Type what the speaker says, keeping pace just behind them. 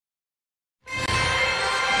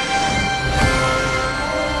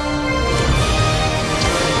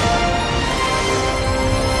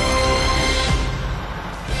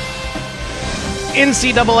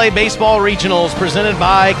NCAA Baseball Regionals presented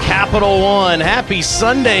by Capital One. Happy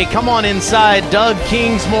Sunday. Come on inside Doug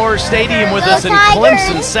Kingsmore Stadium with us in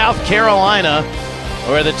Clemson, South Carolina,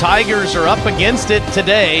 where the Tigers are up against it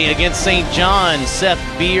today against St. John's. Seth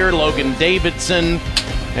Beer, Logan Davidson,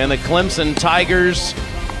 and the Clemson Tigers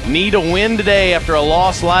need a win today after a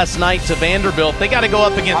loss last night to Vanderbilt. They got to go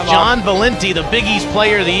up against John Valenti, the Big East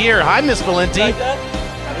Player of the Year. Hi, Miss Valenti.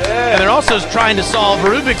 And they're also trying to solve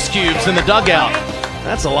Rubik's Cubes in the dugout.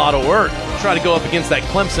 That's a lot of work. Try to go up against that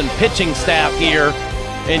Clemson pitching staff here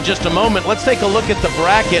in just a moment. Let's take a look at the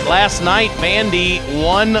bracket. Last night, Vandy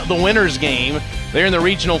won the winner's game. They're in the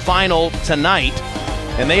regional final tonight,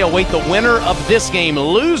 and they await the winner of this game.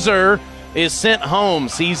 Loser is sent home.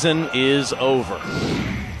 Season is over.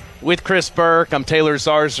 With Chris Burke, I'm Taylor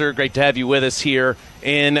Zarzer. Great to have you with us here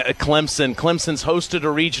in Clemson. Clemson's hosted a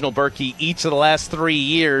regional, Berkey, each of the last 3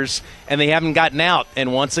 years, and they haven't gotten out.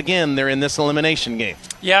 And once again, they're in this elimination game.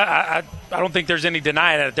 Yeah, I don't think there's any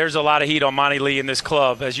denying it. There's a lot of heat on Monty Lee in this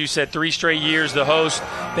club. As you said, 3 straight years the host.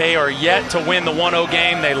 They are yet to win the 1-0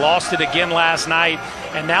 game. They lost it again last night,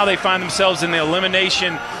 and now they find themselves in the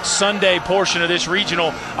elimination Sunday portion of this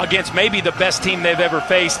regional against maybe the best team they've ever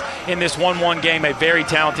faced in this 1-1 game, a very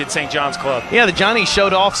talented St. John's club. Yeah, the Johnnies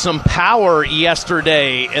showed off some power yesterday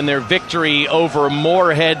in their victory over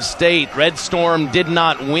Morehead State. Red Storm did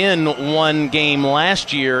not win one game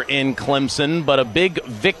last year in Clemson, but a big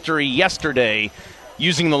victory yesterday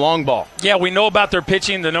using the long ball. Yeah, we know about their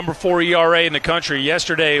pitching, the number 4 ERA in the country.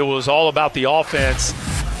 Yesterday it was all about the offense,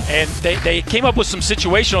 and they came up with some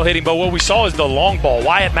situational hitting, but what we saw is the long ball.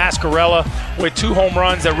 Wyatt Mascarella with 2 home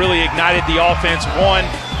runs that really ignited the offense. One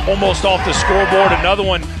almost off the scoreboard, another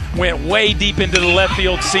one went way deep into the left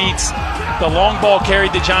field seats. The long ball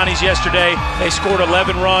carried the Johnnies yesterday. They scored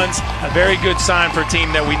 11 runs, a very good sign for a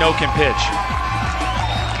team that we know can pitch.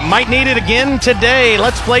 Might need it again today.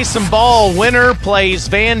 Let's play some ball. Winner plays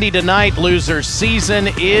Vandy tonight. Loser, season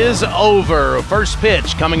is over. First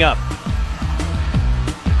pitch coming up.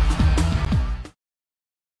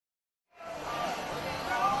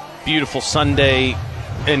 Beautiful Sunday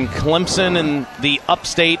in Clemson and the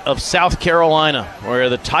upstate of South Carolina, where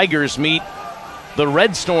the Tigers meet the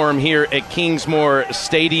Red Storm here at Kingsmore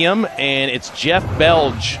Stadium, and it's Jeff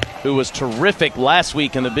Belge, who was terrific last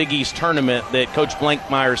week in the Big East tournament, that Coach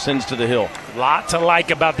Blankmeyer sends to the Hill. A lot to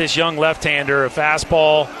like about this young left-hander, a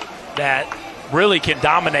fastball that really can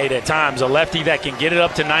dominate at times, a lefty that can get it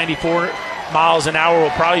up to 94 miles an hour, will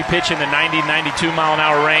probably pitch in the 90, 92 mile an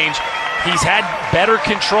hour range. He's had better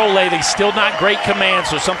control lately, still not great command,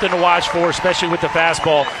 so something to watch for, especially with the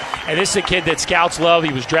fastball. And this is a kid that scouts love.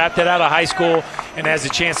 He was drafted out of high school and has a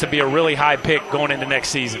chance to be a really high pick going into next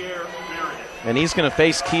season. And he's going to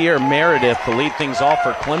face Kier Meredith to lead things off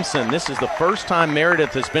for Clemson. This is the first time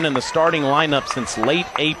Meredith has been in the starting lineup since late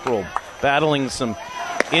April, battling some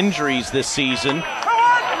injuries this season.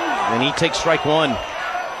 And he takes strike one.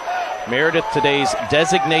 Meredith, today's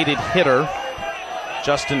designated hitter.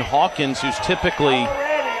 Justin Hawkins, who's typically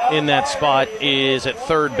in that spot, is at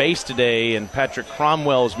third base today, and Patrick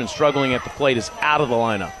Cromwell has been struggling at the plate, is out of the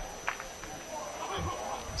lineup.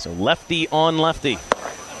 So lefty on lefty.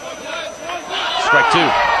 Strike 2.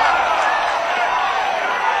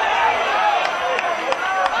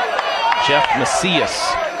 Jeff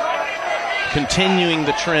Macias continuing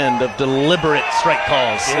the trend of deliberate strike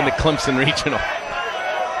calls in the Clemson Regional.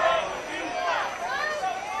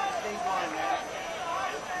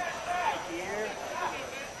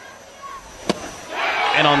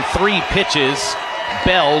 And on 3 pitches,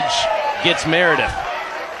 Belge gets Meredith.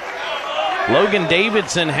 Logan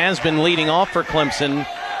Davidson has been leading off for Clemson.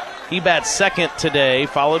 He bats second today,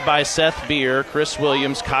 followed by Seth Beer, Chris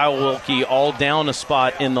Williams, Kyle Wilkie, all down a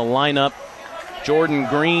spot in the lineup. Jordan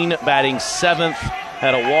Green batting 7th,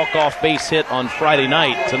 had a walk-off base hit on Friday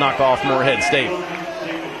night to knock off Morehead State.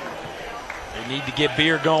 They need to get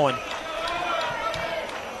Beer going.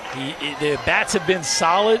 The bats have been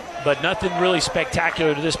solid, but nothing really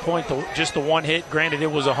spectacular to this point. Just the one hit. Granted,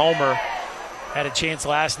 it was a homer. Had a chance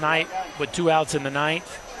last night with 2 outs in the 9th.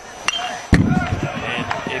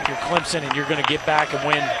 And if you're Clemson and you're going to get back and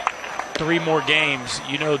win 3 more games,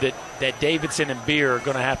 you know that Davidson and Beer are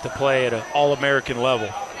going to have to play at an All-American level.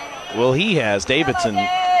 Well, he has. Davidson,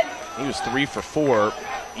 he was 3 for 4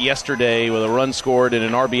 yesterday with a run scored and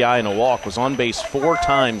an RBI and a walk. Was on base 4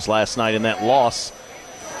 times last night in that loss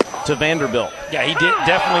to Vanderbilt. Yeah, he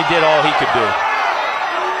definitely did all he could do.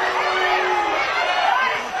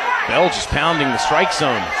 Belge is pounding the strike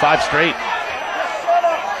zone, 5 straight.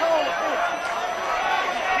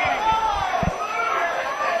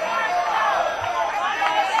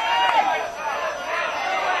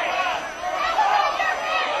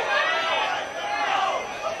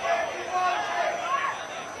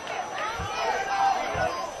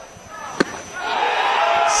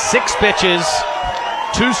 6 pitches,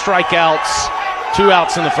 2 strikeouts, 2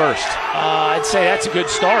 outs in the first. I'd say that's a good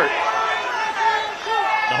start.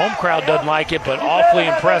 The home crowd doesn't like it, but awfully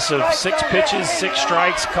impressive. 6 pitches, 6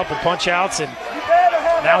 strikes, a couple punch outs, and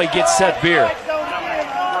now he gets Seth Beer.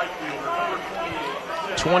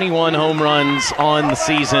 21 home runs on the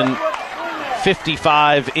season,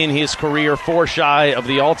 55 in his career, 4 shy of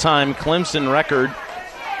the all-time Clemson record.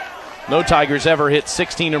 No Tigers ever hit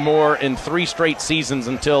 16 or more in 3 straight seasons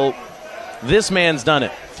until this man's done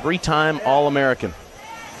it. 3-time All-American.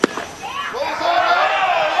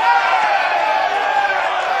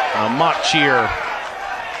 A mock cheer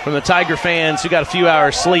from the Tiger fans who got a few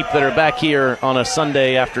hours sleep that are back here on a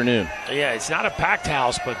Sunday afternoon. Yeah, it's not a packed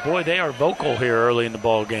house, but boy, they are vocal here early in the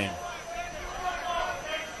ball game.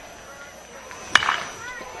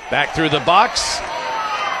 Back through the box,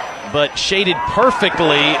 but shaded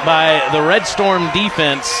perfectly by the Red Storm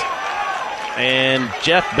defense. And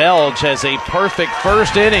Jeff Belge has a perfect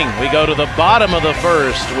first inning. We go to the bottom of the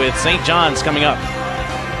first with St. John's coming up.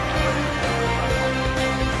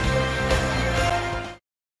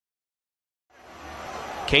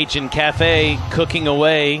 Cajun Cafe cooking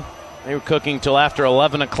away. They were cooking till after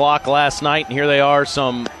 11 o'clock last night, and here they are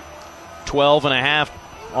some 12 and a half,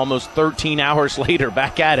 almost 13 hours later,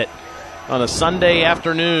 back at it on a Sunday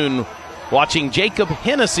afternoon, watching Jacob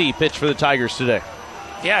Hennessy pitch for the Tigers today.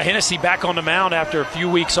 Yeah, Hennessy back on the mound after a few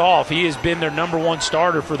weeks off. He has been their #1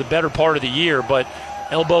 starter for the better part of the year, but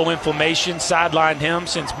elbow inflammation sidelined him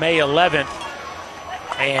since May 11th.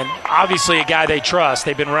 And obviously a guy they trust.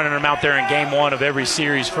 They've been running him out there in game 1 of every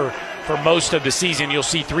series for most of the season. You'll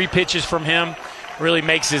see 3 pitches from him. Really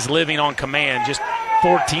makes his living on command. Just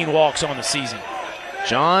 14 walks on the season.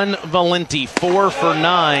 John Valenti, 4 for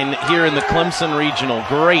 9 here in the Clemson Regional.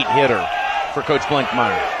 Great hitter for Coach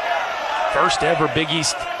Blankmeyer. First ever Big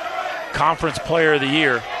East Conference Player of the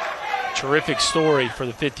Year. Terrific story for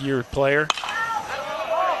the 5th-year player.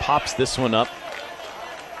 Pops this one up.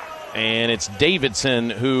 And it's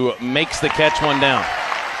Davidson who makes the catch one down.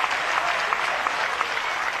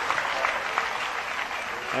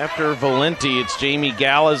 After Valenti, it's Jamie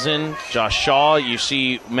Gallazin, Josh Shaw. You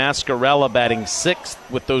see Mascarella batting 6th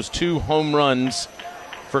with those 2 home runs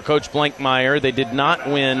for Coach Blankmeyer. They did not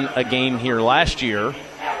win a game here last year,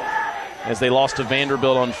 as they lost to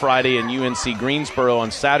Vanderbilt on Friday and UNC Greensboro on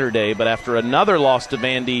Saturday. But after another loss to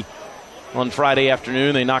Vandy on Friday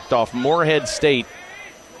afternoon, they knocked off Morehead State.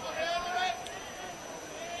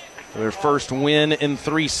 Their first win in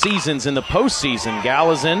 3 seasons in the postseason.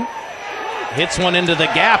 Gallazin hits one into the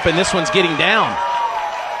gap, and this one's getting down.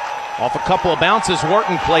 Off a couple of bounces,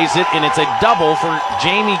 Wharton plays it, and it's a double for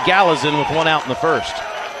Jamie Gallazin with 1 out in the first.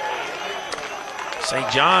 St.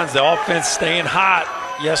 John's, the offense staying hot.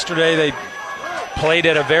 Yesterday they played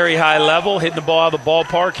at a very high level, hitting the ball out of the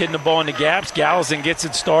ballpark, hitting the ball in the gaps. Gallazin gets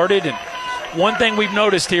it started. And one thing we've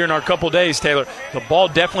noticed here in our couple days, Taylor, the ball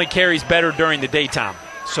definitely carries better during the daytime.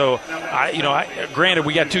 So, granted,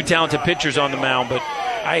 we got 2 talented pitchers on the mound, but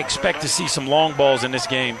I expect to see some long balls in this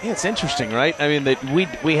game. Yeah, it's interesting, right? I mean,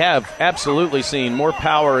 we have absolutely seen more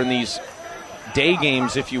power in these day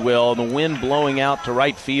games, if you will, and the wind blowing out to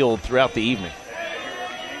right field throughout the evening.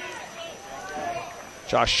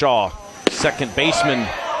 Josh Shaw, second baseman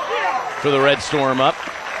for the Red Storm, up.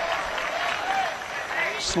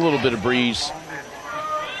 Just a little bit of breeze.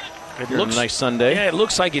 It looks a nice Sunday. Yeah, it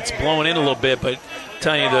looks like it's blowing in a little bit, but I'm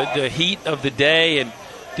telling you, the heat of the day, and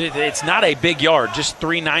it's not a big yard, just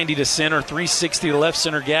 390 to center, 360 to left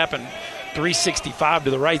center gap, and 365 to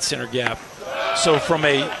the right center gap. So from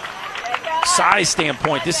a size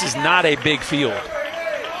standpoint, this is not a big field,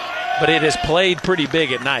 but it has played pretty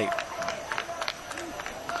big at night.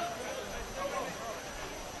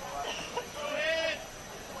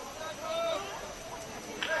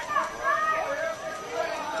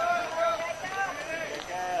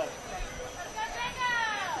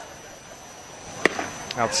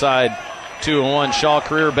 Outside 2-1, Shaw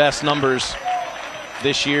career best numbers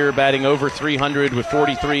this year, batting over 300 with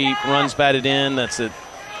 43 runs batted in. That's a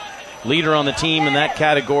leader on the team in that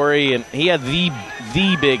category, and he had the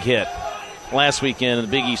big hit last weekend in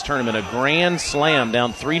the Big East tournament, a grand slam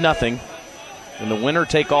down 3-0 in the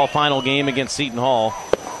winner-take-all final game against Seton Hall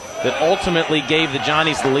that ultimately gave the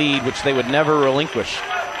Johnnies the lead, which they would never relinquish.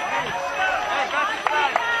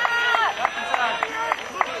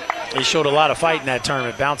 They showed a lot of fight in that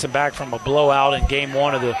tournament, bouncing back from a blowout in game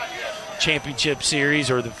 1 of the championship series,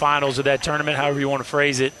 or the finals of that tournament, however you want to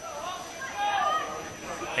phrase it,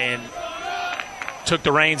 and took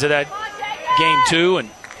the reins of that game 2 and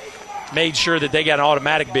made sure that they got an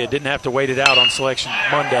automatic bid, didn't have to wait it out on Selection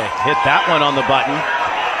Monday. Hit that one on the button.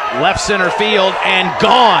 Left center field and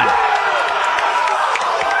gone.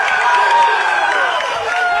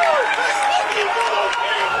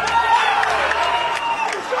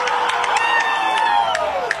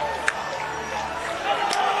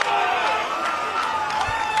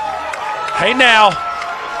 Hey, now,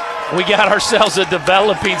 we got ourselves a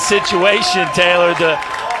developing situation, Taylor.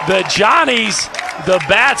 The Johnnies, the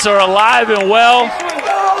bats are alive and well.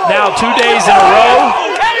 Now 2 days in a row.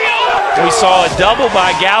 We saw a double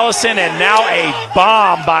by Gallison and now a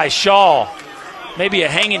bomb by Shaw. Maybe a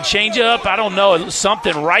hanging changeup, I don't know.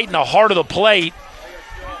 Something right in the heart of the plate.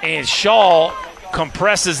 And Shaw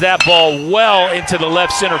compresses that ball well into the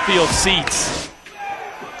left center field seats.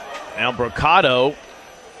 Now Brocado,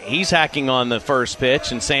 he's hacking on the first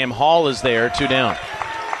pitch, and Sam Hall is there, 2 down.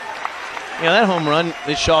 Yeah, that home run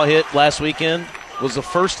that Shaw hit last weekend was the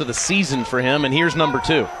first of the season for him, and here's number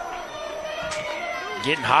 2.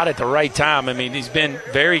 Getting hot at the right time. I mean, he's been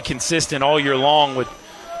very consistent all year long with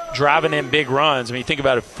driving in big runs. I mean, you think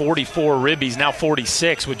about it, 44 ribbies, now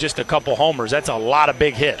 46 with just a couple homers. That's a lot of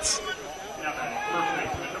big hits.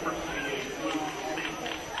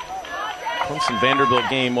 Clemson Vanderbilt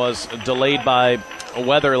game was delayed by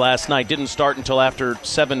weather last night. Didn't start until after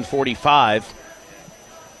 7:45.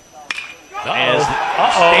 As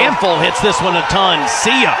Stanfield hits this one a ton.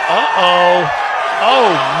 See ya. Oh,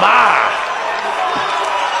 my.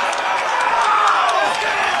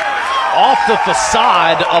 Off the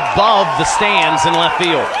facade above the stands in left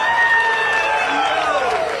field.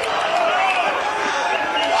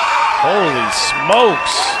 Holy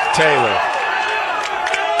smokes, Taylor.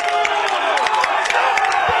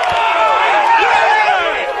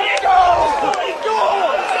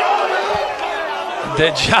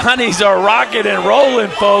 The Johnnies are rocking and rolling,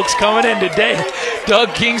 folks, coming in today. Doug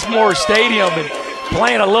Kingsmore Stadium and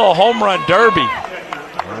playing a little home run derby.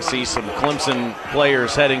 I see some Clemson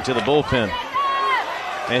players heading to the bullpen.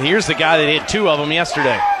 And here's the guy that hit 2 of them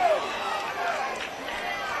yesterday.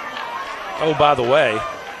 Oh, by the way,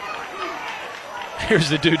 here's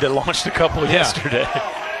the dude that launched a couple yesterday.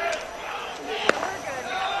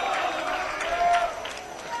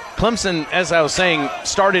 Clemson, as I was saying,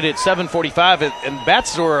 started at 7:45, and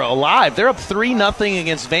bats were alive. They're up 3-0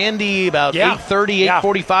 against Vandy about 8:30,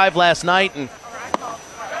 8:45 last night, and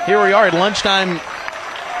here we are at lunchtime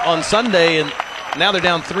on Sunday, and now they're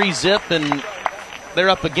down 3-0, and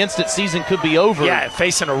they're up against it. Season could be over. Yeah,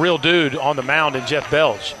 facing a real dude on the mound in Jeff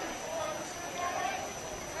Belge.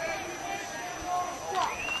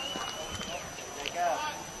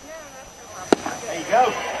 There you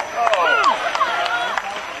go.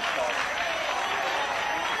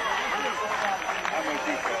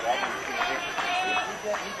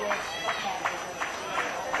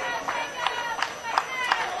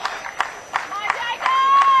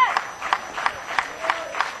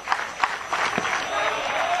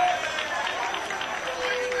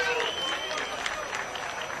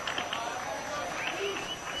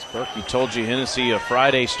 Berkey told you Hennessy a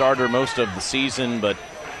Friday starter most of the season, but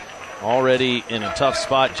already in a tough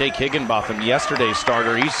spot. Jake Higginbotham, yesterday's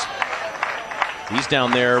starter, he's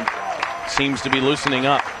down there, seems to be loosening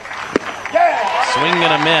up. Swing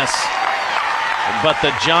and a miss. But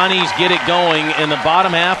the Johnnies get it going in the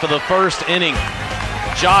bottom half of the first inning.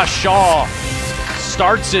 Josh Shaw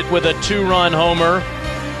starts it with a 2-run homer,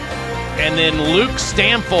 and then Luke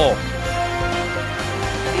Stanfield.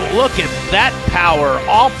 Look at that power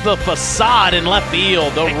off the facade in left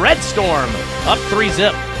field. The Red Storm up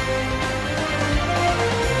 3-0.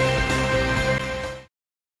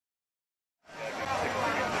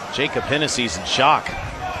 Jacob Hennessy's in shock.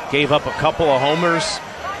 Gave up a couple of homers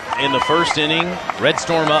in the first inning. Red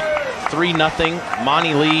Storm up 3-0.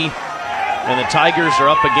 Monty Lee and the Tigers are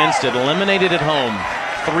up against it. Eliminated at home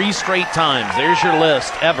 3 straight times. There's your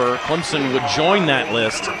list ever. Clemson would join that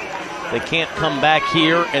list. They can't come back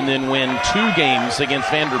here and then win 2 games against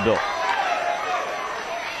Vanderbilt.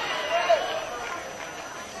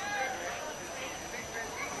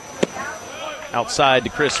 Outside to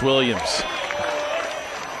Chris Williams.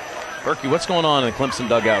 Berkey, what's going on in the Clemson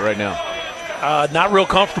dugout right now? Not real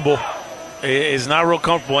comfortable. It's not real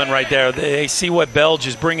comfortable in right there. They see what Belge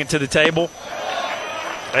is bringing to the table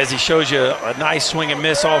as he shows you a nice swing and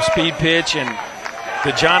miss off speed pitch, and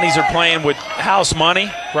the Johnnies are playing with house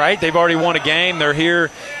money, right? They've already won a game. They're here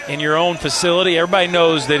in your own facility. Everybody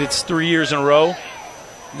knows that it's 3 years in a row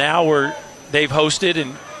now where they've hosted,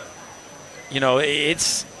 and you know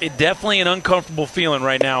it's definitely an uncomfortable feeling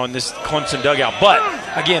right now in this Clemson dugout. But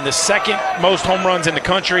again, the second most home runs in the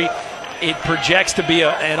country. It projects to be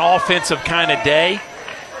an offensive kind of day,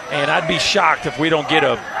 and I'd be shocked if we don't get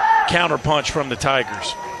a counterpunch from the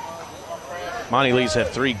Tigers. Monty Lee's had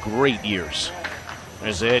 3 great years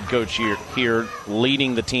as the head coach here,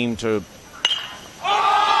 leading the team to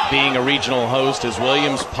being a regional host as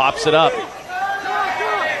Williams pops it up.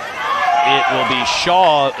 It will be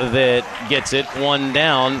Shaw that gets it, 1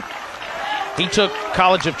 down. He took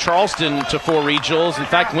College of Charleston to 4 regionals. In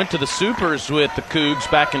fact, went to the Supers with the Cougs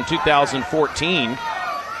back in 2014,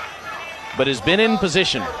 but has been in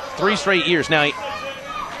position 3 straight years. Now,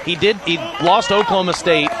 he lost Oklahoma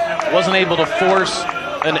State, wasn't able to force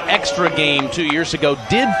an extra game 2 years ago,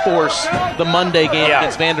 did force the Monday game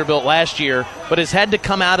against Vanderbilt last year, but has had to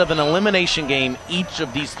come out of an elimination game each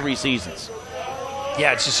of these 3 seasons.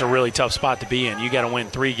 Yeah, it's just a really tough spot to be in. You got to win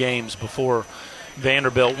 3 games before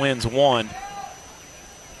Vanderbilt wins 1.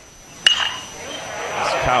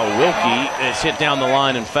 Kyle Wilkie is hit down the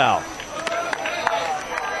line and foul.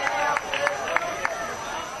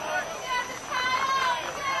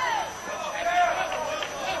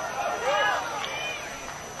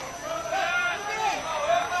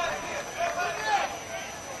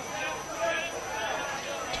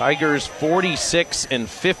 Tigers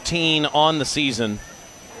 46-15 on the season.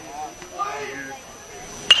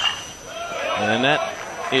 And that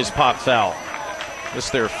is pop foul. This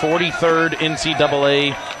is their 43rd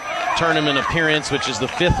NCAA tournament appearance, which is the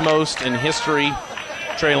 5th most in history,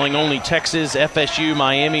 trailing only Texas, FSU,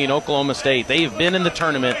 Miami, and Oklahoma State. They have been in the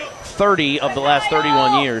tournament 30 of the last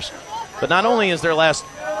 31 years. But not only is their last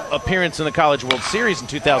appearance in the College World Series in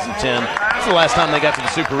 2010, it's the last time they got to the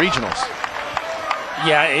Super Regionals.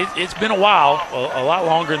 Yeah, it's been a while, a lot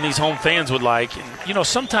longer than these home fans would like. And, you know,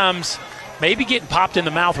 sometimes maybe getting popped in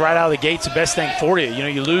the mouth right out of the gate's the best thing for you. You know,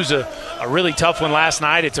 you lose a really tough one last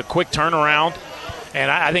night. It's a quick turnaround. And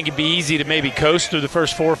I think it'd be easy to maybe coast through the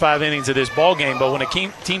first 4 or 5 innings of this ball game. But when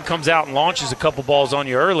a team comes out and launches a couple balls on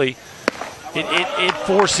you early, it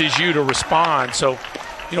forces you to respond. So,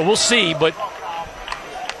 you know, we'll see. But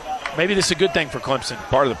maybe this is a good thing for Clemson.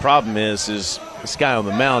 Part of the problem is this guy on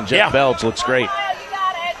the mound, Jeff Belge, looks great.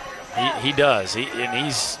 He does. And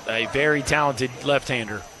he's a very talented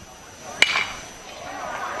left-hander.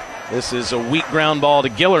 This is a weak ground ball to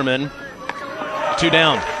Gillerman. 2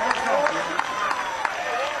 down.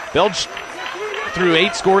 Belge threw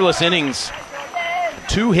 8 scoreless innings,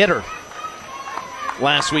 2-hitter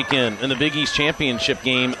last weekend in the Big East Championship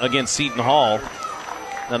game against Seton Hall.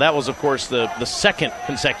 Now that was, of course, the second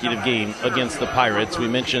consecutive game against the Pirates. We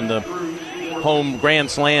mentioned the home grand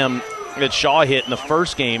slam that Shaw hit in the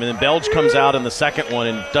first game, and then Belge comes out in the second one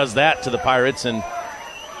and does that to the Pirates and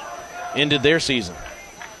ended their season.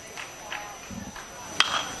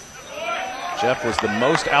 Jeff was the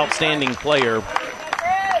most outstanding player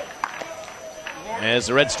as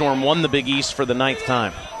the Red Storm won the Big East for the 9th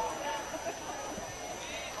time.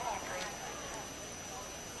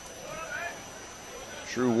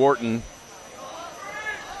 Drew Wharton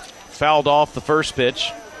fouled off the first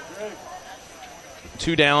pitch.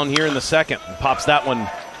 2 down here in the second. Pops that one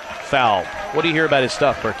foul. What do you hear about his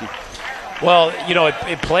stuff, Berkey? Well, you know,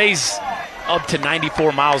 it plays up to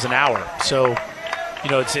 94 miles an hour. So, you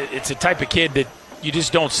know, it's a type of kid that you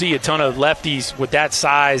just don't see a ton of lefties with that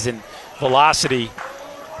size and velocity.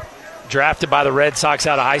 Drafted by the Red Sox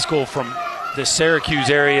out of high school from the Syracuse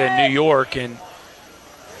area in New York. And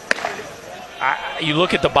you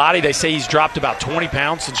look at the body, they say he's dropped about 20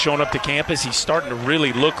 pounds since showing up to campus. He's starting to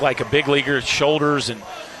really look like a big leaguer. His shoulders and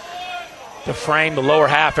the frame, the lower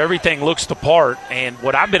half, everything looks the part. And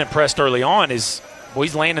what I've been impressed early on is, well,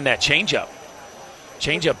 he's landing that changeup.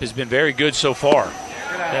 Changeup has been very good so far.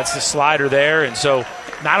 That's the slider there. And so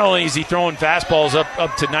not only is he throwing fastballs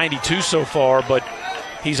up to 92 so far, but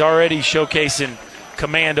he's already showcasing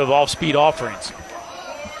command of off-speed offerings.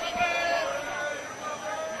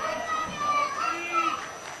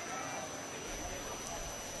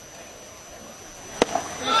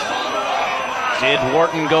 Did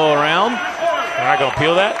Wharton go around? They're not going to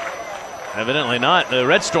peel that? Evidently not. The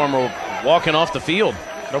Red Storm were walking off the field.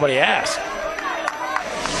 Nobody asked.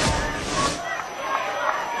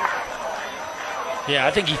 Yeah,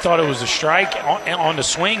 I think he thought it was a strike on the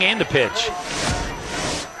swing and the pitch.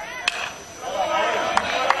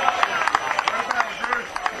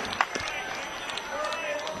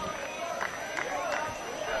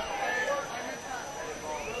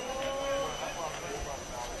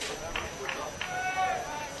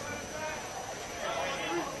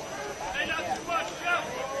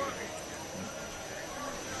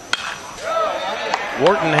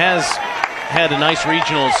 Wharton has had a nice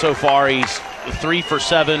regional so far. He's 3 for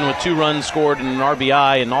 7 with 2 runs scored and an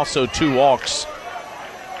RBI and also 2 walks.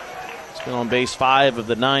 He's been on base 5 of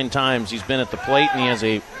the 9 times he's been at the plate, and he has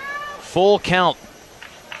a full count.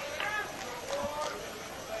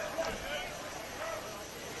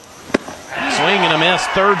 miss.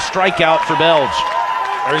 Third strikeout for Belge.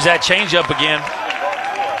 There's that changeup again.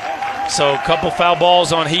 So a couple foul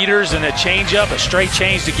balls on heaters and a changeup, a straight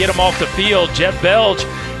change to get him off the field. Jeff Belge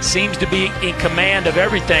seems to be in command of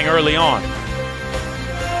everything early on.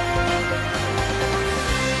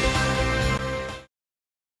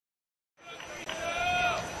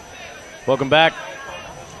 Welcome back.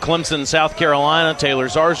 Clemson, South Carolina. Taylor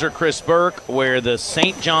Zarzer, Chris Burke, where the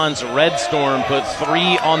St. John's Red Storm put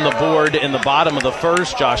 3 on the board in the bottom of the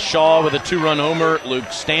first. Josh Shaw with a 2-run homer. Luke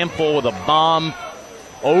Stample with a bomb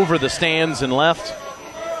over the stands and left.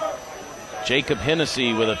 Jacob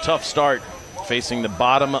Hennessy with a tough start facing the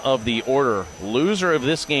bottom of the order. Loser of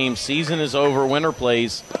this game, season is over. Winner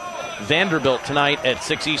plays Vanderbilt tonight at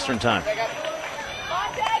 6 Eastern time.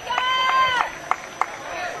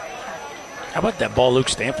 How about that ball Luke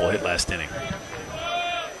Stample hit last inning?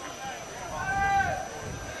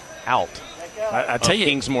 Out. I tell you,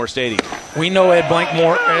 Kingsmore Stadium. we know Ed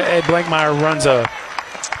Blankmeyer runs a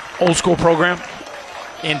old school program.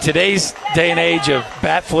 In today's day and age of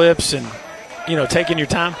bat flips and, taking your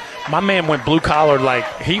time, my man went blue collar like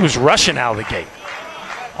he was rushing out of the gate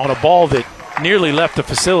on a ball that nearly left the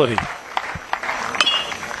facility.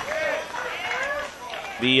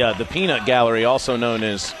 The Peanut Gallery, also known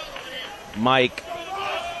as Mike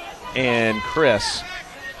and Chris,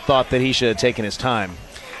 thought that he should have taken his time.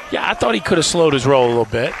 Yeah, I thought he could have slowed his roll a little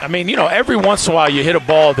bit. I mean, every once in a while you hit a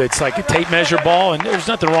ball that's like a tape measure ball, and there's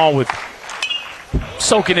nothing wrong with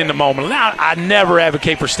soaking in the moment. Now, I never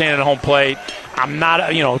advocate for standing at home plate. I'm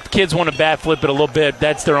not, if kids want to bat flip it a little bit,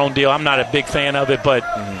 that's their own deal. I'm not a big fan of it, but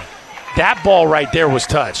that ball right there was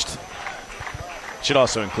touched. Should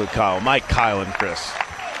also include Kyle. Mike, Kyle, and Chris.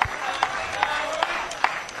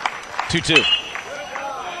 2-2.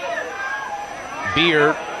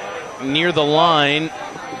 Beer near the line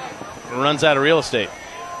runs out of real estate.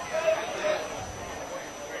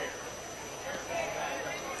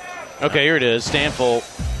 Okay, here it is. Stample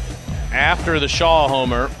after the Shaw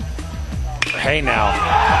homer. Hey, now.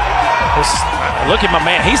 Look at my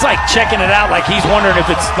man. He's like checking it out like he's wondering if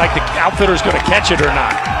it's like the outfitter's going to catch it or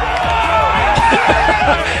not.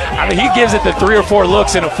 I mean, he gives it the 3 or 4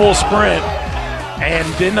 looks in a full sprint. And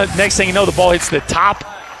then the next thing you know, the ball hits the top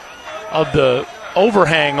of the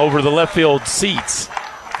overhang over the left field seats.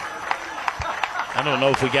 I don't know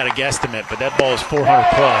if we got a guesstimate, but that ball is 400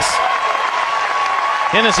 plus.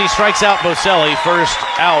 Hennessy strikes out Boselli, first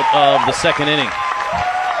out of the second inning.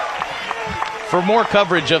 For more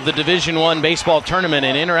coverage of the Division I baseball tournament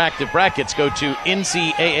and interactive brackets, go to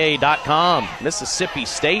ncaa.com. Mississippi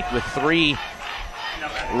State with 3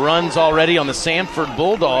 runs already on the Samford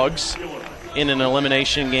Bulldogs in an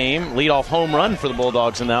elimination game. Leadoff home run for the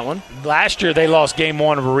Bulldogs in that one. Last year they lost game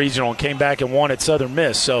 1 of a regional and came back and won at Southern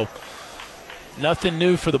Miss. So nothing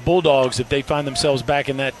new for the Bulldogs if they find themselves back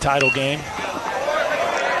in that title game.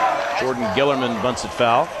 Jordan Gillerman bunts it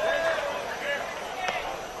foul.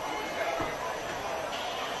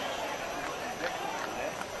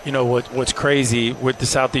 What's crazy with the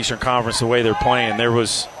Southeastern Conference, the way they're playing, there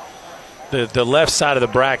was the left side of the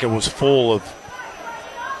bracket was full of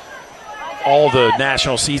all the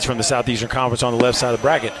national seeds from the Southeastern Conference on the left side of the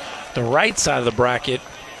bracket. The right side of the bracket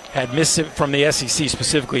had Mississippi, from the SEC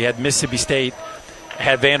specifically, had Mississippi State,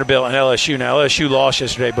 had Vanderbilt, and LSU. Now, LSU lost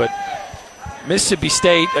yesterday, but Mississippi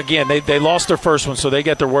State, again, they lost their first one, so they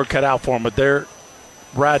got their work cut out for them, but they're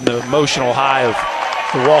riding the emotional high of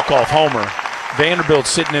the walk-off homer. Vanderbilt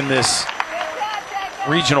sitting in this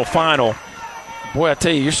regional final. Boy, I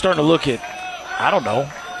tell you, you're starting to look at,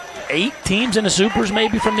 8 teams in the Supers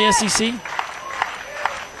maybe from the SEC.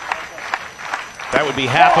 That would be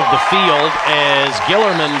half of the field as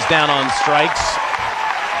Gillerman's down on strikes.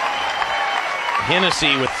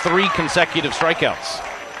 Hennessy with 3 consecutive strikeouts.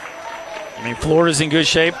 I mean, Florida's in good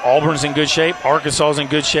shape. Auburn's in good shape. Arkansas's in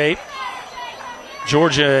good shape.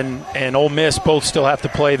 Georgia and Ole Miss both still have to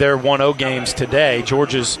play their 1-0 games today.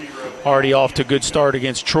 Georgia's already off to a good start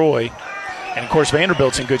against Troy. And, of course,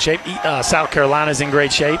 Vanderbilt's in good shape. South Carolina's in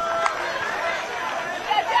great shape.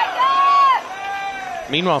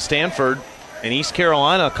 Meanwhile, Stanford and East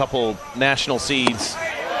Carolina, a couple national seeds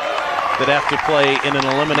that have to play in an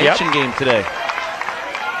elimination game today.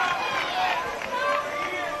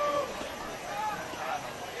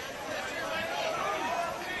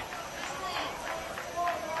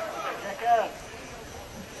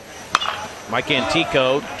 Mike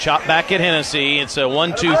Antico, chop back at Hennessy. It's a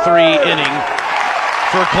 1-2-3 inning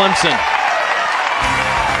for Clemson.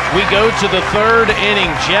 We go to the 3rd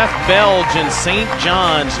inning. Jeff Belge and St.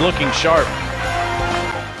 John's looking sharp.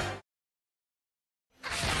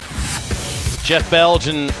 Jeff Belge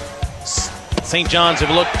and St. John's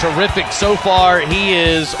have looked terrific so far. He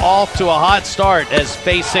is off to a hot start, has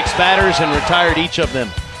faced 6 batters and retired each of them.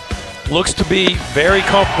 Looks to be very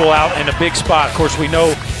comfortable out in a big spot. Of course, we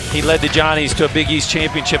know he led the Johnnies to a Big East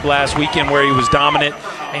championship last weekend where he was dominant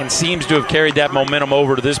and seems to have carried that momentum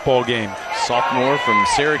over to this ball game. Sophomore from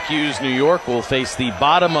Syracuse, New York, will face the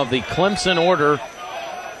bottom of the Clemson order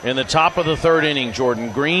in the top of the 3rd inning.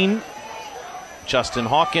 Jordan Green, Justin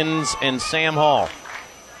Hawkins, and Sam Hall.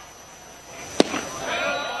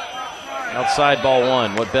 Outside ball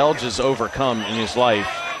 1. What Belge has overcome in his life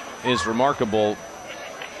is remarkable.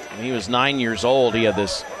 When he was 9 years old, he had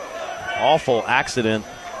this awful accident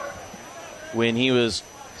when he was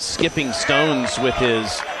skipping stones with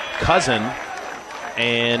his cousin,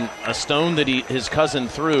 and a stone that his cousin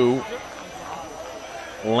threw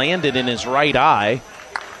landed in his right eye,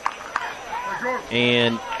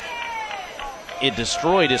 and it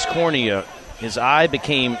destroyed his cornea. His eye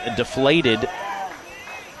became deflated,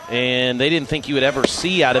 and they didn't think he would ever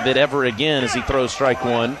see out of it ever again as he throws strike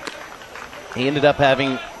 1. He ended up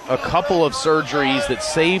having a couple of surgeries that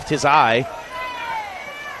saved his eye,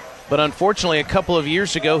 but unfortunately a couple of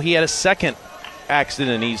years ago he had a second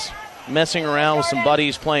accident. He's messing around with some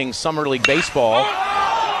buddies playing summer league baseball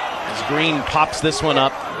as Green pops this one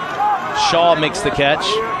up. Shaw makes the catch.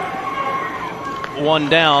 1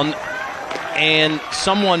 down, and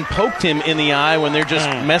someone poked him in the eye when they're just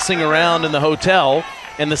messing around in the hotel,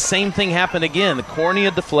 and the same thing happened again. The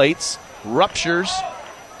cornea deflates, ruptures.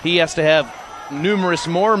 He has to have numerous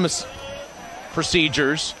more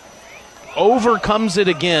procedures, overcomes it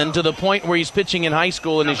again to the point where he's pitching in high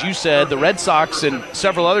school, and as you said, the Red Sox and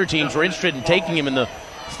several other teams were interested in taking him in the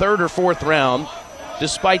 3rd or 4th round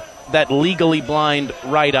despite that legally blind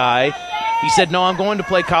right eye. He said, no, I'm going to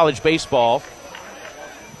play college baseball,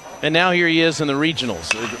 and now here he is in the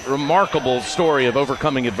regionals. A remarkable story of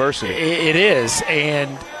overcoming adversity. It is,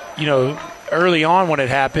 and early on when it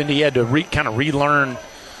happened, he had to kind of relearn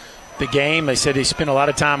the game. They said he spent a lot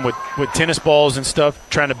of time with tennis balls and stuff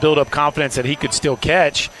trying to build up confidence that he could still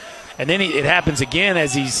catch. And then it happens again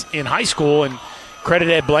as he's in high school, and credit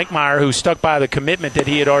Ed Blankmeyer, who stuck by the commitment that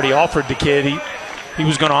he had already offered the kid. He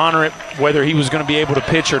was going to honor it whether he was going to be able to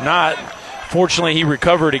pitch or not. Fortunately, he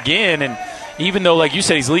recovered again, and even though, like you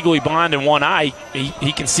said, he's legally blind in one eye,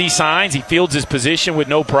 he can see signs. He fields his position with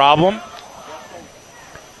no problem.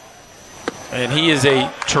 And he is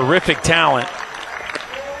a terrific talent.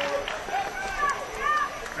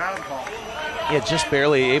 Yeah, just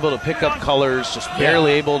barely able to pick up colors, just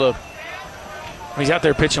barely able to. He's out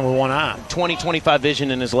there pitching with one eye. 20/25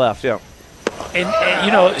 vision in his left, yeah.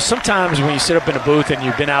 And sometimes when you sit up in a booth and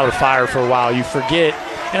you've been out of the fire for a while, you forget,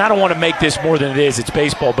 and I don't want to make this more than it is, it's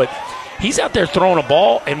baseball, but he's out there throwing a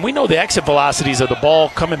ball, and we know the exit velocities of the ball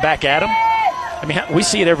coming back at him. I mean, we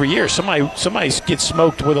see it every year. Somebody gets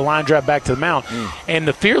smoked with a line drive back to the mound. And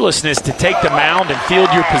the fearlessness to take the mound and field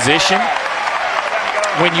your position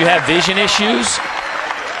when you have vision issues,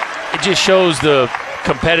 it just shows the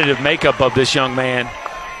competitive makeup of this young man.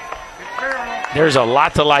 There's a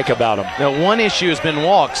lot to like about him. Now, one issue has been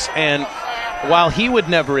walks, and while he would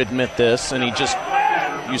never admit this, and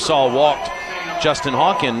you saw walked Justin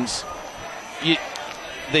Hawkins,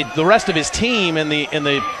 the rest of his team and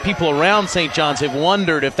the people around St. John's have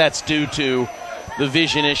wondered if that's due to the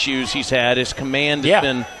vision issues he's had. His command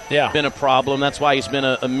has been a problem. That's why he's been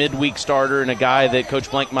a midweek starter and a guy that Coach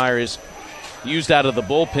Blankmeyer has used out of the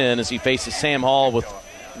bullpen as he faces Sam Hall with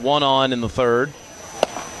 1 on in the 3rd.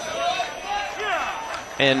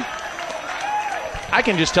 And I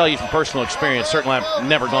can just tell you from personal experience, certainly I've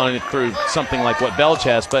never gone through something like what Belge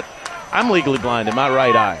has, but I'm legally blind in my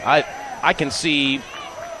right eye. I can see.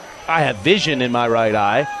 I have vision in my right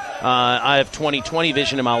eye. I have 20/20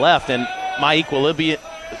 vision in my left, and my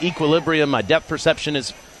equilibrium, my depth perception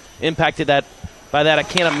is impacted by that. I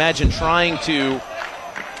can't imagine trying to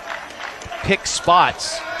pick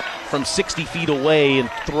spots from 60 feet away and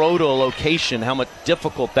throw to a location, how much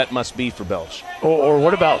difficult that must be for Belge. Or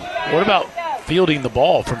what about fielding the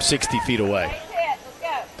ball from 60 feet away?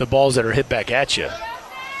 The balls that are hit back at you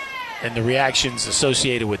and the reactions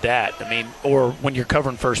associated with that. I mean, or when you're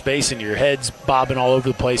covering first base and your head's bobbing all over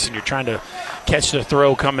the place and you're trying to catch the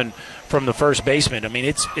throw coming from the first baseman. I mean,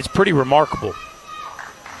 it's pretty remarkable.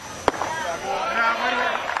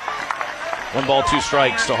 1 ball, 2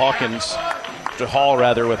 strikes to Hall,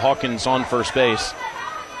 with Hawkins on first base.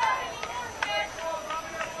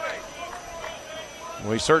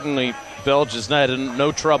 Well, Belge has had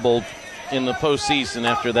no trouble in the postseason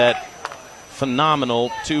after that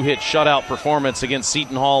phenomenal 2-hit shutout performance against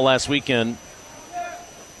Seton Hall last weekend.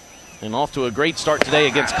 And off to a great start today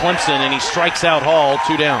against Clemson, and he strikes out Hall,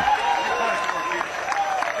 2 down.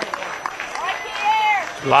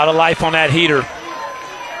 A lot of life on that heater.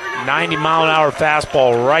 90-mile-an-hour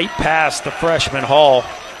fastball right past the freshman Hall.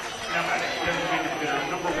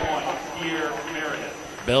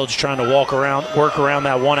 Belge trying to work around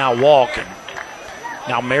that one-out walk. And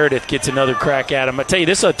now Meredith gets another crack at him. I tell you,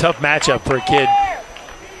 this is a tough matchup for a kid.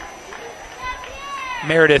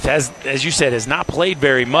 Meredith, as you said, has not played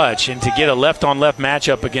very much, and to get a left-on-left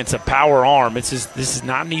matchup against a power arm, this is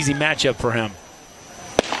not an easy matchup for him.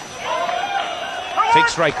 Take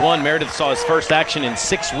strike one. Meredith saw his first action in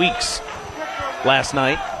 6 weeks last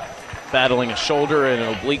night, battling a shoulder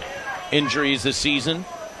and oblique injuries this season.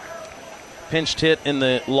 Pinched hit in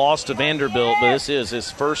the loss to Vanderbilt, but this is his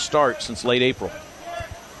first start since late April.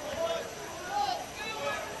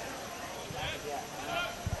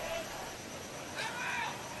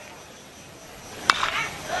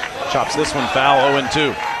 Chops this one foul,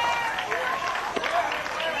 0-2.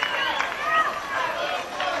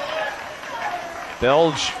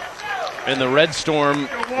 Belge and the Red Storm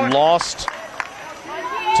lost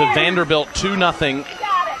to Vanderbilt 2-0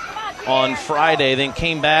 on Friday, then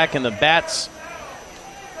came back, and the Bats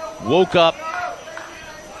woke up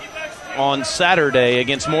on Saturday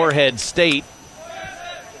against Morehead State.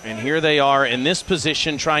 And here they are in this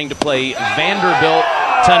position trying to play Vanderbilt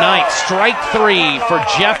tonight. Strike three for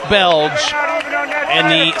Jeff Belge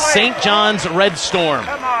and the St. John's Red Storm.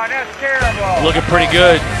 Come on, that's terrible. Looking pretty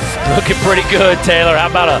good. Looking pretty good, Taylor. How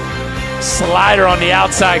about a slider on the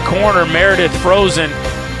outside corner? Meredith frozen.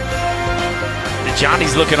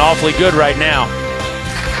 Johnny's looking awfully good right now.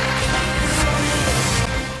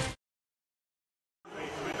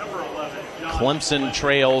 Clemson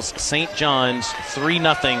trails St. John's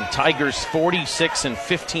 3-0. Tigers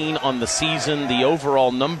 46-15 on the season. The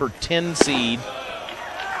overall number 10 seed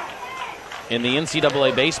in the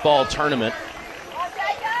NCAA baseball tournament.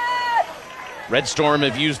 Red Storm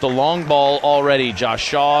have used the long ball already. Josh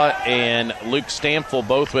Shaw and Luke Stamfel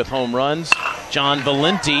both with home runs. John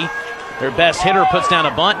Valenti, their best hitter, puts down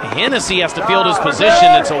a bunt. Hennessy has to field his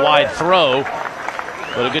position. It's a wide throw.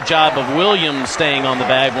 But a good job of Williams staying on the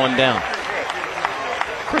bag, one down.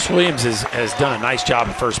 Chris Williams has done a nice job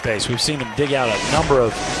at first base. We've seen him dig out a number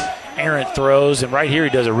of errant throws, and right here he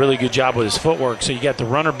does a really good job with his footwork. So you got the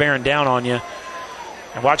runner bearing down on you,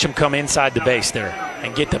 and watch him come inside the base there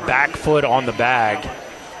and get the back foot on the bag.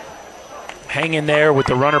 Hang in there with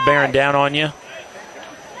the runner bearing down on you.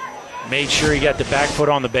 Made sure he got the back foot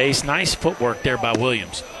on the base. Nice footwork there by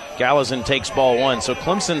Williams. Gallazin takes ball one. So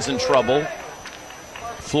Clemson's in trouble.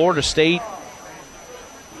 Florida State,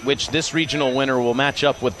 which this regional winner will match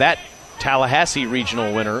up with that Tallahassee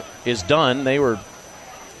regional winner, is done. They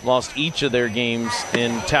lost each of their games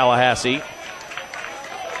in Tallahassee.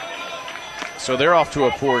 So they're off to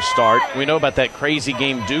a poor start. We know about that crazy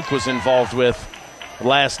game Duke was involved with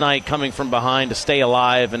last night, coming from behind to stay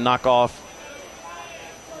alive and knock off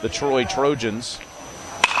the Troy Trojans.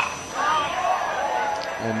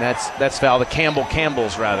 And that's foul. The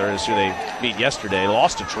Campbells, rather, is who they beat yesterday.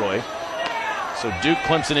 Lost to Troy. So Duke,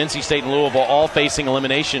 Clemson, NC State, and Louisville all facing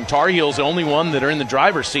elimination. Tar Heels the only one that are in the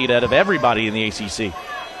driver's seat out of everybody in the ACC.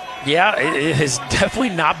 Yeah, it has definitely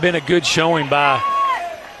not been a good showing by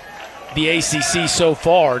the ACC so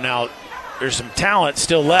far. Now, there's some talent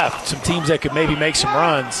still left, some teams that could maybe make some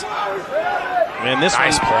runs. And this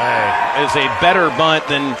nice play is a better bunt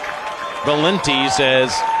than Valenti's,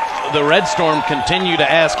 as the Red Storm continue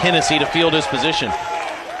to ask Hennessy to field his position.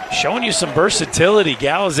 Showing you some versatility.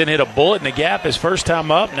 Gallazin hit a bullet in the gap his first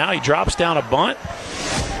time up. Now he drops down a bunt.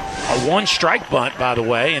 A one-strike bunt, by the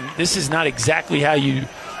way, and this is not exactly how you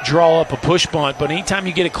draw up a push bunt, but anytime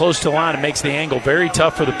you get it close to the line, it makes the angle very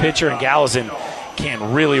tough for the pitcher, and Gallazin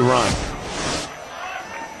can really run.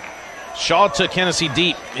 Shaw took Hennessy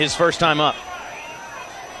deep his first time up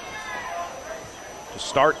to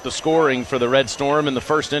start the scoring for the Red Storm in the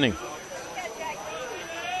first inning.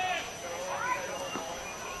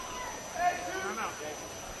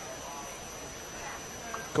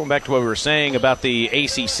 Going back to what we were saying about the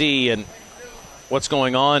ACC and what's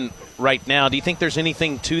going on right now, do you think there's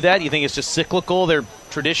anything to that? Do you think it's just cyclical? They're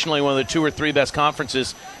traditionally one of the 2 or 3 best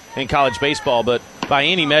conferences in college baseball, but by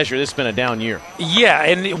any measure, this has been a down year. Yeah,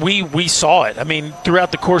 and we saw it. I mean,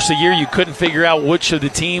 throughout the course of the year, you couldn't figure out which of the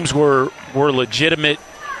teams were legitimate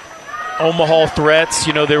Omaha threats.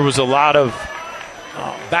 You know, there was a lot of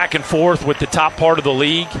back and forth with the top part of the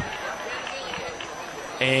league.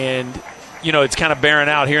 And, you know, it's kind of bearing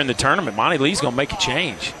out here in the tournament. Monty Lee's going to make a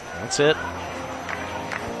change. That's it.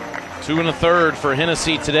 2 1/3 for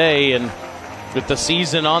Hennessy today, and with the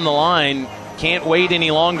season on the line, can't wait any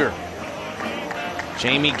longer.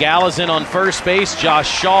 Jamie Gallazin on first base. Josh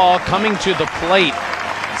Shaw coming to the plate.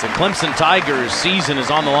 The Clemson Tigers season is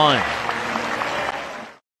on the line.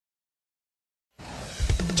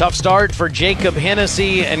 Tough start for Jacob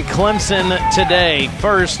Hennessy and Clemson today.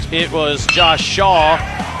 First, it was Josh Shaw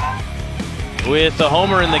with the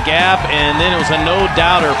homer in the gap, and then it was a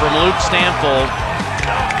no-doubter from Luke Stanfield.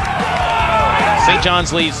 St.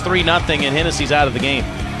 John's leads 3-0, and Hennessy's out of the game.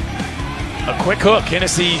 A quick hook.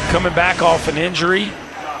 Hennessy coming back off an injury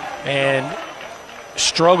and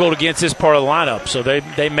struggled against this part of the lineup. So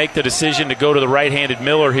they make the decision to go to the right-handed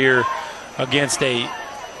Miller here against a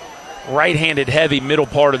right-handed heavy middle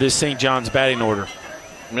part of this St. John's batting order.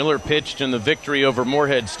 Miller pitched in the victory over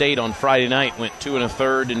Morehead State on Friday night, went 2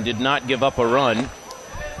 1/3 and did not give up a run.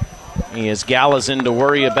 He has Gallazin to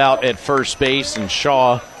worry about at first base, and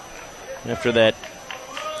Shaw, after that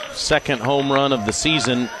second home run of the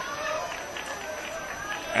season,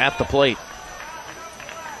 at the plate.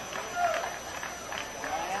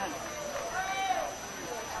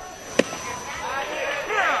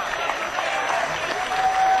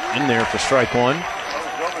 In there for strike one.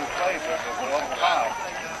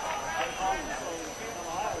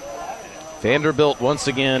 Vanderbilt once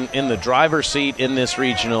again in the driver's seat in this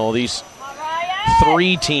regional. These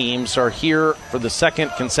three teams are here for the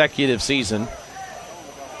second consecutive season.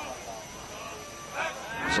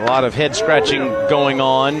 There's a lot of head scratching going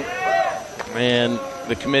on, and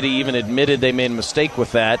the committee even admitted they made a mistake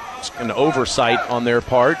with that. It's an oversight on their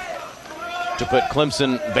part to put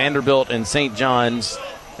Clemson, Vanderbilt, and St. John's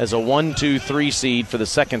as a 1, 2, 3 seed for the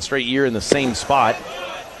second straight year in the same spot.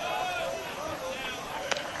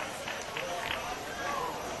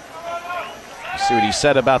 See what he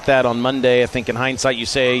said about that on Monday. I think in hindsight you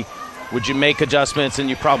say, would you make adjustments? And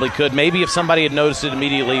you probably could. Maybe if somebody had noticed it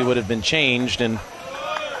immediately, it would have been changed, and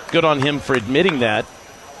good on him for admitting that.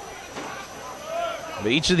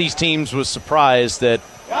 But each of these teams was surprised that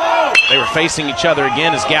they were facing each other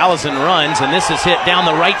again as Gallazin runs, and this is hit down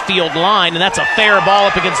the right field line, and that's a fair ball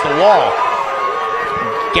up against the wall.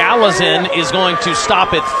 Gallazin is going to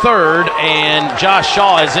stop at third, and Josh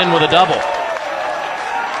Shaw is in with a double.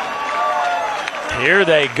 Here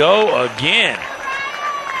they go again.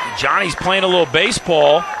 Johnny's playing a little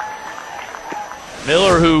baseball.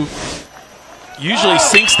 Miller, who usually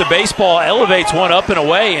sinks the baseball, elevates one up and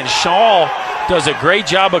away, and Shaw does a great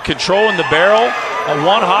job of controlling the barrel. A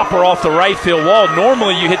one-hopper off the right field wall.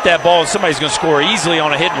 Normally you hit that ball and somebody's going to score easily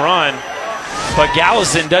on a hit and run. But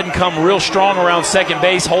Gallazin doesn't come real strong around second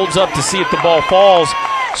base, holds up to see if the ball falls,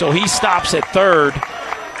 so he stops at third.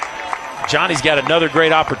 Johnny's got another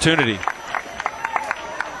great opportunity.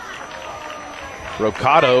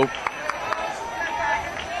 Rocado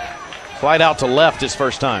flied out to left his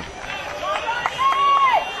first time.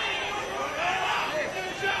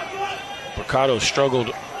 Rocado struggled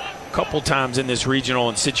a couple times in this regional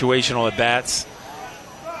and situational at bats.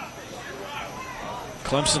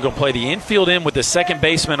 Clemson's going to play the infield in with the second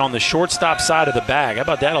baseman on the shortstop side of the bag. How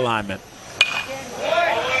about that alignment?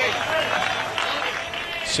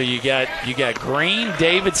 So you got Green,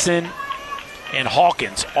 Davidson, and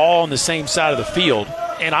Hawkins all on the same side of the field,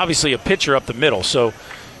 and obviously a pitcher up the middle. So,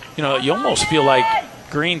 you know, you almost feel like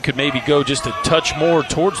Green could maybe go just a touch more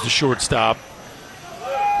towards the shortstop.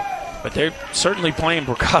 But they're certainly playing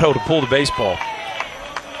Brocado to pull the baseball.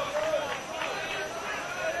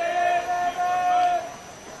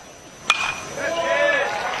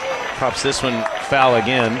 Pops this one foul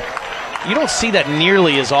again. You don't see that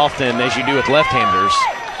nearly as often as you do with left-handers,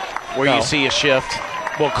 where you see a shift.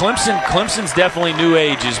 Well, Clemson's definitely new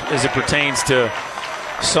age as it pertains to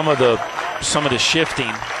some of the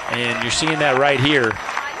shifting, and you're seeing that right here.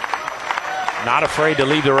 Not afraid to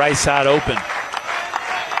leave the right side open.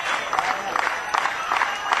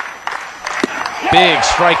 Big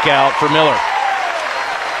strikeout for Miller.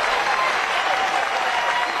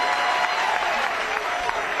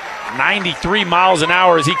 .93 miles an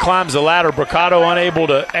hour as he climbs the ladder. Brocado unable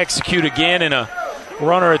to execute again in a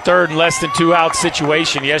runner at third and less than 2 out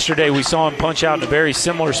situation. Yesterday we saw him punch out in a very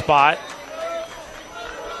similar spot.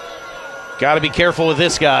 Got to be careful with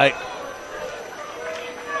this guy.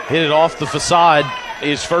 Hit it off the facade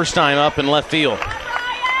his first time up in left field.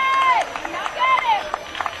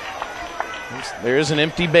 There is an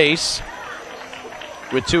empty base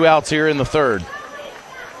with 2 outs here in the third.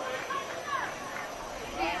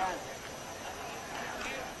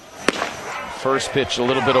 First pitch a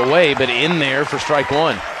little bit away, but in there for strike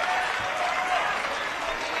one.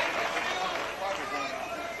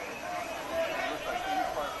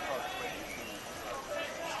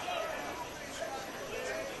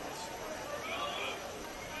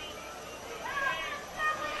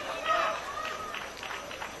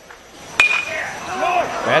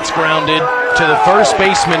 That's grounded. to the first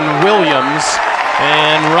baseman, Williams,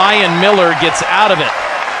 and Ryan Miller gets out of it.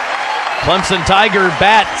 Clemson Tiger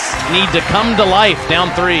bats need to come to life,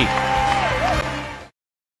 down 3.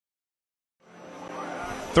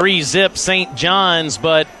 3-zip St. John's,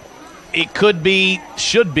 but it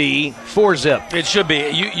should be 4-zip. It should be.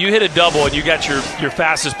 You hit a double and you got your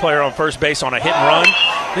fastest player on first base on a hit and run.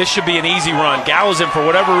 This should be an easy run. Gallows, for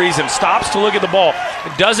whatever reason, stops to look at the ball.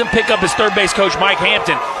 Doesn't pick up his third base coach, Mike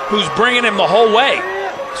Hampton, who's bringing him the whole way.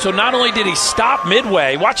 So not only did he stop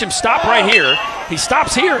midway, watch him stop right here. He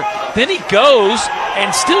stops here. Then he goes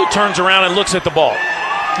and still turns around and looks at the ball.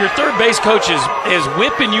 Your third base coach is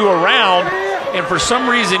whipping you around, and for some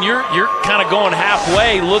reason you're kind of going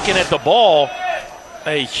halfway looking at the ball.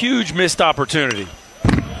 A huge missed opportunity.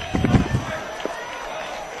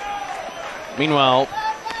 Meanwhile,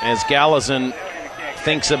 as Gallison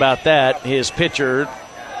thinks about that, his pitcher,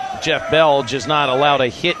 Jeff Belge, is not allowed a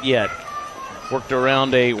hit yet. Worked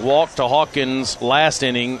around a walk to Hawkins last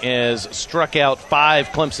inning, as struck out 5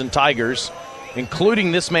 Clemson Tigers,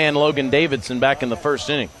 including this man, Logan Davidson, back in the first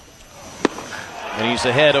inning. And he's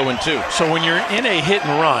ahead 0-2. So when you're in a hit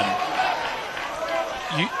and run,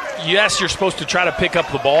 yes, you're supposed to try to pick up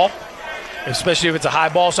the ball, especially if it's a high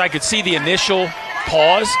ball. So I could see the initial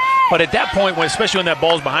pause. But at that point, especially when that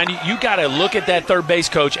ball's behind you, you got to look at that third base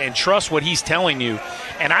coach and trust what he's telling you.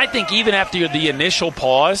 And I think even after the initial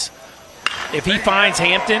pause, if he finds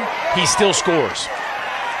Hampton, he still scores.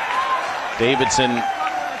 Davidson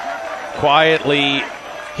quietly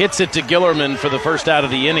hits it to Gillerman for the first out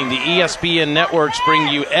of the inning. The ESPN networks bring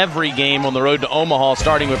you every game on the road to Omaha,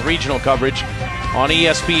 starting with regional coverage on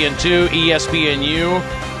ESPN2, ESPNU,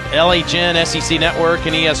 LHN, SEC Network,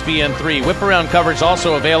 and ESPN3. Whip-around coverage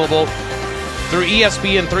also available through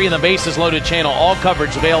ESPN3 and the Bases Loaded channel. All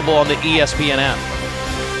coverage available on the ESPN app.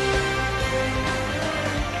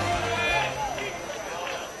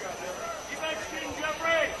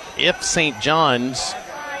 If St. John's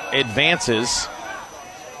advances,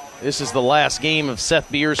 this is the last game of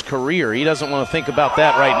Seth Beer's career. He doesn't want to think about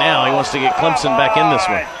that right now. He wants to get Clemson back in this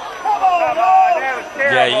one.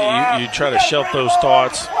 Yeah, you try to shelf those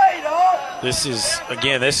thoughts. This is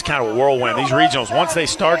kind of a whirlwind. These regionals, once they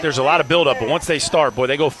start, there's a lot of buildup, but once they start, boy,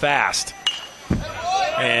 they go fast.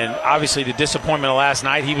 And obviously the disappointment of last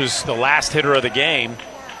night, he was the last hitter of the game.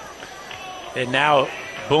 And now,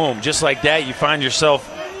 boom, just like that, you find yourself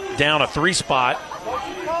down a 3 spot.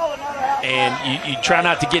 And you try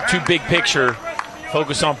not to get too big picture.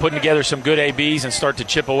 Focus on putting together some good ABs and start to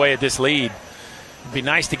chip away at this lead. It'd be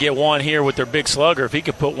nice to get one here with their big slugger if he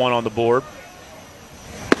could put one on the board.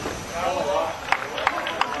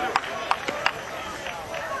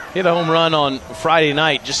 Hit a home run on Friday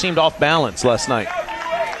night. Just seemed off balance last night.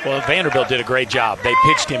 Well, Vanderbilt did a great job. They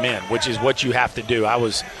pitched him in, which is what you have to do. I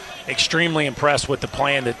was extremely impressed with the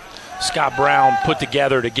plan that Scott Brown put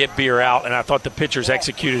together to get Beer out, and I thought the pitchers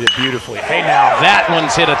executed it beautifully. Hey, now that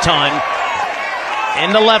one's hit a ton.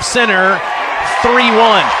 In the left center,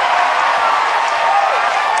 3-1.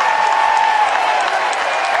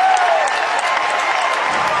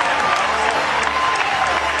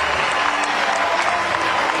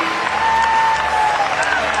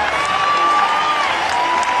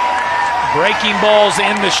 Breaking balls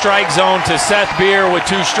in the strike zone to Seth Beer with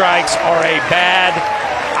 2 strikes are a bad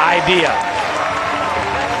idea.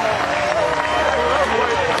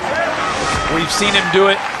 We've seen him do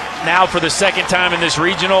it now for the second time in this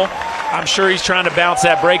regional. I'm sure he's trying to bounce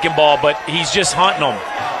that breaking ball, but he's just hunting them.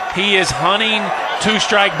 He is hunting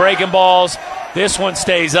 2-strike breaking balls. This one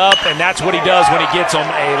stays up, and that's what he does when he gets them.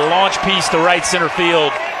 A launch piece to right center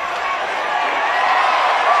field.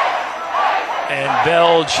 And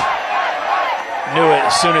Belge knew it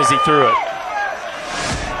as soon as he threw it.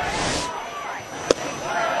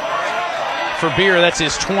 For Beer, that's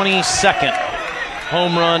his 22nd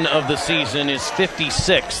home run of the season, his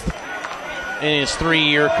 56th in his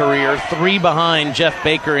 3-year career, 3 behind Jeff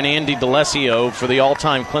Baker and Andy D'Alessio for the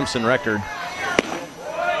all-time Clemson record.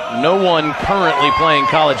 No one currently playing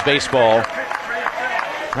college baseball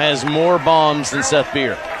has more bombs than Seth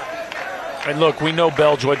Beer. And look, we know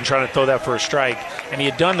Belge wasn't trying to throw that for a strike, and he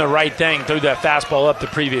had done the right thing, threw that fastball up the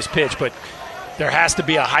previous pitch, but there has to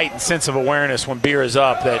be a heightened sense of awareness when Beer is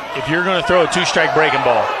up that if you're going to throw a 2-strike breaking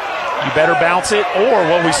ball, you better bounce it, or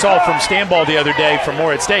what we saw from Stanball the other day from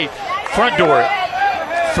Morehead State, front door it,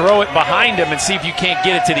 throw it behind him and see if you can't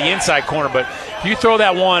get it to the inside corner. But if you throw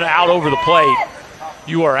that one out over the plate,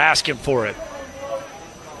 you are asking for it.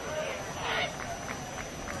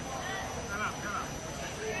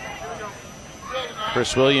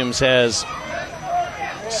 Chris Williams has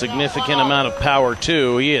significant amount of power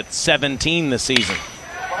too. He hit 17 this season.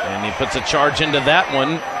 And he puts a charge into that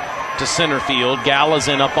one to center field.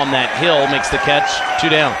 Gallazin up on that hill, makes the catch, 2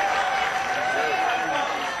 down.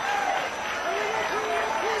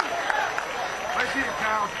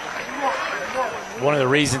 One of the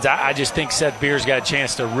reasons I just think Seth Beer's got a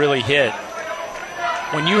chance to really hit.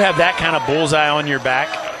 When you have that kind of bullseye on your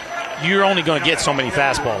back, you're only going to get so many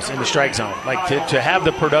fastballs in the strike zone. Like to have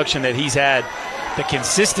the production that he's had, the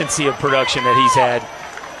consistency of production that he's had,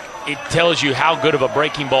 it tells you how good of a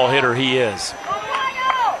breaking ball hitter he is.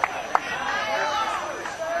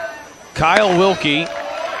 Kyle Wilkie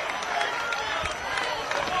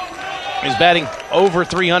is batting over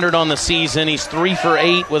 300 on the season. He's 3 for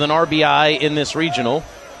 8 with an RBI in this regional.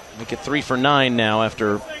 Make it 3 for 9 now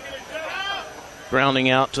after grounding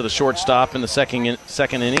out to the shortstop in the second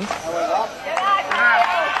inning.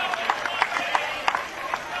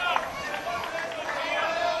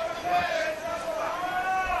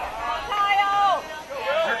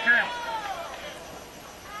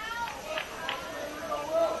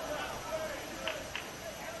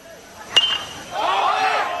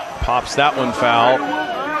 Pops that one foul.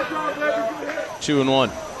 2-1.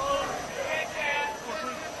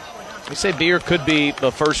 We say Beer could be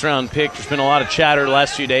the first-round pick. There's been a lot of chatter the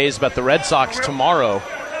last few days about the Red Sox tomorrow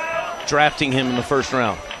drafting him in the first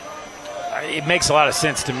round. It makes a lot of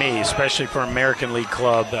sense to me, especially for an American League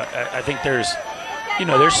club. I think there's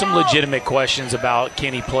some legitimate questions about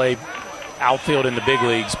can he play outfield in the big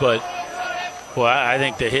leagues, but I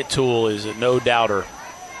think the hit tool is a no-doubter.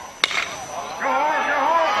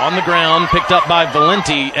 On the ground, picked up by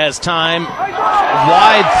Valenti as time.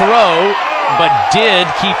 Wide throw, but did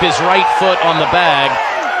keep his right foot on the bag.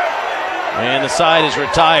 And the side is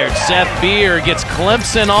retired. Seth Beer gets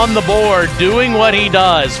Clemson on the board, doing what he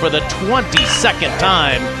does for the 22nd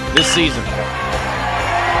time this season.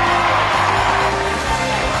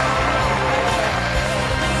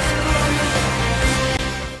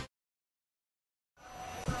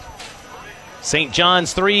 St.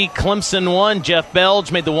 John's 3, Clemson 1. Jeff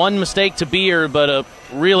Belge made the one mistake to Beer, but a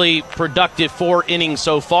really productive 4 innings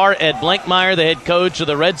so far. Ed Blankmeyer, the head coach of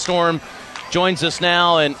the Red Storm, joins us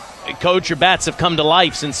now. And, Coach, your bats have come to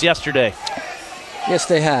life since yesterday. Yes,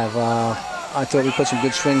 they have. I thought we put some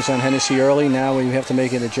good swings on Hennessy early. Now we have to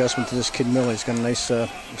make an adjustment to this kid Miller. He's got a nice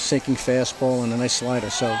sinking fastball and a nice slider.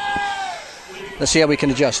 So let's see how we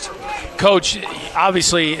can adjust. Coach,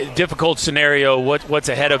 obviously difficult scenario. What's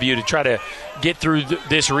ahead of you to try to get through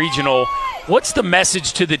this regional? What's the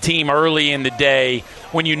message to the team early in the day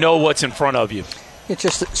when you know what's in front of you? It's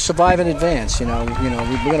just survive in advance. We're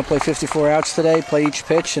going to play 54 outs today, play each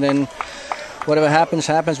pitch, and then whatever happens.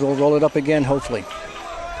 We'll roll it up again, hopefully.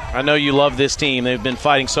 I know you love this team. They've been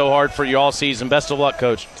fighting so hard for you all season. Best of luck,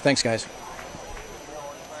 Coach. Thanks, guys.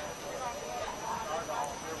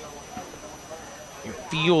 It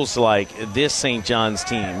feels like this St. John's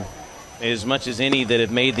team, as much as any that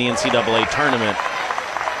have made the NCAA tournament,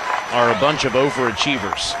 are a bunch of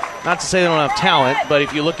overachievers. Not to say they don't have talent, but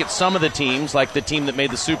if you look at some of the teams, like the team that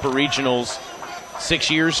made the Super Regionals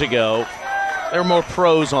 6 years ago, there are more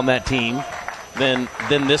pros on that team than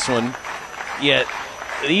this one. Yet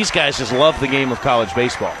these guys just love the game of college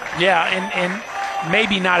baseball. Yeah, and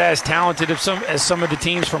maybe not as talented as some of the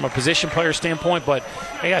teams from a position player standpoint, but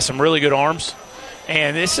they got some really good arms.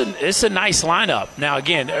 And it's a nice lineup. Now,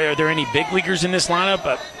 again, are there any big leaguers in this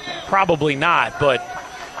lineup? Probably not, but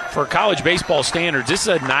for college baseball standards, this is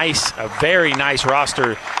a very nice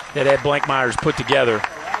roster that Ed Blankmeyer's put together.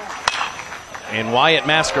 And Wyatt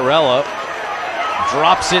Mascarella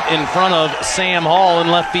drops it in front of Sam Hall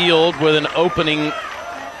in left field with an opening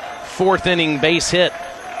 4th inning base hit.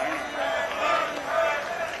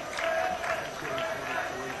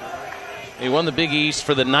 He won the Big East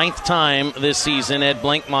for the 9th time this season. Ed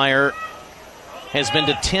Blankmeyer has been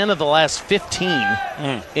to 10 of the last 15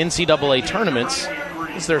 NCAA tournaments.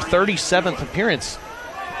 It's their 37th appearance.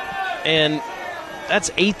 And that's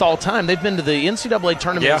 8th all time. They've been to the NCAA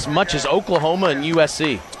tournament as much as Oklahoma and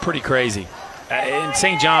USC. It's pretty crazy. And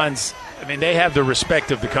St. John's, they have the respect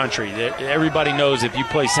of the country. Everybody knows if you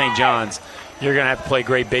play St. John's, you're going to have to play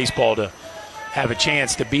great baseball to have a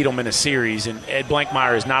chance to beat them in a series. And Ed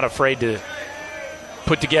Blankmeyer is not afraid to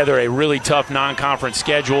put together a really tough non-conference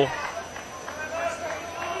schedule.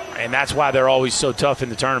 And that's why they're always so tough in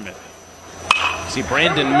the tournament. See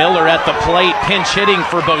Brandon Miller at the plate, pinch hitting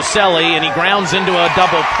for Boselli, and he grounds into a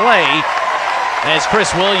double play as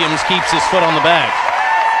Chris Williams keeps his foot on the bag.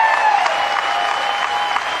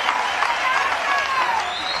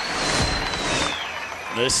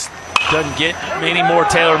 This doesn't get any more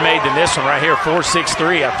tailor-made than this one right here,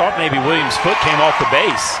 4-6-3. I thought maybe Williams' foot came off the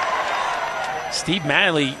base. Steve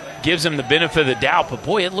Manley gives him the benefit of the doubt. But,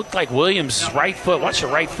 boy, it looked like Williams' right foot. Watch the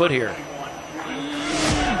right foot here.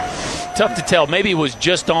 Tough to tell. Maybe it was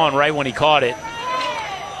just on right when he caught it.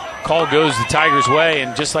 Call goes the Tigers' way,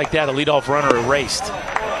 and just like that, a leadoff runner erased.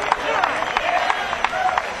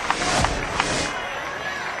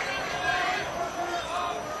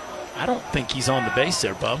 I don't think he's on the base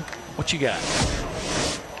there, Bub. What you got?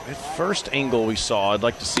 At first angle we saw, I'd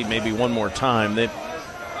like to see maybe one more time. It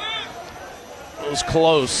was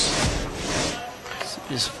close.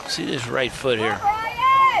 See this right foot here.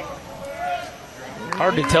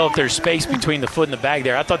 Hard to tell if there's space between the foot and the bag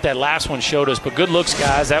there. I thought that last one showed us, but good looks,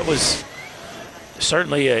 guys. That was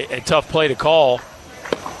certainly a tough play to call.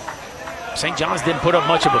 St. John's didn't put up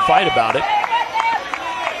much of a fight about it.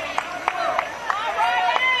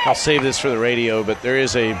 I'll save this for the radio, but there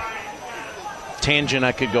is a tangent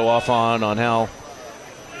I could go off on how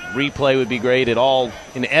replay would be great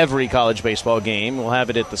in every college baseball game. We'll have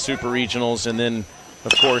it at the Super Regionals and then,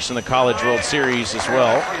 of course, in the College World Series as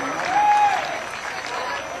well.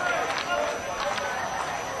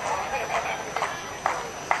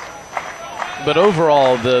 But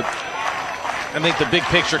overall, I think the big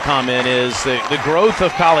picture comment is the growth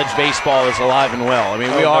of college baseball is alive and well. I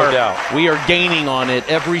mean, we are gaining on it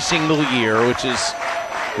every single year, which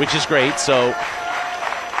is great. So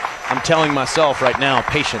I'm telling myself right now,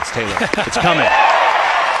 patience, Taylor. It's coming.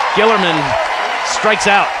 Gillerman strikes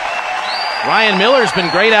out. Ryan Miller's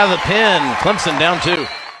been great out of the pen. Clemson down 2.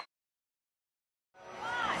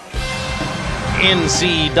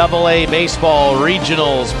 NCAA Baseball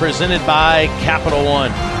Regionals presented by Capital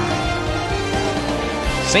One.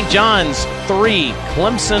 St. John's 3,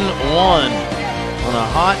 Clemson 1 on a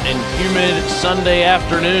hot and humid Sunday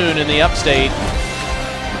afternoon in the upstate.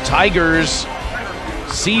 The Tigers'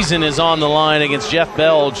 season is on the line against Jeff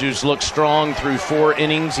Belge, who's looked strong through 4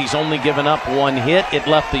 innings. He's only given up 1 hit. It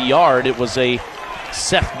left the yard. It was a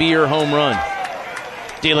Seth Beer home run.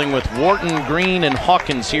 Dealing with Wharton, Green, and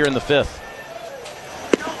Hawkins here in the 5th.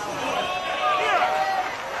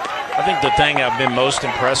 I think the thing I've been most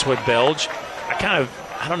impressed with Belge, I kind of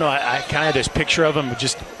had this picture of him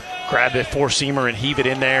just grab a 4-seamer and heave it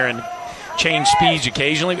in there and change speeds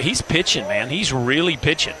occasionally. But he's pitching, man. He's really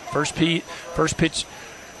pitching. First pitch,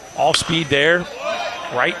 off speed there,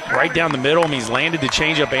 right down the middle. I mean, he's landed the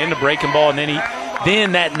changeup and the breaking ball, and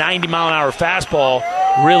then that 90-mile-an-hour fastball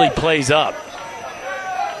really plays up.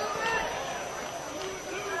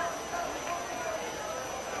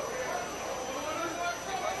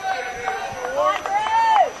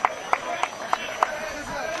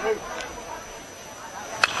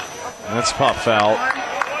 That's pop foul.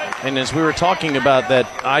 And as we were talking about that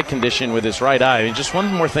eye condition with his right eye, just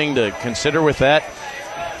one more thing to consider with that.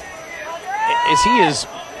 As he is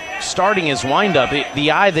starting his windup,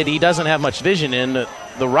 the eye that he doesn't have much vision in,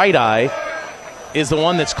 the right eye, is the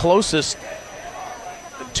one that's closest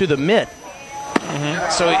to the mitt.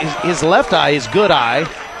 Mm-hmm. So his left eye, his good eye,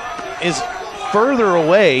 is further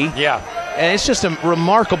away. Yeah. And it's just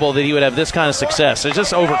remarkable that he would have this kind of success. It's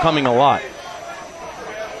just overcoming a lot.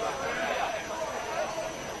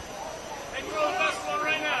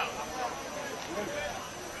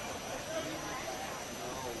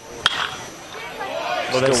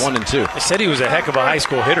 Well, still 1 and 2. They said he was a heck of a high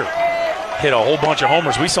school hitter. Hit a whole bunch of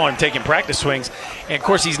homers. We saw him taking practice swings. And, of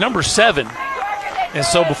course, he's number 7. And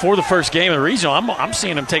so before the first game of the regional, I'm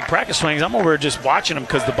seeing him take practice swings. I'm over here just watching him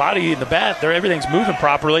because the body and the bat, everything's moving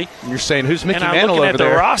properly. You're saying, who's Mickey Mantle over there? And I'm looking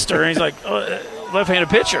at the roster, and he's like, left-handed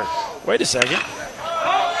pitcher. Wait a second.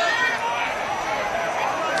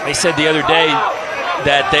 They said the other day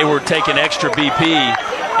that they were taking extra BP,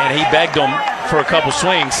 and he begged them for a couple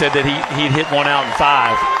swings, said that he'd hit 1 out in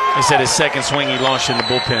 5. He said his second swing he launched in the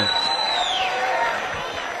bullpen.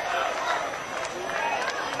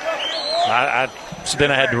 So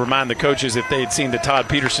then I had to remind the coaches if they had seen the Todd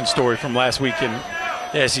Peterson story from last week in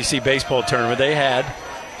the SEC baseball tournament. They had.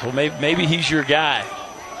 Well, maybe he's your guy.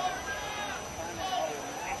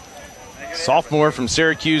 Sophomore from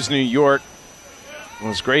Syracuse, New York.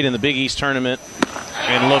 Was great in the Big East tournament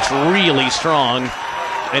and looks really strong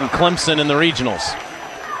in Clemson in the regionals.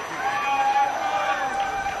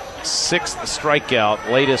 6th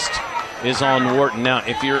strikeout. Latest is on Wharton. Now,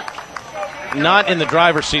 if you're not in the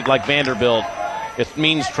driver's seat like Vanderbilt, it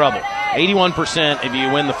means trouble. 81% if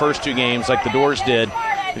you win the first 2 games like the Doors did.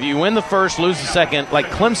 If you win the first, lose the second like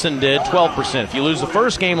Clemson did, 12%. If you lose the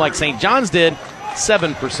first game like St. John's did,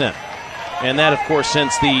 7%. And that, of course,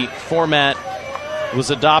 since the format was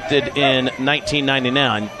adopted in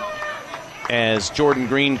 1999 as Jordan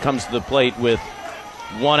Green comes to the plate with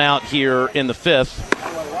 1 out here in the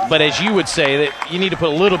 5th. But as you would say, that you need to put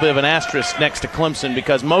a little bit of an asterisk next to Clemson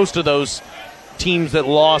because most of those teams that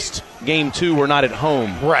lost game 2 were not at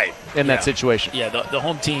home in that situation. Yeah, the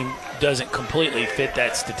home team doesn't completely fit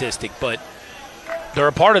that statistic, but they're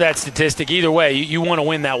a part of that statistic. Either way, you want to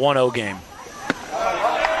win that 1-0 game.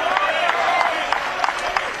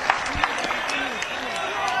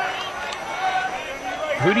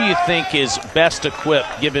 Who do you think is best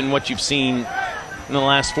equipped, given what you've seen in the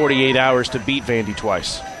last 48 hours, to beat Vandy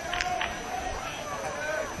twice?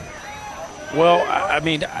 Well, I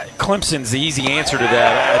mean, Clemson's the easy answer to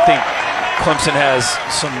that. I think Clemson has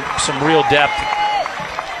some real depth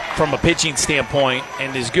from a pitching standpoint,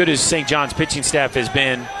 and as good as St. John's pitching staff has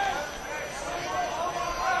been,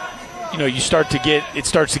 you know, it starts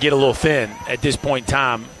to get a little thin at this point in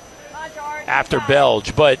time after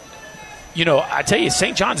Belge. But, you know, I tell you,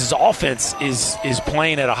 St. John's offense is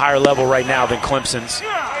playing at a higher level right now than Clemson's.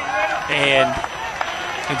 And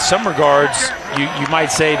in some regards, you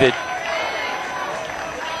might say that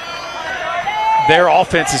their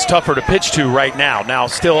offense is tougher to pitch to right now. Now,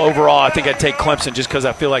 still overall, I think I'd take Clemson just because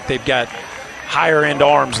I feel like they've got higher-end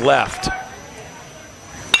arms left.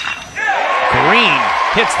 Green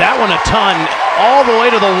hits that one a ton all the way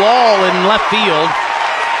to the wall in left field,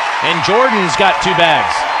 and Jordan's got 2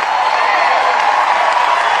 bags.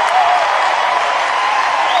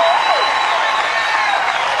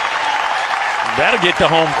 That'll get the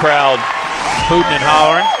home crowd hooting and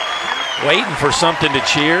hollering, waiting for something to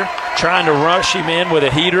cheer. Trying to rush him in with a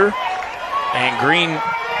heater, and Green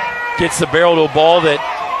gets the barrel to a ball that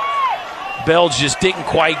Belge just didn't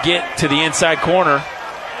quite get to the inside corner.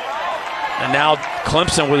 And now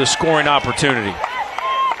Clemson with a scoring opportunity.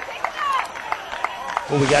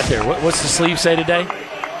 What we got there? What's the sleeve say today?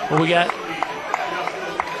 What we got?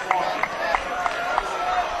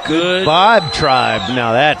 Good Vibe Tribe.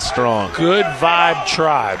 Now that's strong. Good Vibe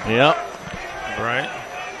Tribe. Yep. Right.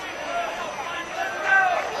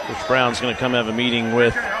 Coach Brown's going to come have a meeting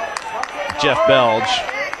with Jeff Belge.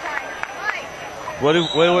 What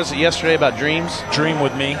was it yesterday about dreams? Dream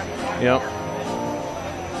with me. Yep.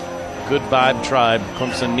 Good Vibe Tribe.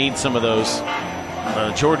 Clemson needs some of those.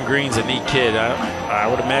 Jordan Green's a neat kid. I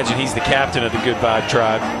would imagine he's the captain of the Good Vibe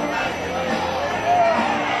Tribe.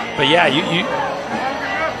 But yeah,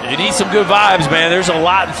 you need some good vibes, man. There's a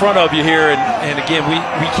lot in front of you here, and again,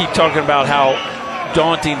 we keep talking about how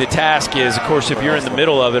daunting the task is. Of course, if you're in the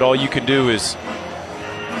middle of it, all you can do is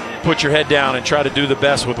put your head down and try to do the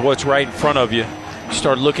best with what's right in front of you. You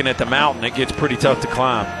start looking at the mountain, it gets pretty tough to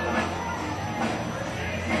climb.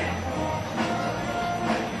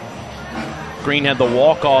 Green had the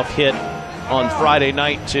walk-off hit on Friday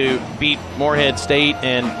night to beat Morehead State,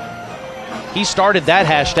 and he started that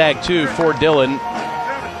hashtag too for Dylan,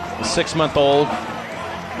 the 6-month-old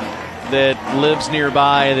that lives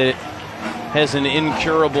nearby that has an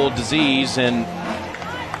incurable disease, and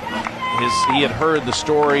he had heard the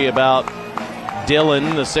story about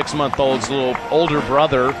Dylan, the 6-month-old's little older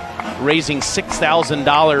brother, raising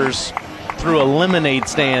 $6,000 through a lemonade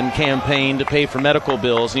stand campaign to pay for medical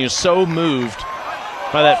bills, and he was so moved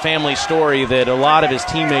by that family story that a lot of his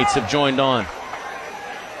teammates have joined on.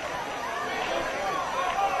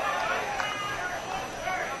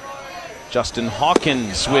 Justin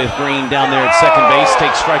Hawkins with Green down there at second base,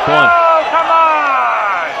 takes strike 1.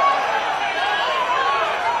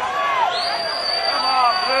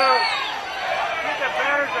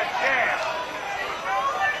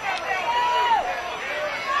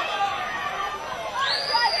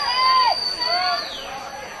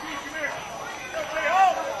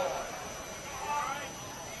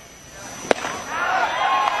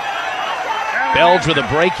 Belge with a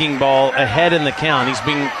breaking ball ahead in the count. He's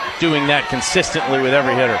been doing that consistently with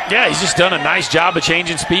every hitter. Yeah, he's just done a nice job of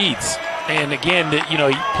changing speeds. And again, you know,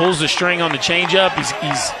 he pulls the string on the changeup.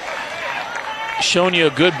 He's shown you a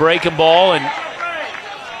good breaking ball, and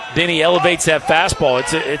then he elevates that fastball.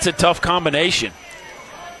 It's a tough combination.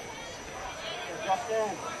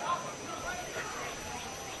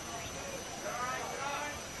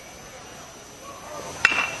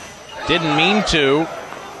 Didn't mean to.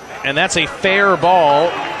 And that's a fair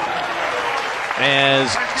ball as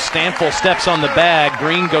Stanfill steps on the bag.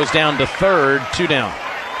 Green goes down to third, 2 down.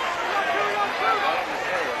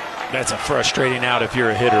 That's a frustrating out if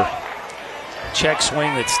you're a hitter. Check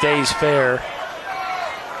swing that stays fair.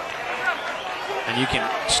 And you can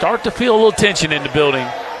start to feel a little tension in the building.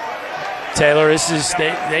 Taylor,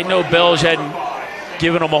 they know Belge hadn't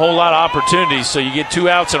given them a whole lot of opportunities, so you get 2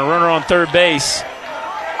 outs and a runner on third base.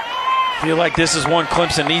 Feel like this is one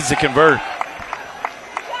Clemson needs to convert.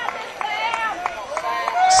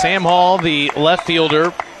 Sam Hall, the left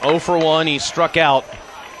fielder, 0 for 1. He struck out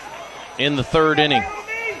in the third inning.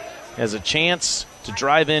 Has a chance to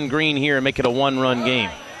drive in Green here and make it a one-run game.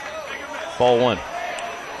 Ball one.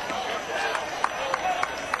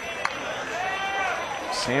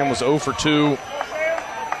 Sam was 0 for 2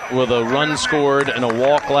 with a run scored and a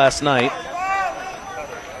walk last night,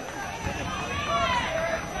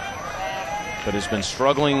 but has been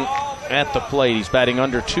struggling at the plate. He's batting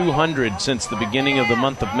under 200 since the beginning of the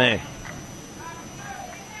month of May.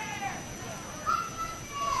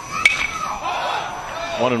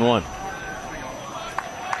 One and one.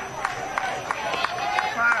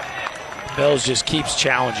 Bells just keeps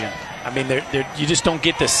challenging. I mean, you just don't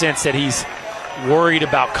get the sense that he's worried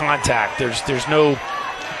about contact. There's no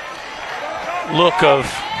look of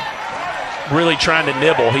really trying to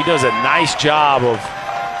nibble. He does a nice job of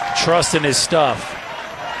trusting his stuff.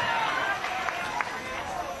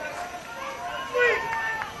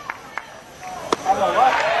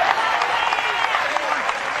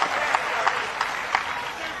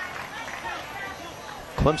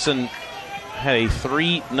 Clemson had a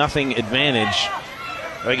 3-0 advantage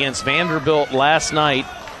against Vanderbilt last night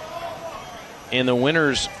in the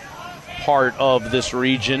winners part of this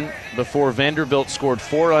region before Vanderbilt scored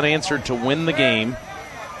 4 unanswered to win the game.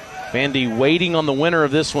 Vandy waiting on the winner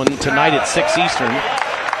of this one tonight at 6 Eastern,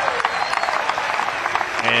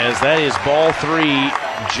 as that is ball 3,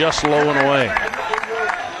 just low and away.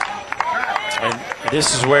 And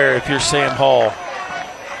this is where, if you're Sam Hall,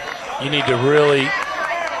 you need to really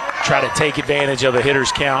try to take advantage of a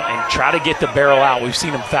hitter's count and try to get the barrel out. We've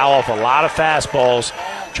seen him foul off a lot of fastballs.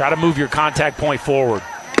 Try to move your contact point forward.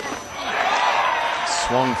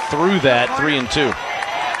 Swung through that, 3-2.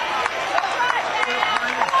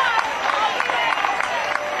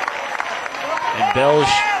 And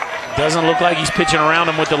Belge doesn't look like he's pitching around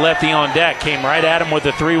him with the lefty on deck. Came right at him with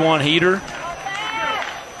a 3-1 heater.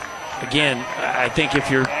 Again, I think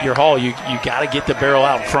if you're Hall, you got to get the barrel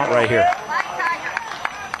out in front right here.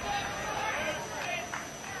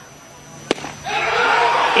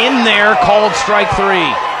 In there, called strike 3.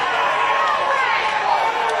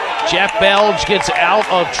 Jeff Belge gets out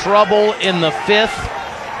of trouble in the 5th.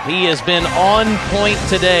 He has been on point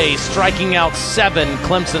today, striking out 7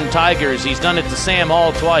 Clemson Tigers. He's done it to Sam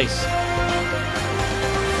Hall twice.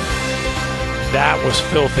 That was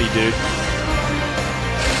filthy, dude.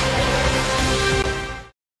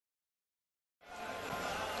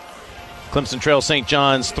 Clemson trails St.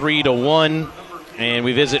 John's 3-1. And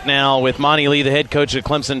we visit now with Monty Lee, the head coach of the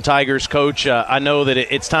Clemson Tigers. Coach, I know that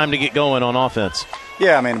it's time to get going on offense.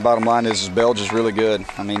 Yeah, I mean, the bottom line is Belge is really good.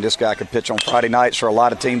 I mean, this guy could pitch on Friday nights for a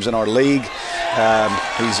lot of teams in our league.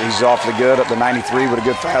 He's awfully good, up to 93 with a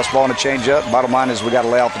good fastball and a changeup. Bottom line is we got to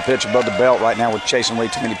lay out the pitch above the belt. Right now we're chasing way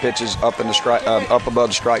too many pitches up above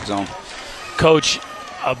the strike zone. Coach,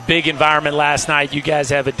 a big environment last night. You guys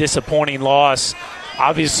have a disappointing loss.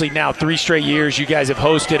 Obviously now 3 straight years you guys have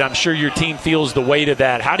hosted. I'm sure your team feels the weight of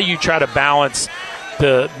that. How do you try to balance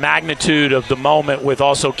the magnitude of the moment with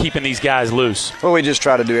also keeping these guys loose? Well, we just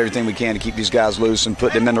try to do everything we can to keep these guys loose and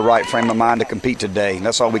put them in the right frame of mind to compete today.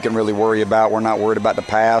 That's all we can really worry about. We're not worried about the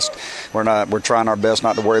past. We're trying our best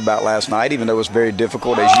not to worry about last night, even though it was very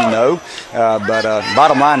difficult, as you know. But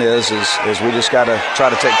bottom line is we just got to try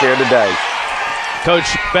to take care of today.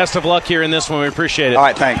 Coach, best of luck here in this one. We appreciate it. All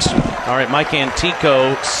right, thanks. All right, Mike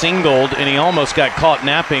Antico singled, and he almost got caught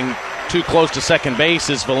napping too close to second base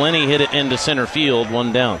as Valeni hit it into center field,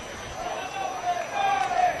 1 down.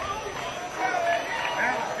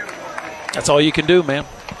 That's all you can do, man.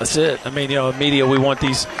 That's it. I mean, in media we want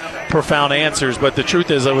these profound answers, but the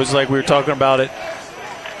truth is, it was like we were talking about it,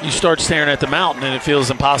 you start staring at the mountain and it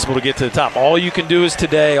feels impossible to get to the top. All you can do is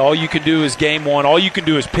today. All you can do is game 1. All you can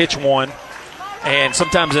do is pitch 1. And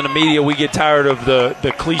sometimes in the media we get tired of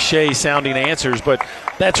the cliche-sounding answers, but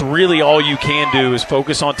that's really all you can do is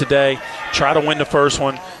focus on today, try to win the first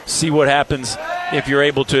one, see what happens if you're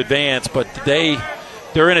able to advance. But today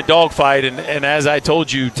they're in a dogfight, and as I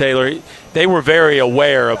told you, Taylor, they were very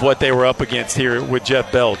aware of what they were up against here with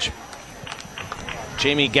Jeff Belge.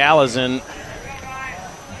 Jamie Gallazin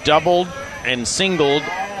doubled and singled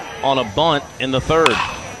on a bunt in the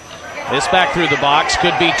 3rd. This back through the box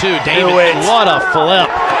could be 2. David, what a flip.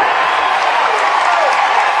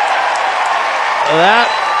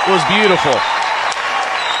 That was beautiful.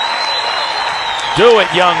 Do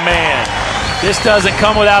it, young man. This doesn't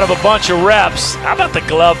come without of a bunch of reps. How about the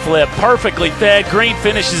glove flip? Perfectly fed. Green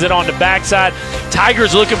finishes it on the backside.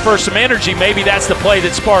 Tigers looking for some energy. Maybe that's the play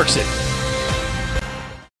that sparks it.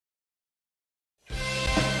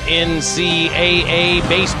 NCAA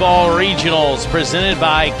Baseball Regionals presented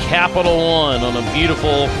by Capital One on a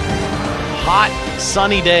beautiful, hot,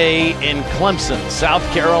 sunny day in Clemson, South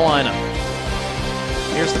Carolina.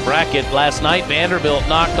 Here's the bracket. Last night, Vanderbilt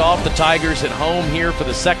knocked off the Tigers at home here for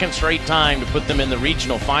the second straight time to put them in the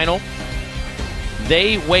regional final.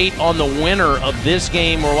 They wait on the winner of this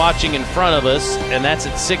game we're watching in front of us, and that's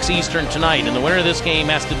at 6 Eastern tonight. And the winner of this game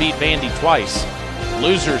has to beat Vandy twice.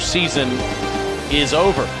 Loser's season is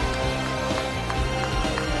over.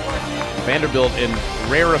 Vanderbilt in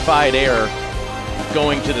rarefied air,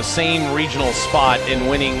 going to the same regional spot and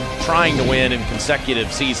winning, trying to win in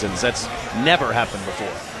consecutive seasons. That's never happened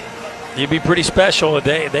before. You'd be pretty special.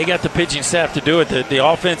 They got the pitching staff to do it. The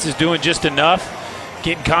offense is doing just enough,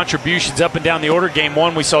 getting contributions up and down the order. Game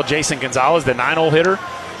 1, we saw Jason Gonzalez, the 9-hole hitter,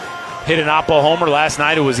 hit an oppo homer. Last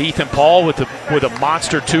night it was Ethan Paul with a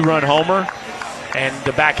monster 2-run homer, and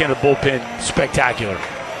the back end of the bullpen, spectacular.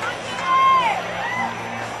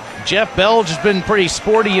 Jeff Belge has been pretty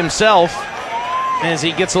sporty himself as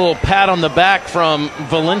he gets a little pat on the back from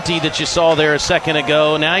Valenti that you saw there a second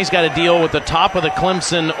ago. Now he's got to deal with the top of the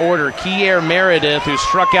Clemson order, Kier Meredith, who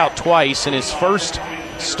struck out twice in his first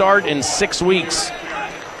start in 6 weeks,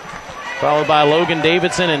 followed by Logan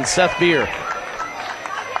Davidson and Seth Beer.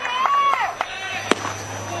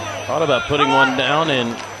 Thought about putting one down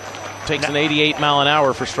and takes an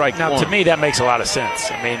 88-mile-an-hour for strike one. Now, to me, that makes a lot of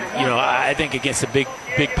sense. I mean, I think against a big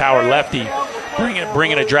power lefty,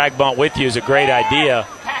 bringing a drag bunt with you is a great idea.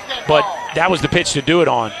 But that was the pitch to do it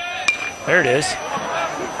on. There it is.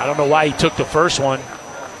 I don't know why he took the first one.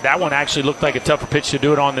 That one actually looked like a tougher pitch to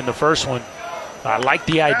do it on than the first one. I like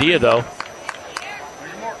the idea, though.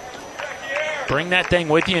 Bring that thing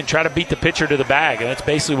with you and try to beat the pitcher to the bag. And that's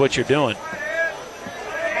basically what you're doing.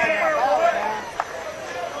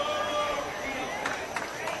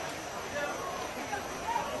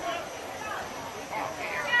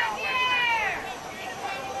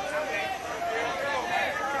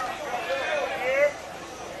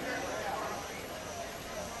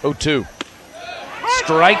 Two.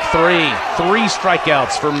 Strike 3. 3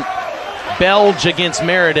 strikeouts from Belge against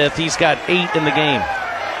Meredith. He's got 8 in the game.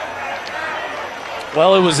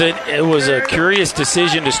 Well, it was a curious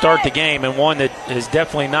decision to start the game, and one that has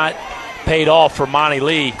definitely not paid off for Monty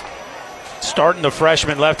Lee. Starting the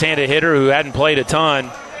freshman left-handed hitter who hadn't played a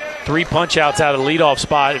ton. 3 punch-outs out of the leadoff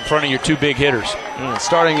spot in front of your 2 big hitters.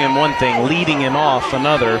 Starting him one thing, leading him off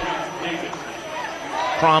another.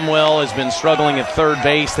 Cromwell has been struggling at third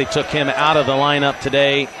base. They took him out of the lineup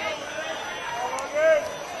today.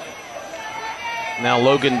 Now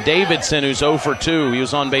Logan Davidson, who's 0 for 2. He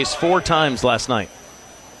was on base 4 times last night.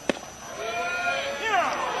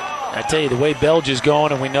 I tell you, the way Belge is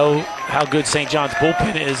going, and we know how good St. John's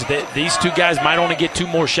bullpen is, that these 2 guys might only get 2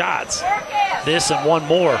 more shots. This and 1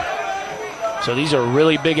 more. So these are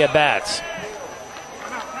really big at-bats.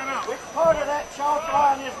 Which part of that chalk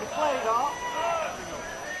line is the plate off?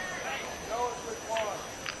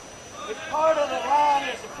 Which part of the line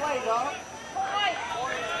is the plate off?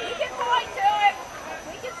 You can point to it.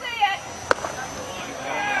 We can see it.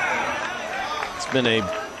 It's been a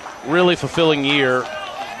really fulfilling year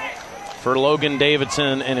for Logan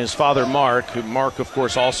Davidson and his father, Mark, who Mark, of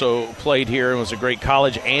course, also played here and was a great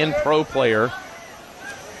college and pro player.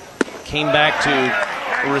 Came back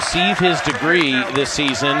to receive his degree this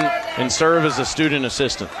season and serve as a student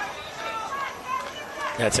assistant.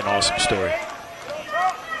 That's an awesome story.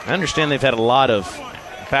 I understand they've had a lot of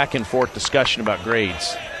back and forth discussion about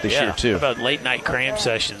grades this year, too. About late night cram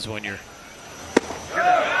sessions when you're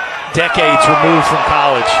decades removed from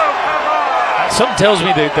college. Something tells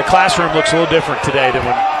me that the classroom looks a little different today than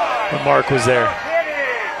when Mark was there.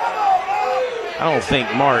 I don't think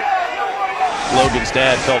Mark, Logan's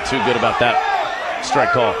dad, felt too good about that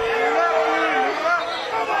strike call.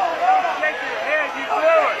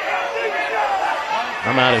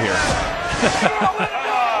 I'm out of here.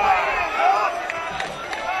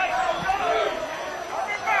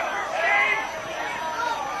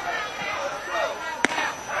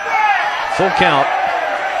 Full count.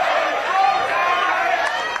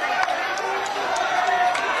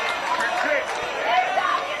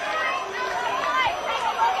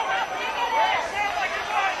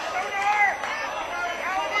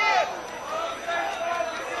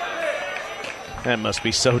 That must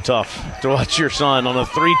be so tough to watch your son on a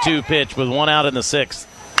 3-2 pitch with 1 out in the 6th.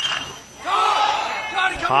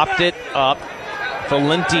 Popped it up.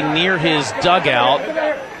 Valenti near his dugout.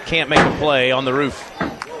 Can't make a play on the roof.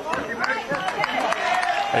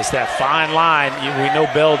 It's that fine line. We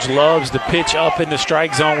know Belge loves to pitch up in the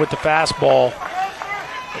strike zone with the fastball.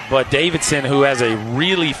 But Davidson, who has a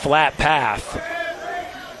really flat path,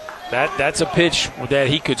 that's a pitch that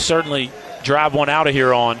he could certainly drive one out of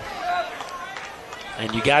here on.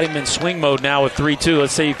 And you got him in swing mode now with 3-2.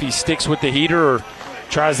 Let's see if he sticks with the heater or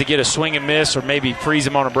tries to get a swing and miss or maybe freeze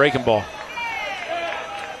him on a breaking ball.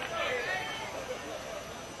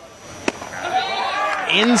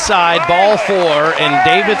 Inside, ball 4, and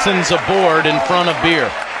Davidson's aboard in front of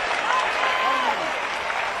Beer.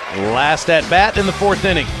 Last at bat in the 4th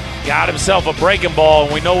inning. Got himself a breaking ball,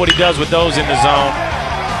 and we know what he does with those in the zone.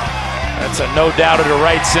 That's a no doubt to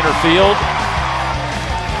right center field.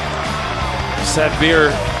 Seth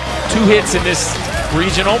Beer, 2 hits in this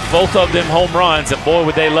regional, both of them home runs, and boy,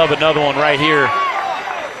 would they love another one right here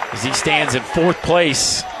as he stands in 4th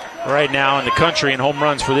place right now in the country in home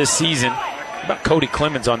runs for this season. About Cody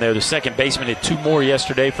Clemens on there, the second baseman, hit 2 more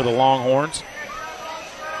yesterday for the Longhorns.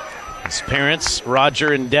 His parents,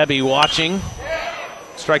 Roger and Debbie, watching.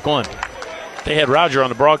 Strike 1. They had Roger on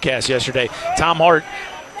the broadcast yesterday. Tom Hart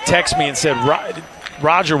texted me and said,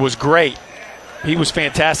 Roger was great. He was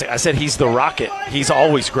fantastic. I said, he's the Rocket. He's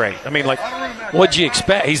always great. I mean, like, what'd you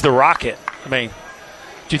expect? He's the Rocket. I mean,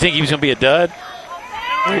 do you think he was going to be a dud?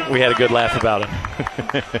 We had a good laugh about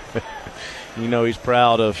him. You know he's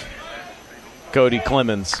proud of Cody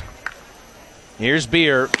Clemens. Here's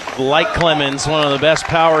Beer, like Clemens, one of the best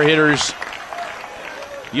power hitters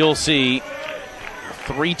you'll see.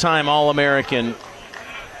 3-time All-American.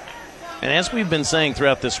 And as we've been saying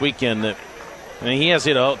throughout this weekend, that he has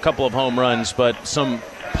hit a couple of home runs, but some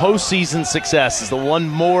postseason success is the one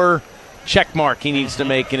more check mark he needs to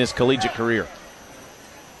make in his collegiate career.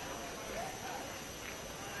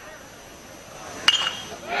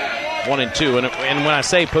 One and two, and when I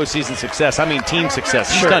say postseason success, I mean team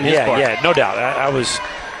success. He's done his part. Yeah, no doubt. I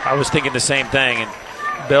was thinking the same thing. And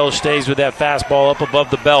Bell stays with that fastball up above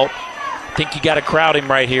the belt. I think you got to crowd him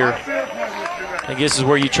right here. I think this is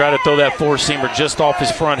where you try to throw that 4-seamer just off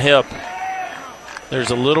his front hip. There's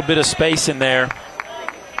a little bit of space in there.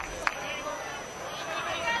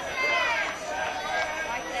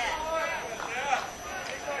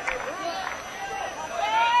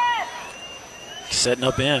 Setting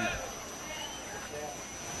up in.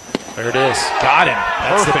 There it is. Got him.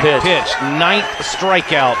 That's Perfect the pitch. 9th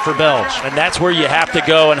strikeout for Belge. And that's where you have to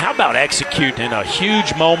go. And how about executing in a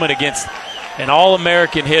huge moment against an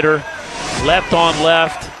All-American hitter, left on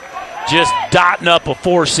left, just dotting up a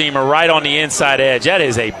 4-seamer right on the inside edge. That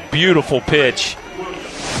is a beautiful pitch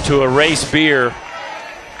to erase Beer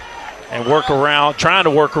and trying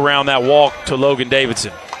to work around that walk to Logan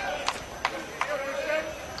Davidson.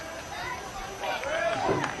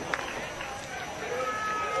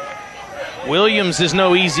 Williams is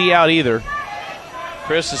no easy out either.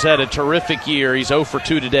 Chris has had a terrific year. He's 0 for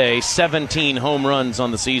 2 today, 17 home runs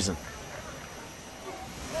on the season.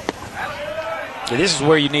 Yeah, this is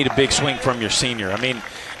where you need a big swing from your senior. I mean,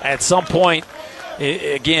 at some point,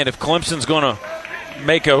 again, if Clemson's going to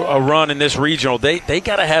make a run in this regional, they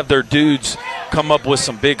got to have their dudes come up with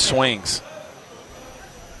some big swings.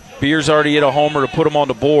 Beer's already hit a homer to put him on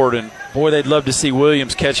the board, and boy, they'd love to see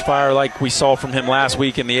Williams catch fire like we saw from him last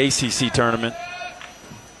week in the ACC tournament.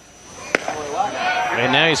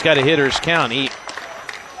 And now he's got a hitter's count. He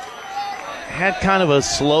had kind of a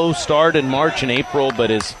slow start in March and April,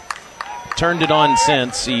 but has turned it on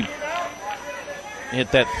since. He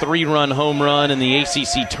hit that 3-run home run in the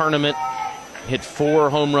ACC tournament, hit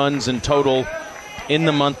 4 home runs in total in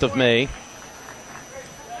the month of May.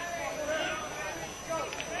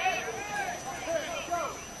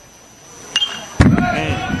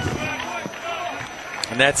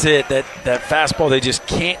 And that's it. That fastball, they just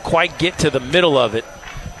can't quite get to the middle of it.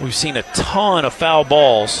 We've seen a ton of foul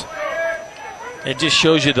balls. It just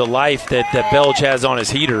shows you the life that Belge has on his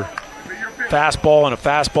heater. Fastball and a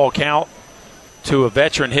fastball count to a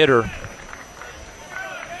veteran hitter.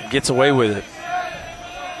 And gets away with it.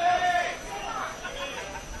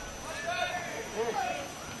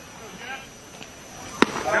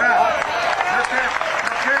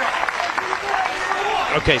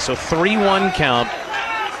 Okay, so 3-1 count.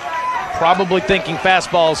 Probably thinking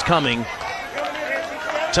fastball's coming.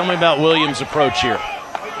 Tell me about Williams' approach here.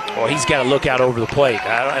 Well, he's got to look out over the plate.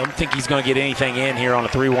 I don't think he's going to get anything in here on a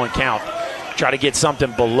 3-1 count. Try to get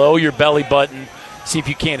something below your belly button. See if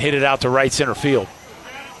you can't hit it out to right center field.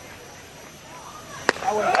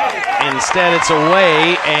 Instead, it's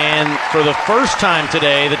away, and for the first time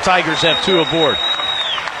today, the Tigers have 2 aboard.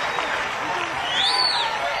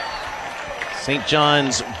 St.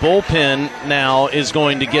 John's bullpen now is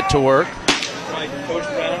going to get to work.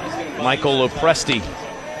 Michael Lopresti,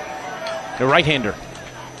 the right-hander.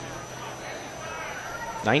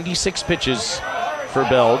 96 pitches for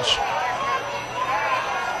Belge.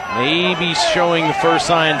 Maybe showing the first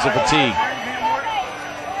signs of fatigue.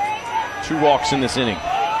 2 walks in this inning.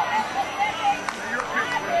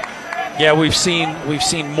 Yeah, we've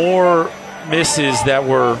seen more misses that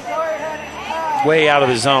were way out of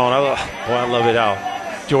the zone. I love it how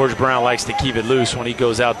George Brown likes to keep it loose when he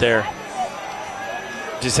goes out there.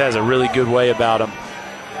 Just has a really good way about him.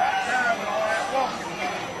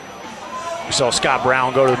 We saw Scott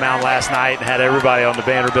Brown go to the mound last night and had everybody on the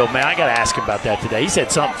Vanderbilt. Man, I got to ask him about that today. He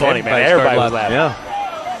said something funny, man. Everybody was laughing.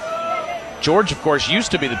 Yeah. George, of course,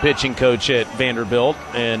 used to be the pitching coach at Vanderbilt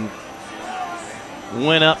and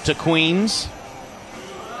went up to Queens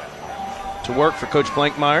to work for Coach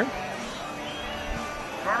Blankmeyer.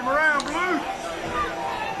 Turn him around, Blue.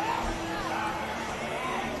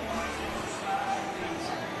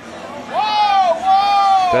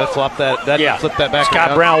 That flip that back.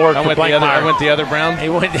 Scott Brown worked for Blankmeyer. I went the other Brown.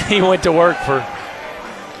 He went to work for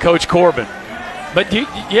Coach Corbin. But you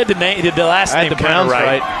had the last name kind of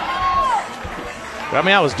right. I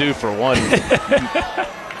mean, I was due for one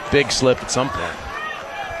big slip at some point.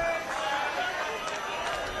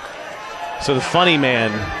 So the funny man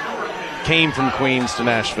came from Queens to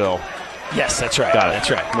Nashville. Yes, that's right. Got it. That's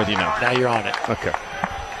right. I'm with you now. Now you're on it. Okay.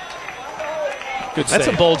 Good That's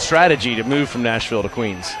save. a bold strategy to move from Nashville to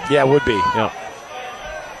Queens. Yeah, it would be. Yeah.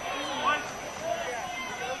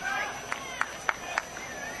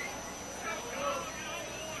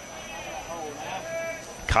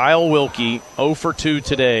 Kyle Wilkie, 0 for 2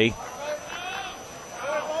 today.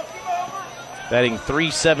 Batting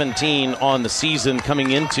 .317 on the season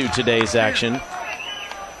coming into today's action.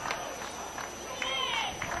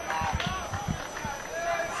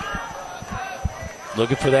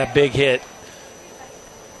 Looking for that big hit.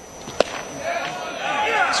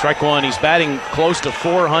 Strike one. He's batting close to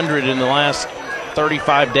 400 in the last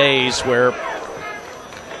 35 days, where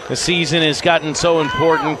the season has gotten so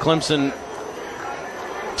important. Clemson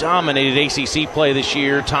dominated ACC play this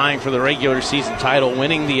year, tying for the regular season title,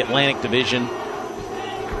 winning the Atlantic Division.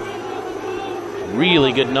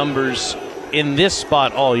 Really good numbers in this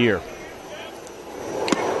spot all year.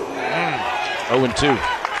 0-2.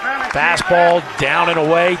 Fastball down and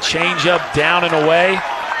away, changeup down and away.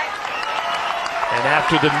 And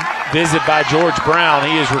after the visit by George Brown,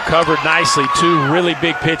 he has recovered nicely. 2 really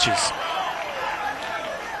big pitches.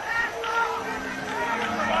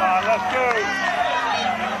 Let's go.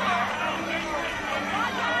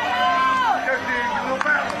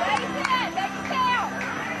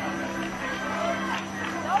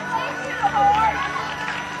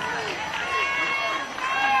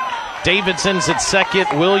 Davidson's at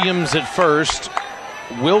second, Williams at first.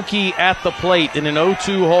 Wilkie at the plate in an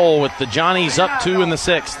 0-2 hole with the Johnnies up 2 in the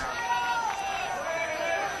 6th.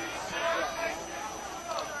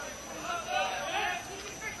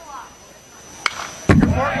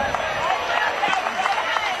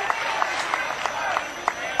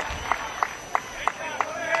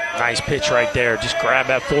 Nice pitch right there. Just grab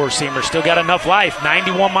that four-seamer. Still got enough life.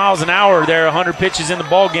 91 miles an hour there, 100 pitches in the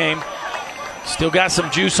ball game. Still got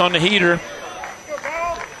some juice on the heater.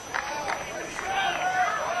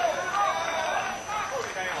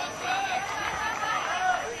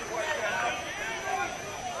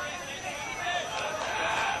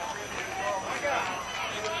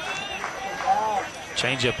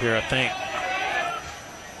 Change up here, I think.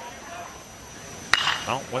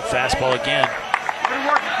 Oh, went fastball again.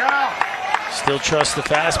 Still trust the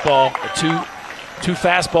fastball. Two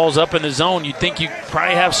fastballs up in the zone. You'd think you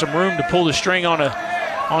probably have some room to pull the string on a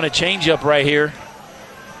changeup right here.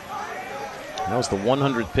 That was the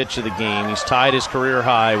 100th pitch of the game. He's tied his career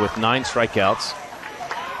high with 9 strikeouts.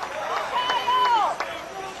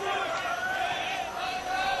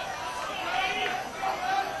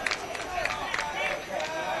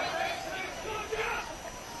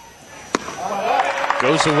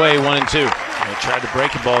 Goes away 1-2. They tried to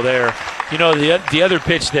break the ball there. You know, the other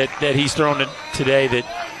pitch that he's thrown today that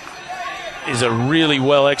is a really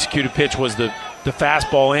well-executed pitch was the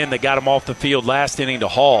fastball in that got him off the field last inning to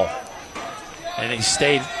Hall. And he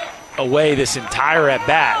stayed away this entire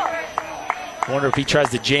at-bat. I wonder if he tries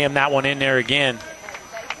to jam that one in there again.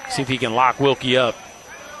 See if he can lock Wilkie up.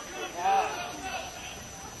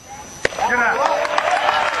 Get out.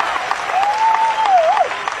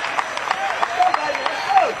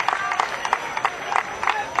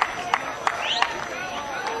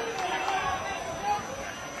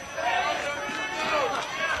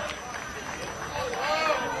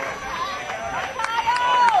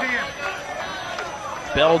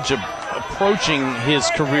 Belgium approaching his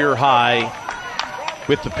career high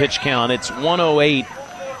with the pitch count. It's 108.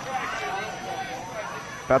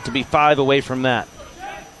 About to be 5 away from that.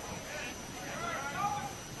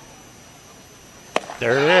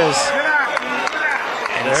 There it is.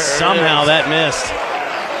 And somehow that missed.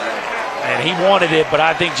 And he wanted it, but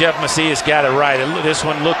I think Jeff Macias got it right. This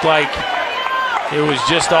one looked like It was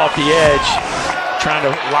just off the edge, trying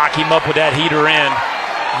to lock him up with that heater end.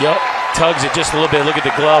 Yup, tugs it just a little bit. Look at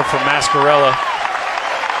the glove from Mascarella.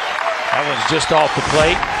 That one's just off the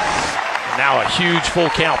plate. Now a huge full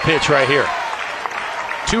count pitch right here.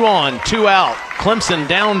 2 on, 2 out. Clemson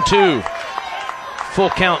down 2. Full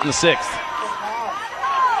count in the 6th.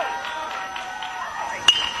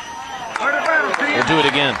 We'll do it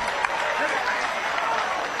again.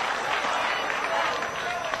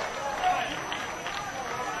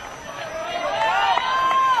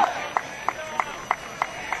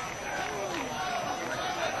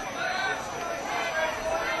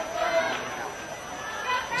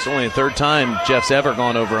 It's only the 3rd time Jeff's ever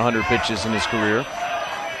gone over 100 pitches in his career.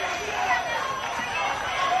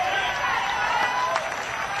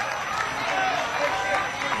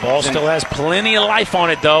 Ball still has plenty of life on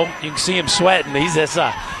it, though. You can see him sweating. It's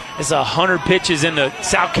 100 pitches in the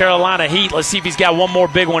South Carolina heat. Let's see if he's got one more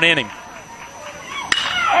big one inning.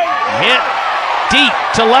 Hit deep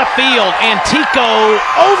to left field. Antico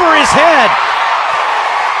over his head.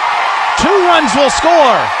 2 runs will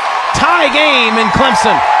score. Tie game in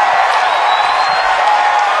Clemson.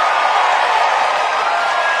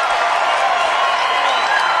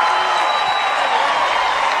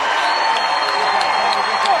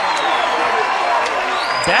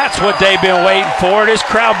 That's what they've been waiting for. This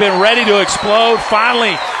crowd been ready to explode.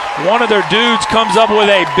 Finally, one of their dudes comes up with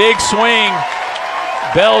a big swing.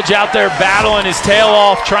 Belge out there battling his tail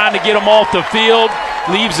off, trying to get him off the field.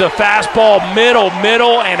 Leaves a fastball middle,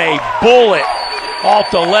 and a bullet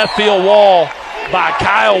off the left field wall by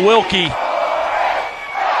Kyle Wilkie.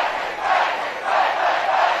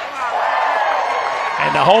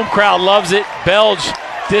 And the home crowd loves it. Belge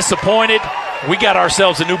disappointed. We got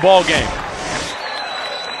ourselves a new ball game.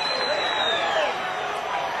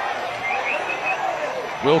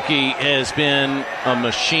 Wilkie has been a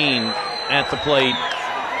machine at the plate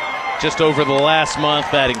just over the last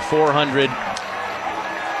month, batting .400.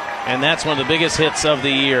 And that's one of the biggest hits of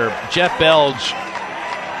the year. Jeff Belge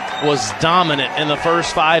was dominant in the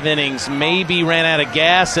first 5 innings, maybe ran out of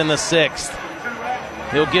gas in the 6th.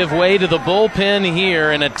 He'll give way to the bullpen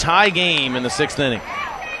here in a tie game in the 6th inning.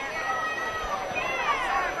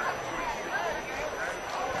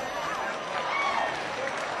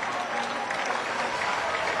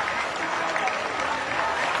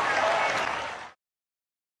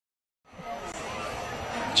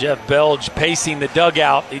 Jeff Belge pacing the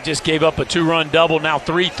dugout. He just gave up a 2-run double, now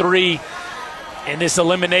 3-3 in this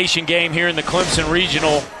elimination game here in the Clemson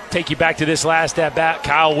Regional. Take you back to this last at-bat.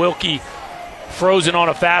 Kyle Wilkie frozen on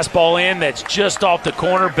a fastball in that's just off the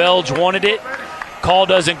corner. Belge wanted it. Call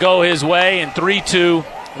doesn't go his way, and 3-2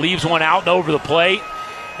 leaves one out and over the plate.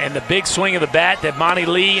 And the big swing of the bat that Monty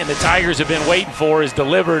Lee and the Tigers have been waiting for is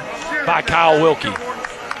delivered by Kyle Wilkie.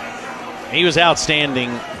 He was outstanding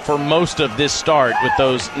for most of this start with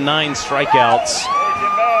those 9 strikeouts.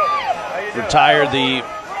 Retired the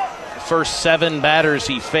first 7 batters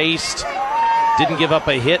he faced. Didn't give up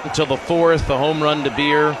a hit until the 4th, the home run to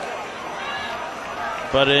Beer.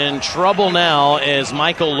 But in trouble now as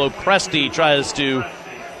Michael Lopresti tries to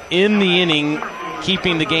end the inning,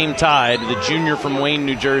 keeping the game tied, the junior from Wayne,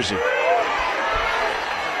 New Jersey.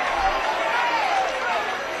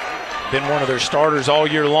 Been one of their starters all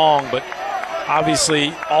year long, but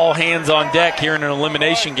obviously all hands on deck here in an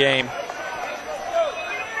elimination game.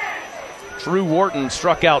 Drew Wharton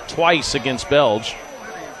struck out twice against Belge.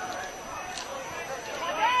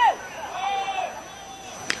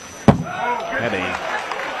 Had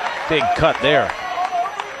a big cut there.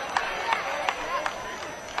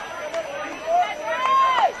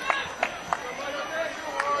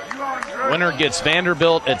 Winner gets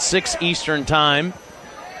Vanderbilt at 6 Eastern time.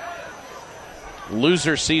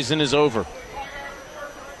 Loser season is over.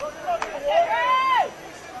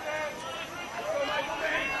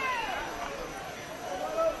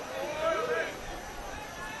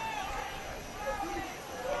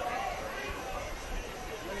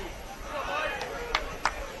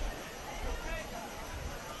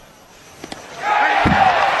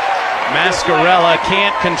 Mascarella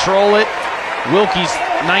can't control it. Wilkie's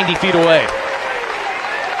 90 feet away.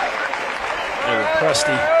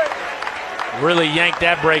 Presti really yanked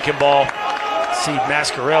that breaking ball. See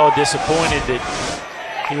Mascarella disappointed that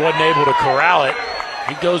he wasn't able to corral it.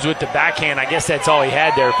 He goes with the backhand. I guess that's all he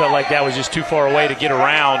had there. Felt like that was just too far away to get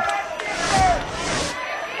around.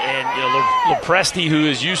 And Lopresti, who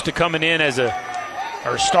is used to coming in as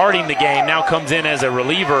starting the game, now comes in as a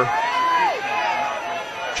reliever,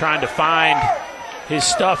 trying to find his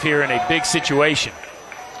stuff here in a big situation.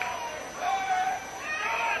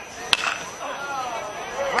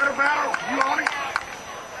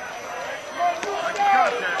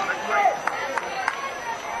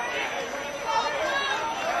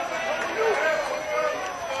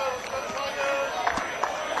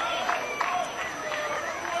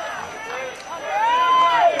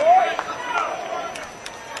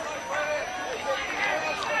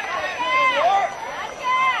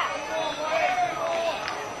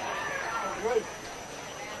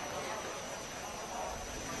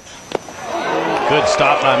 Good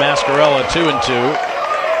stop by Mascarella, 2-2.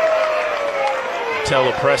 Tell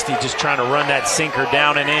Lopresti just trying to run that sinker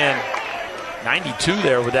down and in. 92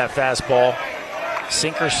 there with that fastball.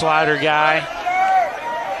 Sinker slider guy.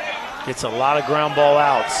 Gets a lot of ground ball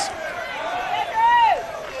outs.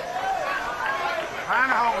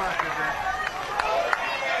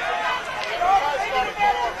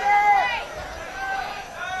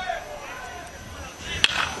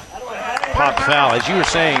 Pop foul. As you were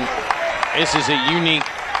saying, this is a unique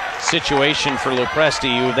situation for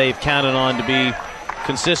Lopresti, who they've counted on to be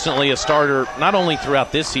consistently a starter, not only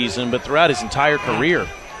throughout this season, but throughout his entire career.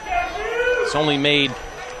 He's only made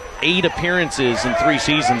 8 appearances in 3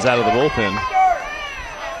 seasons out of the bullpen.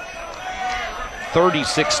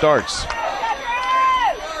 36 starts.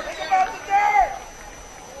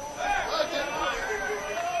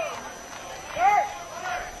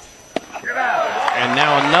 And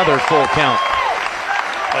now another full count.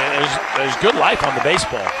 There's good life on the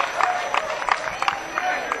baseball.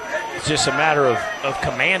 It's just a matter of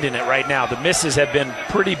commanding it right now. The misses have been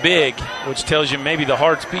pretty big, which tells you maybe the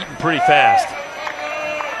heart's beating pretty fast.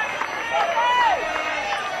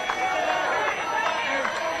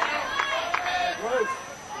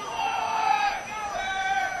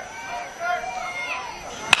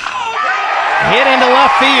 Hit into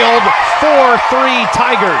left field, 4-3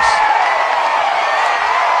 Tigers.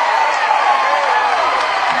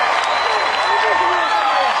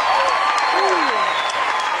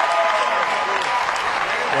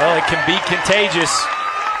 Well, it can be contagious.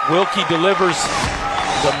 Wilkie delivers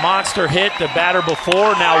the monster hit, the batter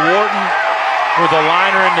before. Now Wharton with a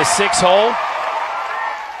liner in the 6-hole.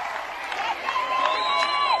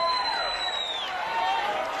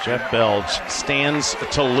 Jeff Bell stands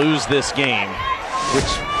to lose this game,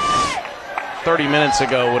 which 30 minutes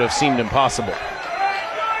ago would have seemed impossible.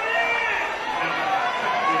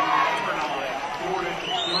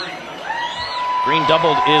 Green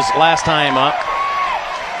doubled his last time up.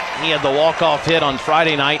 He had the walk-off hit on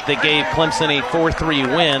Friday night that gave Clemson a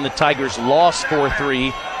 4-3 win. The Tigers lost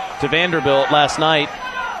 4-3 to Vanderbilt last night.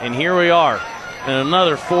 And here we are in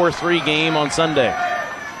another 4-3 game on Sunday.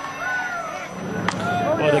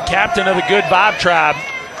 Well, the captain of the Good Vibe Tribe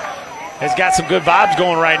has got some good vibes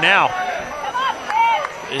going right now.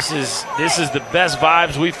 This is the best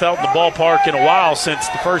vibes we felt in the ballpark in a while since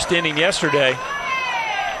the first inning yesterday.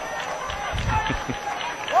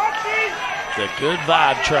 The Good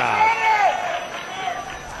Vibe Tribe.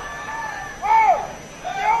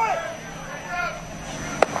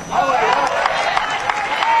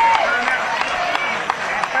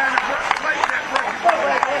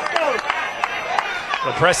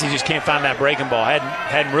 Lopresti just can't find that breaking ball.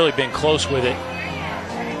 Hadn't really been close with it.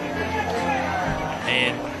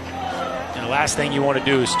 And the last thing you want to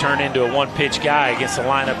do is turn into a one-pitch guy against a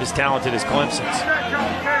lineup as talented as Clemson's.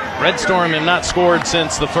 Red Storm have not scored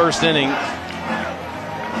since the first inning.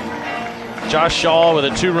 Josh Shaw with a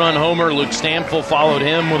 2-run homer. Luke Stamfel followed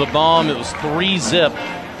him with a bomb. It was 3-zip.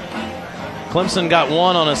 Clemson got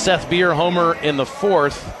one on a Seth Beer homer in the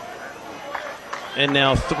 4th. And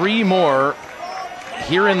now 3 more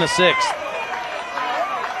here in the 6th.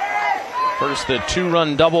 First, the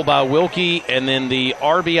 2-run double by Wilkie, and then the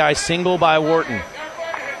RBI single by Wharton.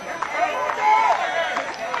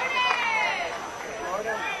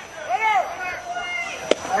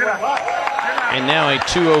 And now a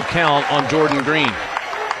 2-0 count on Jordan Green.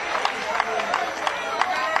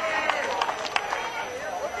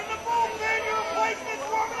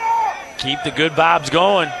 Keep the good vibes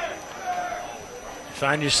going.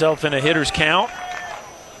 Find yourself in a hitter's count.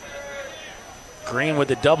 Green with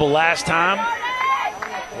the double last time.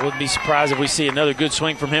 Wouldn't be surprised if we see another good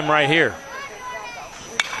swing from him right here.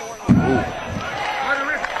 Ooh.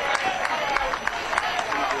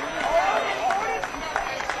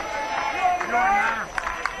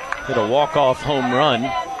 Hit a walk-off home run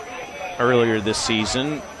earlier this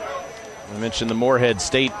season. I mentioned the Morehead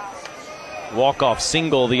State walk-off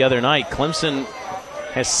single the other night. Clemson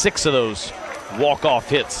has 6 of those walk-off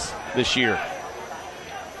hits this year.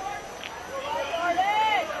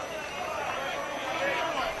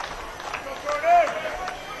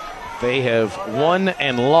 They have won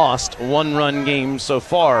and lost 1-run games so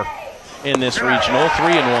far in this regional,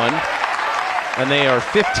 3-1, and they are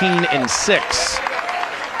 15-6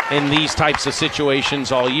 in these types of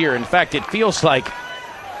situations all year. In fact, it feels like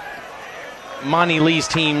Monty Lee's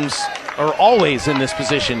teams are always in this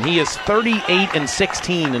position. He is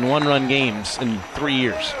 38-16 in 1-run games in 3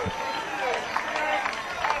 years.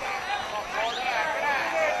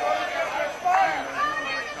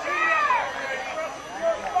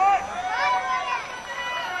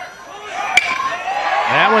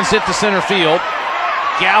 That one's hit to center field.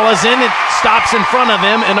 Gallison, it stops in front of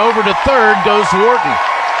him, and over to third goes Wharton.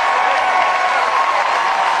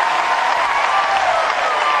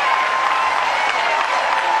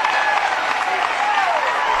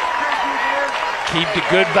 Keep the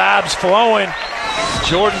good vibes flowing.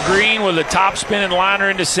 Jordan Green with a top spinning liner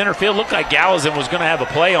into center field. Looked like Gallison was going to have a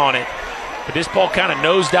play on it, but this ball kind of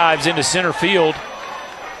nosedives into center field.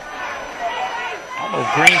 I don't know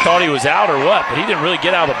if Green thought he was out or what, but he didn't really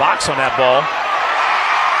get out of the box on that ball.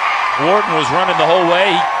 Wharton was running the whole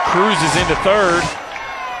way. He cruises into third.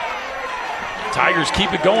 Tigers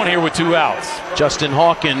keep it going here with 2 outs. Justin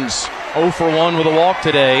Hawkins 0 for 1 with a walk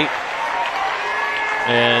today,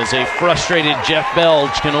 as a frustrated Jeff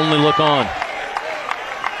Belge can only look on.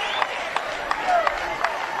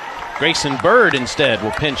 Grayson Bird instead will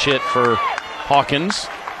pinch hit for Hawkins.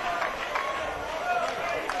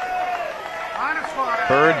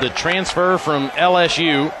 Bird, the transfer from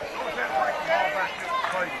LSU.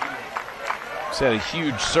 He's had a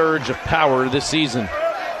huge surge of power this season.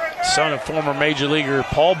 Son of former Major Leaguer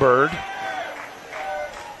Paul Bird.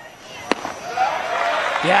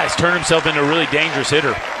 Yeah, he's turned himself into a really dangerous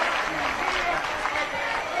hitter.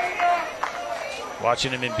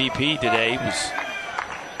 Watching him in BP today, he was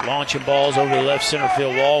launching balls over the left center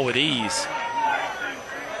field wall with ease.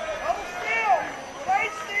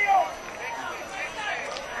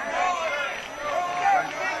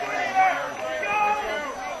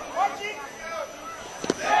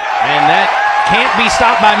 And that can't be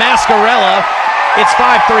stopped by Mascarella. It's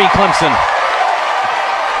 5-3 Clemson.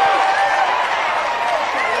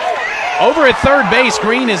 Over at third base,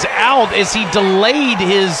 Green is out as he delayed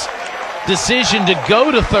his decision to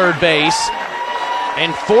go to third base.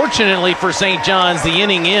 And fortunately for St. John's, the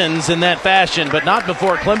inning ends in that fashion, but not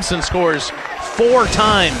before Clemson scores 4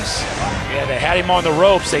 times. Yeah, they had him on the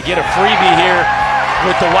ropes. They get a freebie here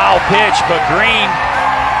with the wild pitch, but Green,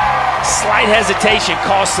 slight hesitation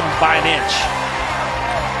cost him by an inch.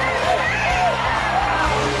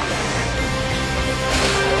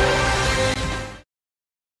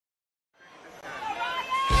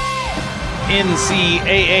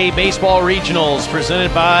 NCAA Baseball Regionals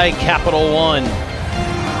presented by Capital One.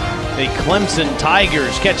 The Clemson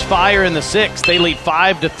Tigers catch fire in the 6th. They lead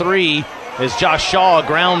 5-3 as Josh Shaw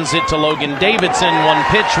grounds it to Logan Davidson. 1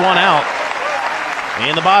 pitch, 1 out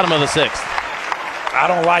in the bottom of the 6th. I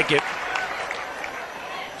don't like it.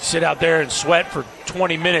 Sit out there and sweat for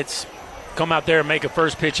 20 minutes, come out there and make a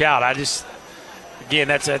first pitch out. Again,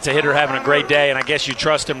 that's a hitter having a great day, and I guess you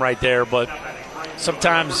trust him right there, but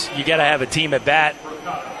sometimes you got to have a team at bat.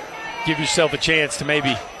 Give yourself a chance to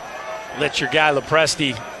maybe let your guy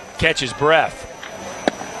Lepresti catch his breath.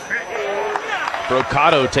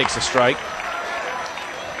 Brocato takes a strike.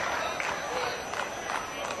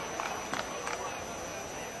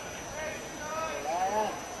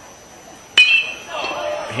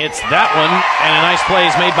 Hits that one, and a nice play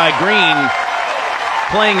is made by Green,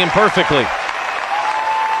 playing him perfectly.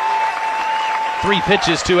 3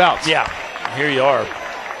 pitches, 2 outs. Yeah, here you are,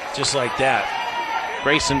 just like that.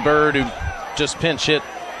 Grayson Bird, who just pinch hit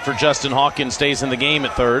for Justin Hawkins, stays in the game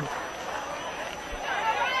at third.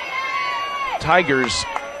 Tigers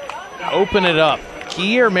open it up.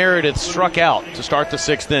 Kier Meredith struck out to start the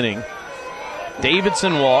 6th inning.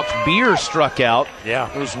 Davidson walked. Beer struck out.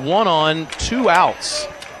 Yeah. It was 1 on, 2 outs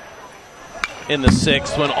in the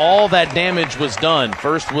 6th when all that damage was done.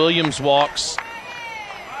 First, Williams walks.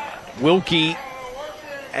 Wilkie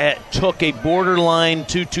took a borderline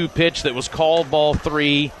 2-2 pitch that was called ball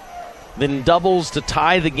 3, then doubles to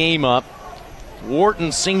tie the game up.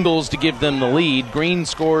 Wharton singles to give them the lead. Green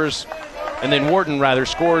scores, and then Wharton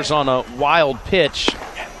scores on a wild pitch.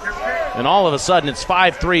 And all of a sudden it's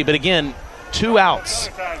 5-3, but again, 2 outs,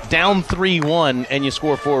 down 3-1, and you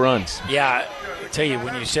score 4 runs. Yeah, I tell you,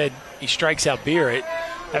 when you said he strikes out Beer,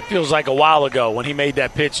 that feels like a while ago when he made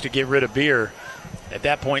that pitch to get rid of Beer. At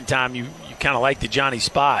that point in time, you kind of like the Johnny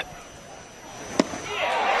spot.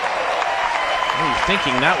 I'm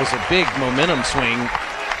thinking that was a big momentum swing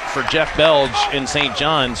for Jeff Belge in St.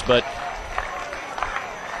 John's, but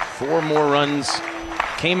 4 more runs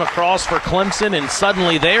came across for Clemson, and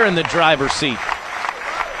suddenly they're in the driver's seat.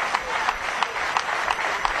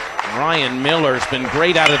 Ryan Miller's been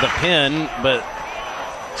great out of the pen, but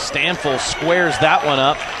Stanfill squares that one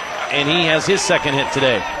up, and he has his 2nd hit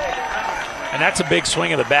today. And that's a big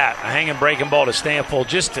swing of the bat, a hanging breaking ball to Stanfill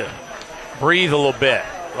just to breathe a little bit.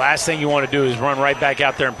 Last thing you want to do is run right back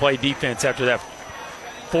out there and play defense after that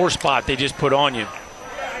 4 spot they just put on you.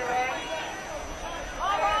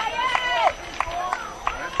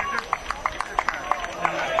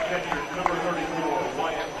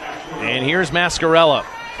 And here's Mascarella.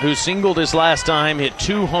 who singled his last time, hit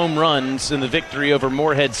 2 home runs in the victory over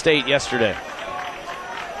Morehead State yesterday.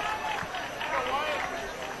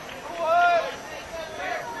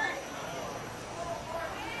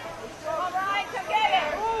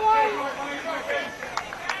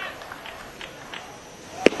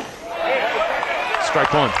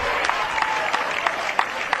 Strike one.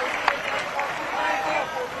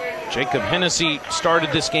 Jacob Hennessy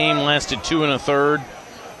started this game, lasted 2 1/3.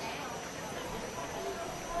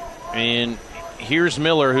 And here's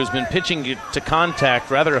Miller, who's been pitching to contact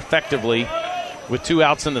rather effectively with 2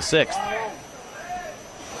 outs in the 6th.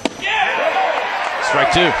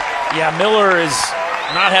 Strike 2. Yeah, Miller has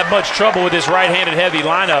not had much trouble with this right-handed heavy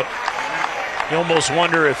lineup. You almost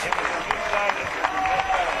wonder if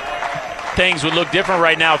things would look different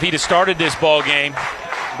right now if he'd have started this ball game.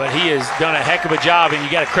 But he has done a heck of a job, and you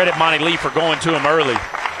got to credit Monty Lee for going to him early.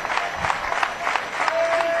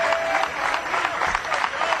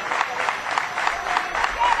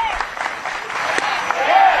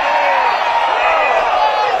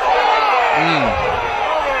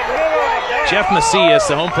 Jeff Macias,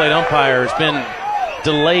 the home plate umpire, has been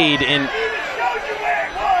delayed in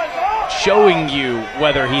showing you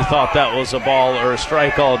whether he thought that was a ball or a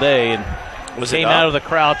strike all day, and came out of the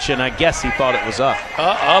crouch, and I guess he thought it was up.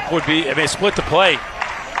 Up would be, I mean, split the plate.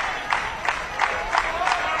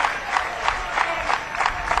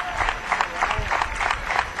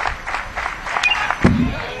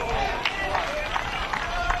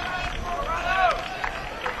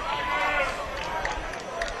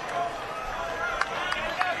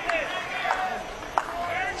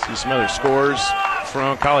 See some other scores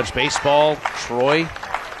from college baseball. Troy,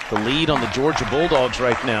 the lead on the Georgia Bulldogs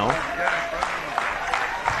right now.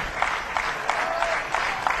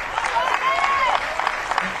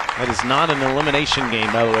 That is not an elimination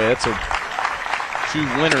game, by the way. That's 2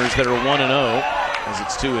 winners that are 1-0, as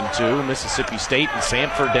it's 2-2. Mississippi State and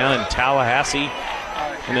Samford down in Tallahassee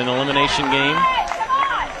in an elimination game.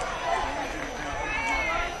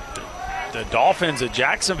 The Dolphins of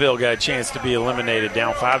Jacksonville got a chance to be eliminated,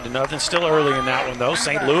 down 5-0. Still early in that one, though.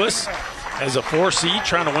 St. Louis as a 4 seed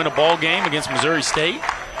trying to win a ball game against Missouri State.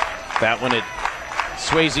 That one at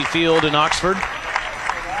Swayze Field in Oxford.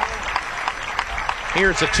 Here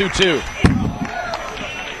it's a 2-2.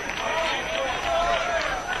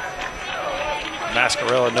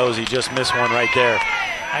 Mascarella knows he just missed one right there.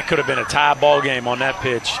 That could have been a tie ball game on that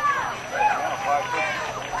pitch.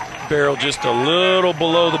 Barrel just a little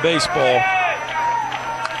below the baseball.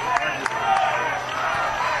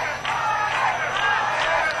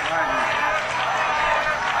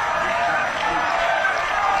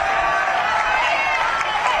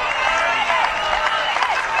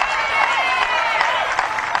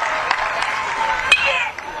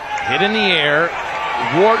 Hit in the air.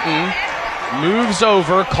 Wharton moves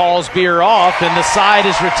over, calls Beer off, and the side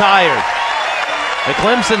is retired. The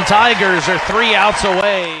Clemson Tigers are 3 outs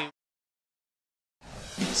away.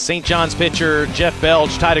 St. John's pitcher Jeff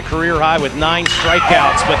Belge tied a career high with 9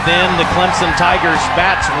 strikeouts, but then the Clemson Tigers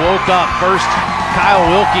bats woke up. First, Kyle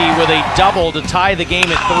Wilkie with a double to tie the game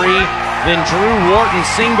at 3. Then Drew Wharton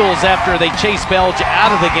singles after they chased Belge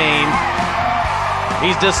out of the game.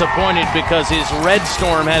 He's disappointed because his Red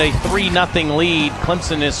Storm had a 3-0 lead.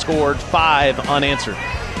 Clemson has scored 5 unanswered.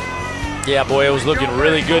 Yeah, boy, it was looking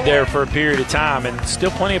really good there for a period of time, and still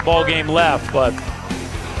plenty of ball game left, but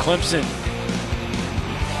Clemson,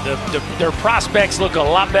 their prospects look a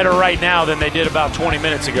lot better right now than they did about 20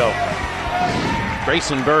 minutes ago.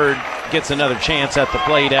 Grayson Bird gets another chance at the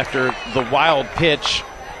plate after the wild pitch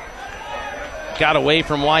got away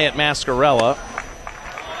from Wyatt Mascarella.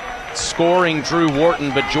 Scoring Drew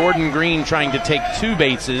Wharton, but Jordan Green trying to take 2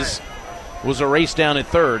 bases was a race down at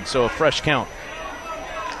third, so a fresh count.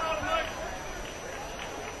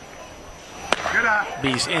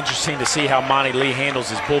 Be interesting to see how Monty Lee handles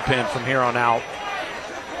his bullpen from here on out.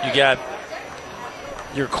 You got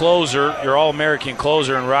your closer, your All-American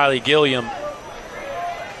closer in Riley Gilliam.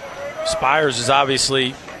 Spires is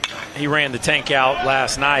obviously, he ran the tank out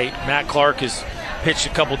last night. Matt Clark has pitched a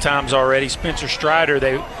couple times already. Spencer Strider,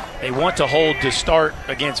 they want to hold to start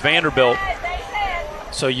against Vanderbilt.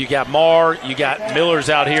 So you got Marr, you got Miller's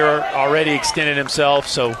out here already extended himself.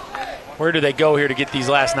 So where do they go here to get these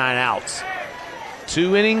last 9 outs?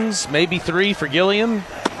 2 innings, maybe 3 for Gilliam.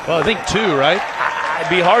 Well, I think 2, right? It'd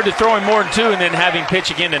be hard to throw him more than 2 and then have him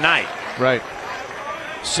pitch again tonight. Right.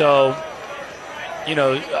 So, you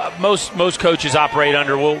know, most coaches operate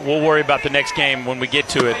under, we'll worry about the next game when we get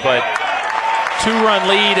to it. But 2-run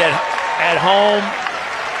lead at home.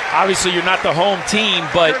 Obviously, you're not the home team,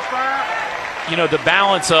 but, you know, the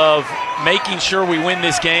balance of making sure we win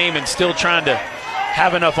this game and still trying to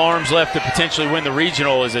have enough arms left to potentially win the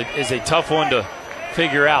regional is a tough one to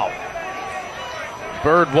figure out.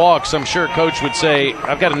 Bird walks, I'm sure Coach would say,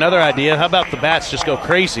 I've got another idea. How about the bats just go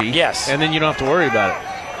crazy? Yes. And then you don't have to worry about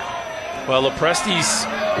it. Well, Lopresti's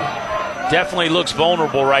definitely looks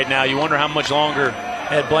vulnerable right now. You wonder how much longer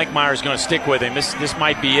Ed Blankmeyer is going to stick with him. This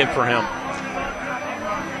might be it for him.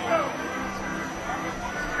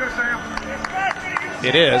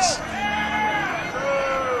 It is.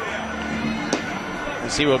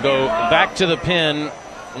 As he will go back to the pin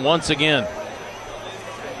once again.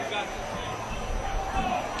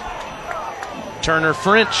 Turner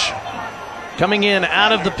French coming in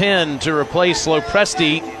out of the pen to replace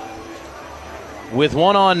Lopresti with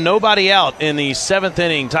one on, nobody out in the 7th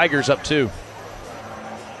inning. Tigers up 2.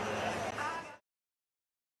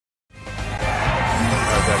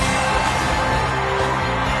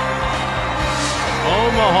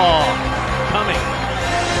 Omaha coming.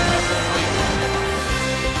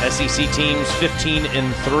 SEC teams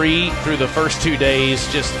 15-3 through the first 2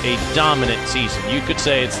 days. Just a dominant season. You could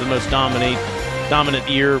say it's the most dominant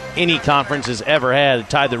year any conference has ever had. It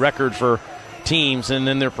tied the record for teams, and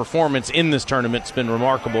then their performance in this tournament has been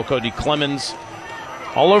remarkable. Cody Clemens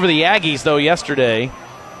all over the Aggies, though, yesterday.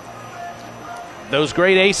 Those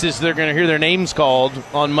great aces, they're going to hear their names called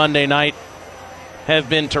on Monday night, have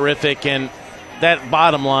been terrific, and that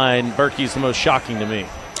bottom line, Berkey's the most shocking to me.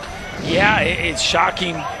 Yeah, it's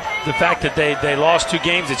shocking the fact that they lost 2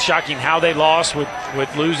 games. It's shocking how they lost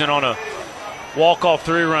with losing on a walk-off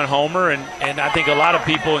 3-run homer, and I think a lot of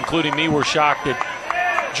people, including me, were shocked that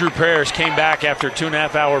Drew Parrish came back after a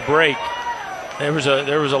 2.5-hour break. There was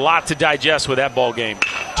a lot to digest with that ball game.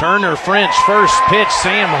 Turner French, first pitch.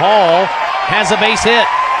 Sam Hall has a base hit.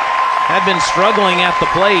 Had been struggling at the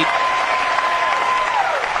plate.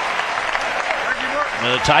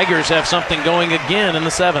 Now the Tigers have something going again in the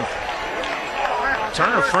 7th.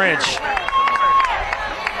 Turner French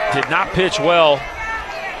did not pitch well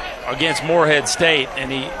against Morehead State,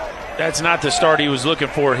 and that's not the start he was looking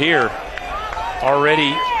for here.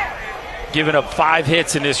 Already giving up 5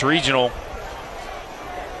 hits in this regional,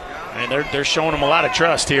 and they're showing him a lot of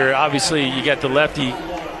trust here. Obviously, you got the lefty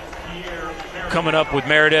coming up with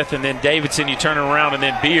Meredith, and then Davidson, you turn around, and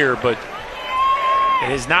then Beer, but it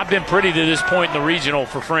has not been pretty to this point in the regional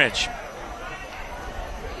for French.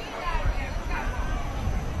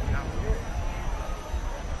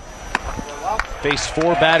 Faced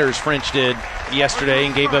 4 batters, French did yesterday,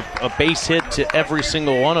 and gave up a base hit to every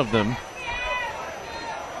single one of them.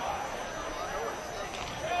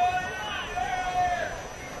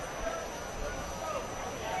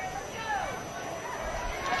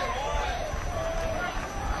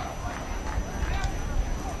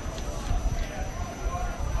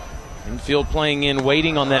 Infield playing in,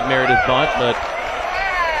 waiting on that Meredith bunt, but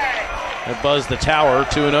that buzzed the tower,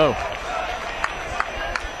 2-0.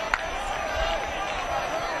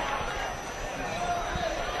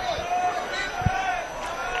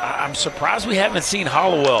 I'm surprised we haven't seen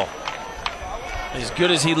Hollowell. As good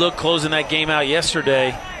as he looked closing that game out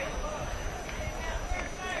yesterday.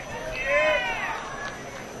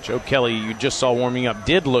 Joe Kelly, you just saw warming up,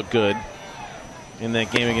 did look good in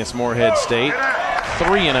that game against Morehead State.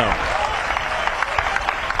 3-0.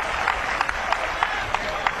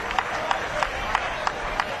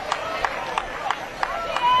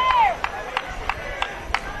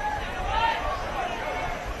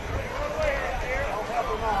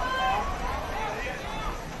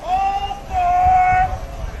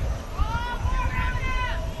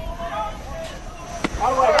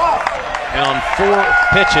 And on 4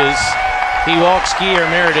 pitches, he walks Skier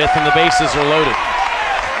Meredith, and the bases are loaded.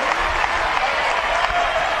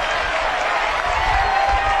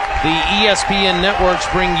 The ESPN networks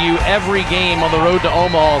bring you every game on the road to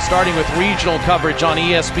Omaha, starting with regional coverage on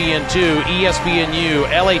ESPN2, ESPNU,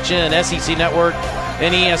 LHN, SEC Network,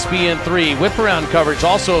 and ESPN3. Whip-around coverage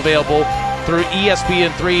also available through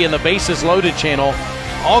ESPN3 and the Bases Loaded channel.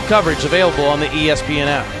 All coverage available on the ESPN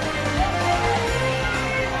app.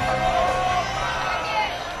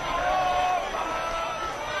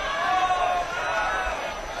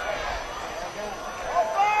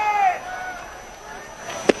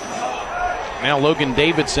 Now Logan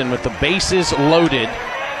Davidson with the bases loaded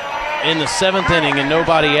in the 7th inning and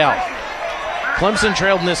nobody out. Clemson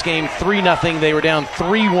trailed in this game 3-0. They were down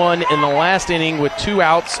 3-1 in the last inning with 2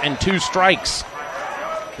 outs and 2 strikes.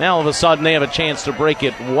 Now all of a sudden they have a chance to break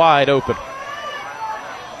it wide open.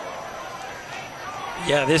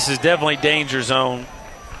 Yeah, this is definitely danger zone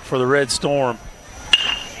for the Red Storm.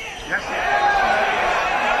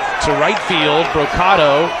 To right field,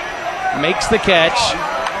 Brocado makes the catch.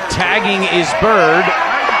 Tagging is Bird.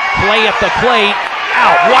 Play at the plate.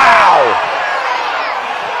 Out. Wow.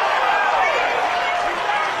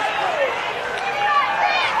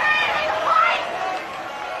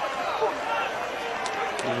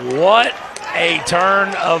 What a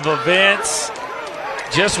turn of events.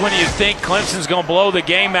 Just when you think Clemson's going to blow the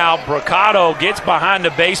game out, Brocado gets behind the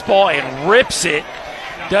baseball and rips it.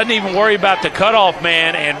 Doesn't even worry about the cutoff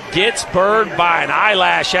man and gets Bird by an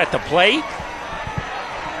eyelash at the plate.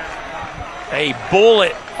 A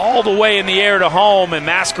bullet all the way in the air to home, and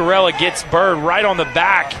Mascarella gets Bird right on the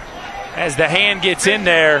back as the hand gets in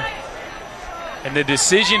there. And the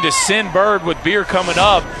decision to send Bird with beer coming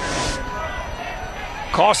up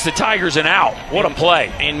cost the Tigers an out. What a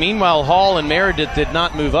play. And meanwhile, Hall and Meredith did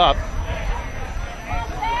not move up.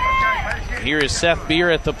 Here is Seth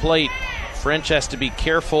Beer at the plate. French has to be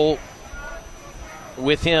careful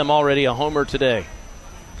with him, already a homer today.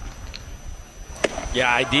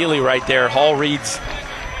 Yeah, ideally right there, Hall reads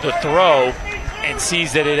the throw and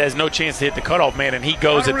sees that it has no chance to hit the cutoff man, and he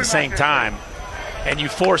goes at the same time. And you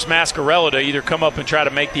force Mascarella to either come up and try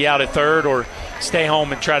to make the out at third or stay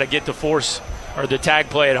home and try to get the force or the tag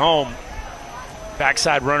play at home.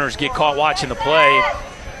 Backside runners get caught watching the play.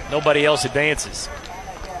 Nobody else advances.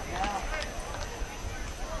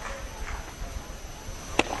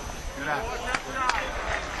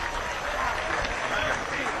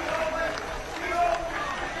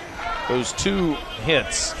 Those two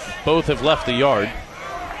hits, both have left the yard,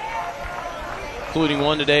 including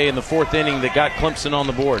one today in the fourth inning that got Clemson on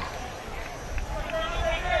the board.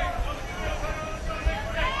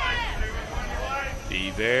 Be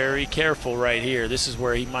very careful right here. This is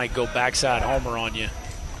where he might go backside homer on you.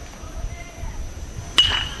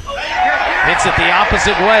 Hits it the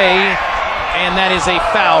opposite way, and that is a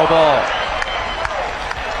foul ball.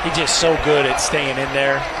 He's just so good at staying in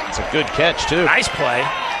there. It's a good catch, too. Nice play.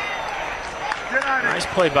 Nice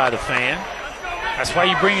play by the fan. That's why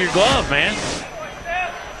you bring your glove, man.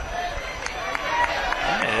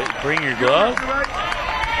 Yeah, bring your glove,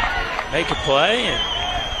 make a play, and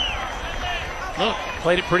look,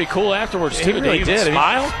 played it pretty cool afterwards, too. He really did.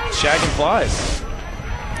 Smile. Shagging flies.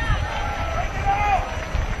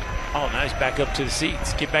 Oh, nice. Back up to the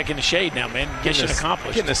seats. Get back in the shade now, man. Mission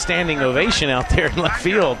accomplished. Getting a standing ovation out there in left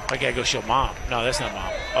field. I got to go show Mom. No, that's not Mom.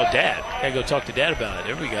 Oh, Dad. Got to go talk to Dad about it.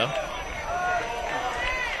 There we go.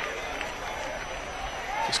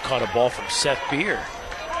 Just caught a ball from Seth Beer.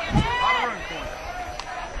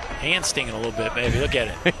 Hand stinging a little bit, maybe. Look at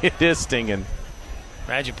it. It is stinging.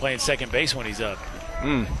 Imagine playing second base when he's up.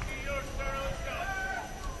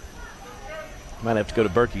 Might have to go to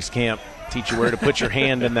Berkey's camp. Teach you where to put your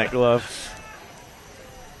hand in that glove.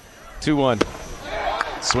 2-1.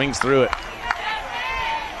 Swings through it.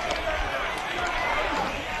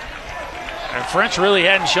 And French really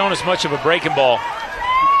hadn't shown us much of a breaking ball.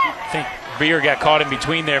 I think Beer got caught in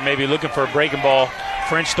between there, maybe looking for a breaking ball.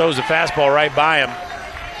 French throws the fastball right by him.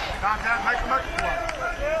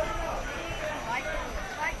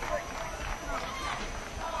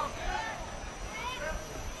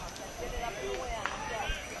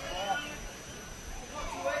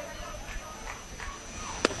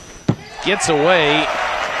 Gets away,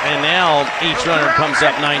 and now each runner comes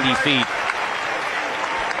up 90 feet.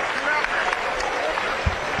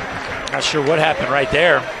 Not sure what happened right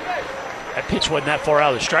there. That pitch wasn't that far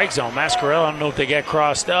out of the strike zone. Mascarella, I don't know if they got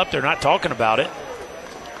crossed up. They're not talking about it.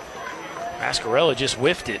 Mascarella just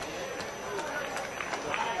whiffed it.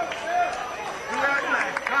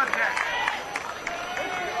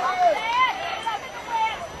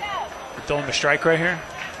 You're throwing the strike right here?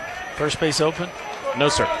 First base open? No,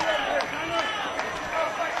 sir.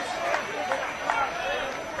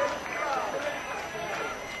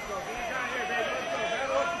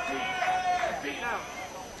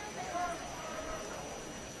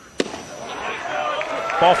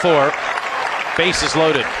 Ball 4. Base is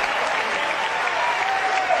loaded.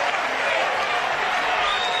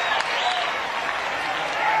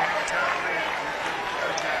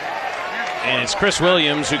 And it's Chris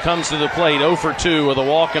Williams who comes to the plate 0 for 2 with a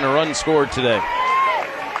walk and a run scored today.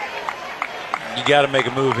 You got to make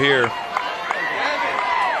a move here.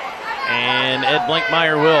 And Ed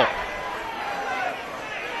Blankmeyer will.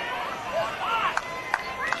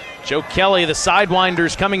 Joe Kelly, the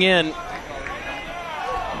sidewinders coming in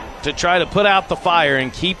to try to put out the fire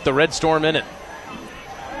and keep the Red Storm in it.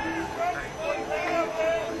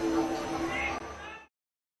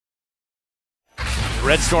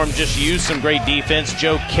 Red Storm just used some great defense.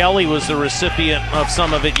 Joe Kelly was the recipient of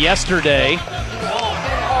some of it yesterday.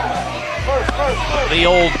 The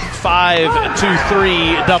old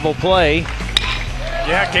 5-2-3 double play.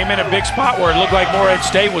 Yeah, came in a big spot where it looked like Morehead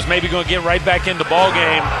State was maybe going to get right back in the ball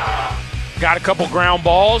game. got a couple ground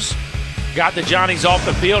balls, got the Johnnies off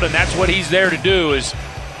the field, and that's what he's there to do, is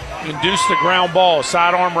induce the ground ball.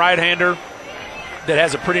 Sidearm right-hander that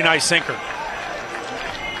has a pretty nice sinker.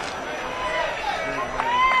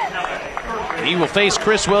 He will face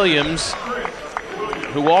Chris Williams,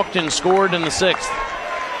 who walked and scored in the 6th.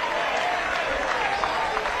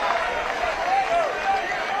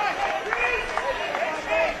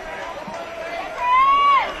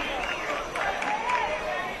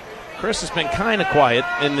 Chris has been kind of quiet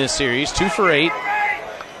in this series, 2 for 8.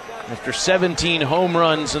 After 17 home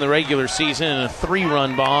runs in the regular season and a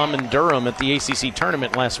 3-run bomb in Durham at the ACC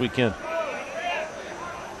tournament last weekend.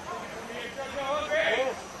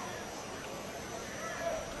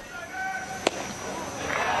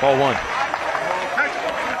 Ball 1.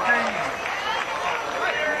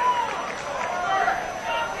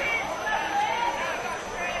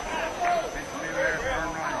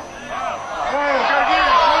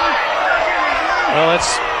 Well,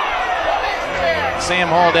 that's Sam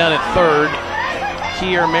Hall down at third,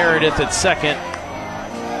 Keir Meredith at second,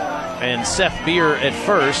 and Seth Beer at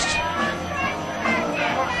first.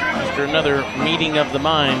 After another meeting of the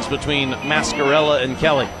minds between Mascarella and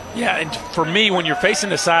Kelly. Yeah, and for me, when you're facing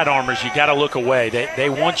the side armors, you got to look away. They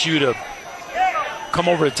want you to come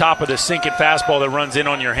over the top of the sinking fastball that runs in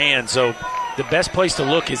on your hand. So the best place to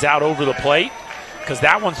look is out over the plate, because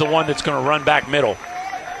that one's the one that's going to run back middle.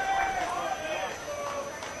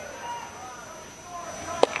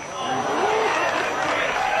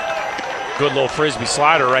 Good little frisbee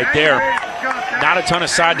slider right there. Not a ton of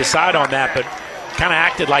side to side on that, but kind of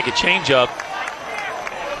acted like a changeup.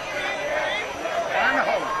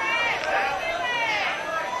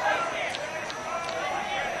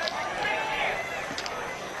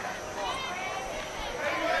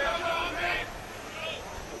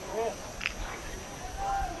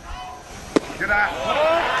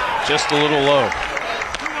 Just a little low.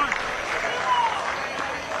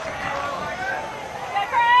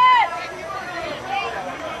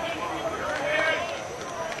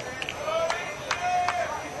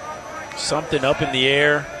 Something up in the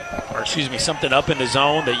air, or excuse me, something up in the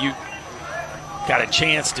zone that you got a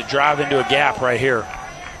chance to drive into a gap right here.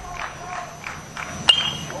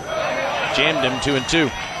 Jammed him 2-2.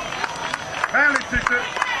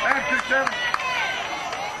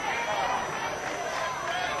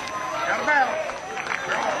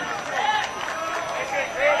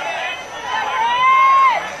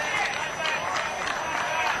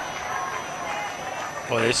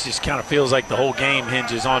 Well, this just kind of feels like the whole game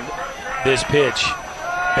hinges on this pitch.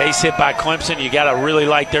 Base hit by Clemson. You got to really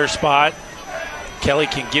like their spot. Kelly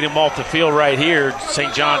can get him off the field right here.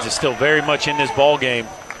 St. John's is still very much in this ball game.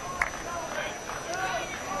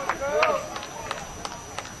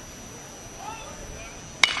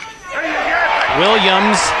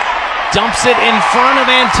 Williams dumps it in front of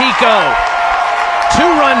Antico.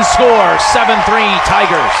 2-run score, 7-3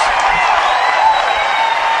 Tigers.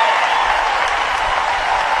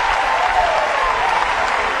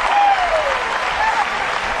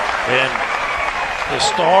 And the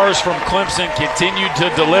stars from Clemson continued to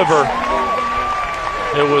deliver.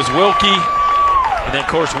 It was Wilkie, and then, of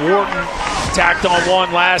course, Wharton tacked on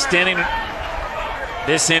one last inning.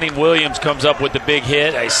 This inning, Williams comes up with the big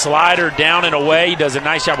hit. A slider down and away. He does a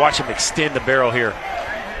nice job. Watch him extend the barrel here.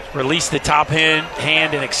 Release the top hand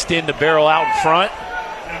and extend the barrel out in front.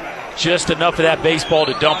 Just enough of that baseball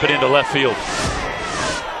to dump it into left field.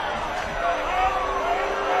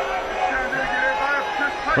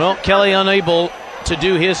 Well, Kelly unable to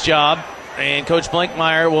do his job, and Coach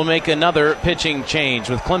Blankmeyer will make another pitching change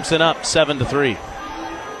with Clemson up 7-3.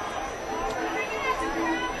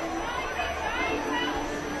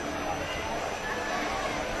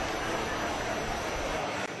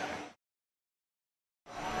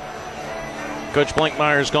 Coach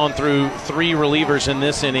Blankmeyer's gone through 3 relievers in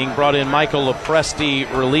this inning, brought in Michael Lepresti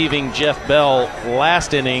relieving Jeff Bell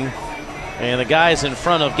last inning, and the guys in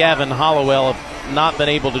front of Gavin Hollowell have not been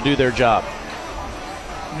able to do their job.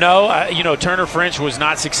 No, Turner French was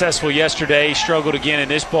not successful yesterday. He struggled again in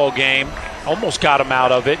this ball game. Almost got him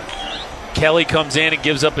out of it. Kelly comes in and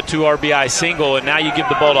gives up a 2 RBI single, and now you give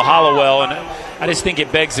the ball to Hollowell, and I just think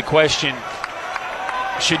it begs the question,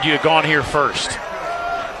 should you have gone here first?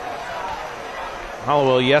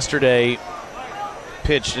 Hollowell yesterday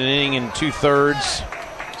pitched an inning in 2/3,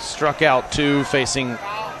 struck out 2, facing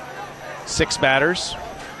 6 batters.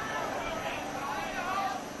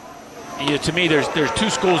 To me, there's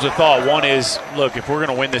 2 schools of thought. One is, look, if we're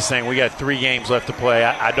going to win this thing, we got 3 games left to play.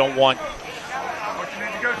 I don't want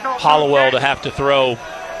Hollowell to have to throw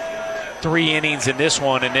 3 innings in this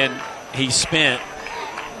one and then he's spent.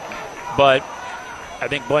 But I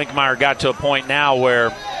think Blankmeyer got to a point now where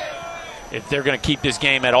if they're going to keep this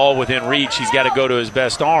game at all within reach, he's got to go to his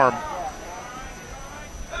best arm.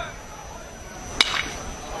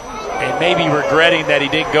 And maybe regretting that he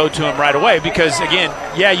didn't go to him right away because, again,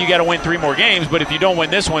 yeah, you got to win 3 more games, but if you don't win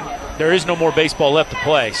this one, there is no more baseball left to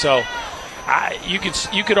play. So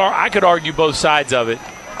I could argue both sides of it.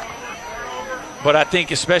 But I think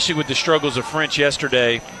especially with the struggles of French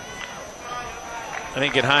yesterday, I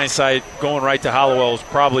think in hindsight, going right to Hollowell is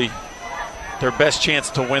probably their best chance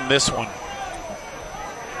to win this one.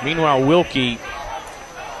 Meanwhile, Wilkie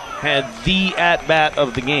had the at-bat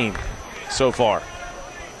of the game so far,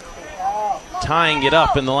 tying it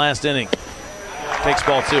up in the last inning. Takes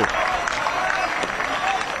ball 2.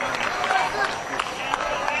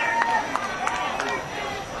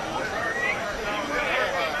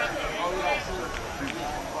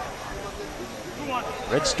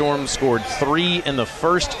 Red Storm scored 3 in the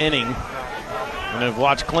first inning and have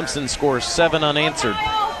watched Clemson score 7 unanswered.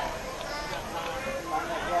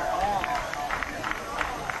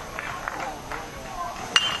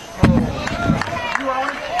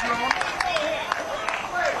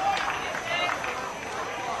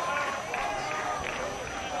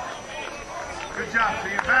 Good job,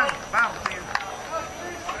 Steve. Bounce, Steve.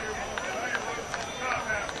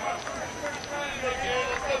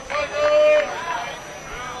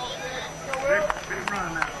 Big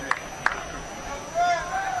run out there.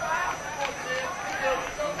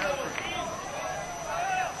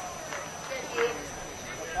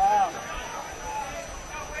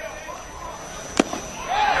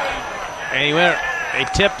 And he went, they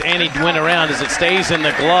tipped and he went around as it stays in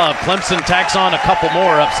the glove. Clemson tacks on a couple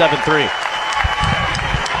more, up 7-3.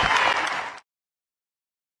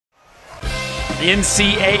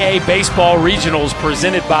 NCAA Baseball Regionals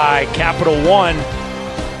presented by Capital One.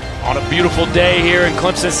 On a beautiful day here in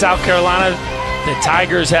Clemson, South Carolina, the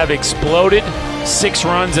Tigers have exploded. 6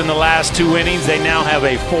 runs in the last 2 innings. They now have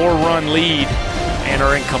a 4-run lead and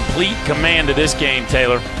are in complete command of this game,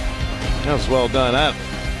 Taylor. That was well done. I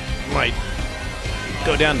might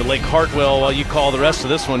go down to Lake Hartwell while you call the rest of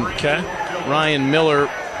this one. Okay. Ryan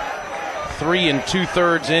Miller, 3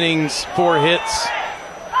 2/3 innings, 4 hits,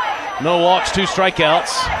 no walks, 2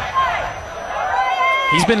 strikeouts.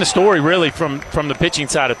 He's been the story, really, from the pitching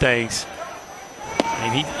side of things.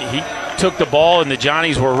 I mean, he took the ball, and the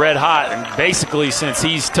Johnnies were red hot. And basically, since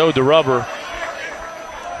he's towed the rubber,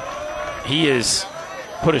 he has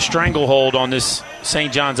put a stranglehold on this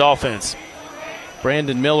St. John's offense.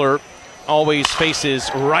 Brandon Miller always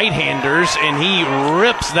faces right-handers, and he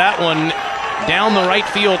rips that one down the right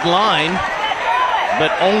field line,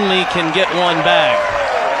 but only can get one back.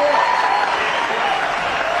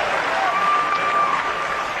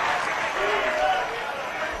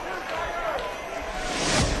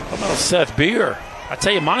 Seth Beer. I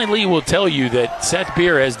tell you, Monty Lee will tell you that Seth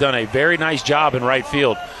Beer has done a very nice job in right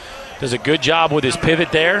field. Does a good job with his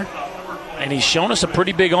pivot there, and he's shown us a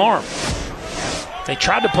pretty big arm. They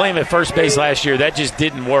tried to play him at first base last year. That just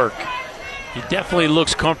didn't work. He definitely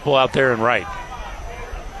looks comfortable out there in right.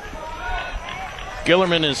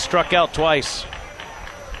 Gillerman has struck out twice.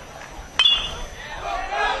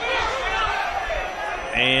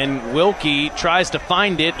 And Wilkie tries to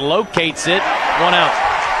find it, locates it, 1 out.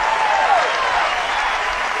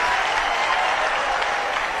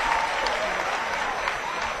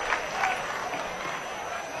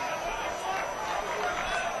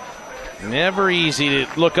 Never easy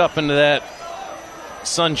to look up into that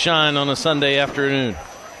sunshine on a Sunday afternoon.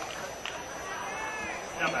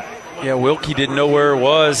 Yeah, Wilkie didn't know where it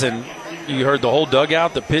was, and you heard the whole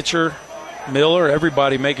dugout, the pitcher, Miller,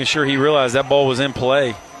 everybody making sure he realized that ball was in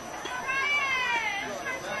play.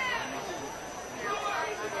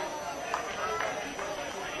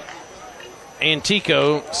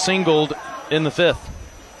 Antico singled in the 5th.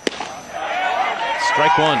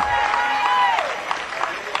 Strike 1.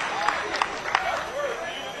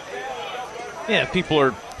 Yeah, if people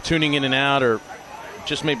are tuning in and out or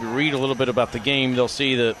just maybe read a little bit about the game, they'll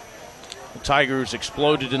see that the Tigers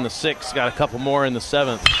exploded in the 6th, got a couple more in the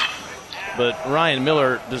 7th. But Ryan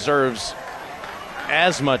Miller deserves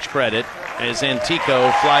as much credit as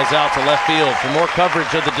Antico flies out to left field. For more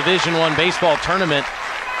coverage of the Division I baseball tournament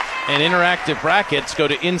and interactive brackets, go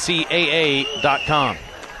to ncaa.com.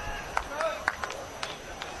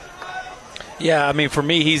 Yeah, I mean, for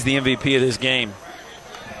me, he's the MVP of this game.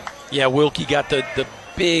 Yeah, Wilkie got the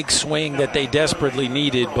big swing that they desperately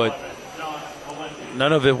needed, but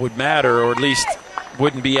none of it would matter, or at least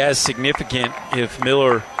wouldn't be as significant if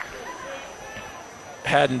Miller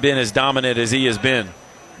hadn't been as dominant as he has been.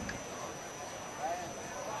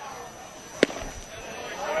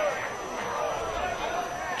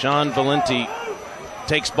 John Valenti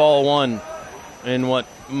takes ball one in what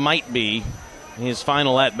might be his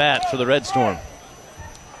final at-bat for the Red Storm.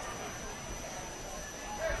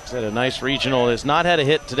 He's had a nice regional. Has not had a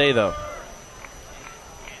hit today, though.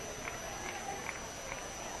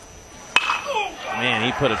 Man,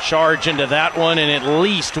 he put a charge into that one, and at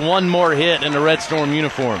least one more hit in the Red Storm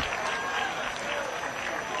uniform.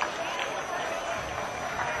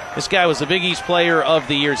 This guy was the Big East Player of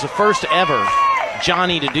the Year. It's the first ever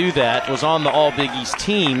Johnny to do that. Was on the All-Big East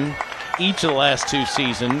team each of the last 2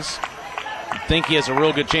 seasons. I think he has a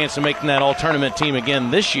real good chance of making that all-tournament team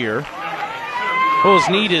again this year. What was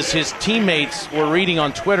neat is his teammates were reading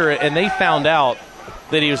on Twitter, and they found out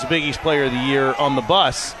that he was the Big East Player of the Year on the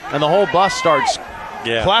bus, and the whole bus starts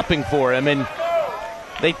clapping for him. And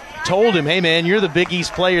they told him, hey, man, you're the Big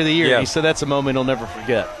East Player of the Year. He said that's a moment he'll never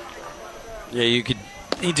forget. Yeah,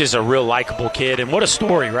 he's just a real likable kid. And what a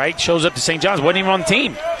story, right? Shows up to St. John's, wasn't even on the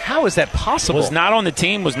team. How is that possible? Was not on the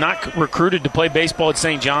team, was not recruited to play baseball at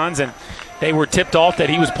St. John's, and they were tipped off that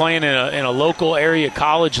he was playing in a local area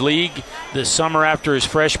college league the summer after his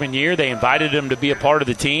freshman year. They invited him to be a part of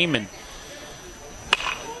the team, and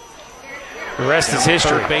the rest is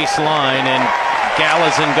history. Third baseline, and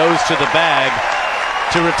Gallazin goes to the bag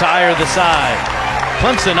to retire the side.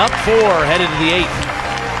 Clemson up 4, headed to the 8th.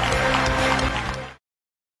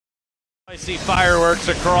 I see fireworks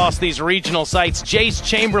across these regional sites. Jace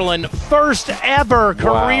Chamberlain, first ever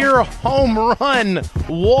career home run,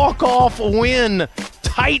 walk-off win.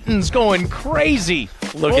 Titans going crazy.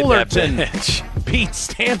 Look Fullerton at that bench. Beat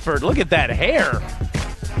Stanford. Look at that hair.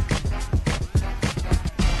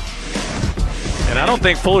 And I don't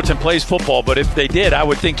think Fullerton plays football, but if they did, I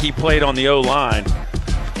would think he played on the O-line.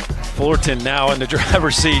 Fullerton now in the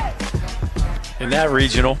driver's seat in that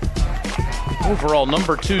regional. Overall,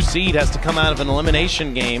 number 2 seed has to come out of an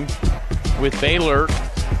elimination game with Baylor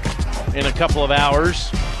in a couple of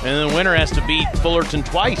hours, and the winner has to beat Fullerton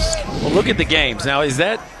twice. Well, look at the games. Now, is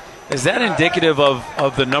that indicative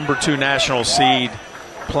of the number 2 national seed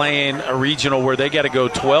playing a regional where they got to go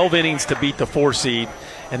 12 innings to beat the 4 seed,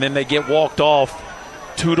 and then they get walked off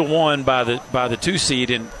 2-1 by the 2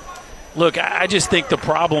 seed? And look, I just think the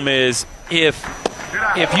problem is if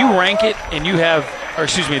you rank it and you have, or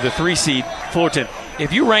excuse me, the 3 seed Fullerton,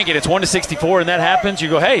 if you rank it, it's 1-64, and that happens, you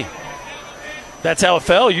go, hey, that's how it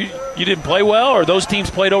fell. You didn't play well, or those teams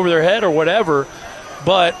played over their head, or whatever.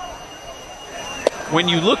 But when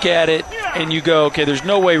you look at it and you go, okay, there's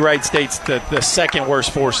no way Wright State's the second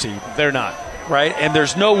worst 4 seed. They're not. Right? And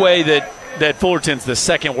there's no way that Fullerton's the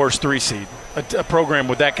second worst 3 seed, a program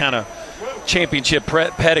with that kind of championship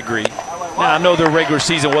pedigree. Now, I know their regular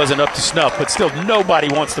season wasn't up to snuff, but still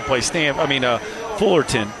nobody wants to play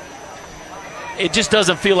Fullerton. It just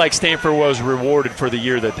doesn't feel like Stanford was rewarded for the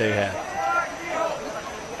year that they had.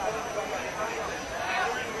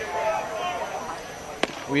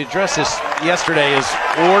 We addressed this yesterday as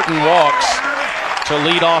Orton walks to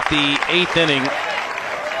lead off the 8th inning.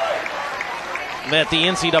 That the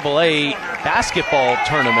NCAA basketball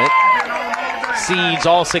tournament seeds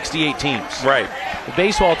all 68 teams. Right. The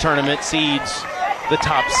baseball tournament seeds the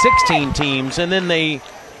top 16 teams, and then they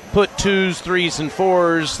put 2s, 3s, and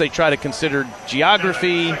 4s. They try to consider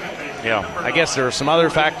geography. Yeah. I guess there are some other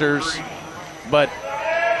factors, but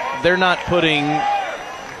they're not putting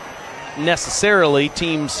necessarily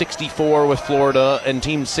Team 64 with Florida and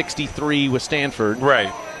Team 63 with Stanford.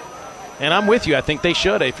 Right. And I'm with you. I think they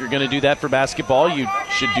should. If you're going to do that for basketball, you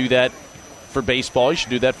should do that for baseball. You should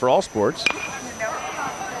do that for all sports.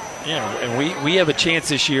 Yeah, and we have a chance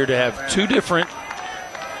this year to have 2 different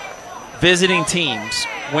visiting teams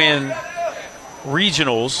win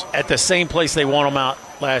regionals at the same place they won them out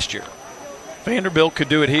last year. Vanderbilt could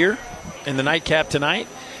do it here in the nightcap tonight,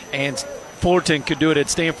 and Fullerton could do it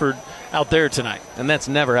at Stanford out there tonight. And that's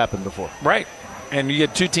never happened before. Right. And you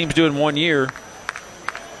get 2 teams do it in 1 year.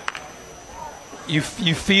 You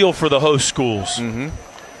feel for the host schools. Mm-hmm.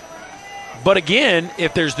 But again,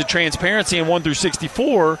 if there's the transparency in 1 through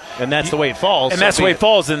 64, and that's the way it falls, and that's the way it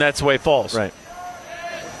falls, then that's the way it falls. Right.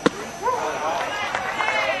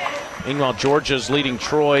 Meanwhile, Georgia's leading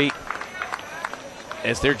Troy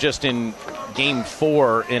as they're just in Game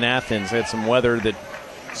 4 in Athens. They had some weather that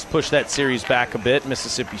pushed that series back a bit.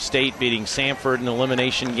 Mississippi State beating Samford in an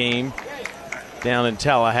elimination game down in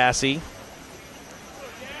Tallahassee.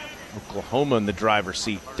 Oklahoma in the driver's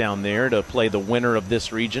seat down there to play the winner of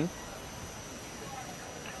this region.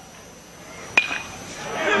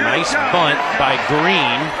 Nice bunt by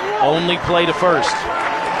Green, only play to first.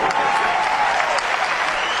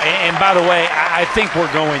 And by the way, I think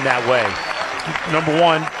we're going that way. Number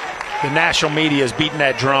one, the national media is beating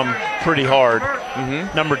that drum pretty hard.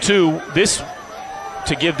 Number two, this,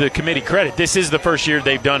 to give the committee credit, this is the first year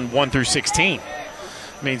they've done 1 through 16.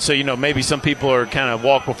 I mean, so, maybe some people are kind of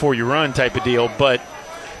walk before you run type of deal, but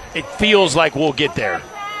it feels like we'll get there.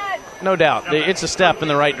 No doubt. It's a step in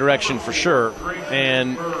the right direction for sure.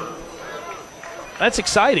 And that's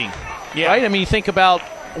exciting, right? I mean, you think about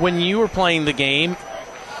when you were playing the game,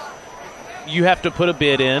 you have to put a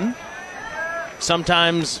bid in.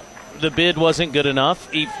 Sometimes the bid wasn't good enough.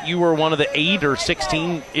 If you were one of the 8 or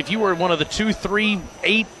 16, if you were one of the 2, 3,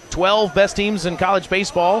 8, 12 best teams in college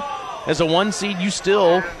baseball, as a 1 seed, you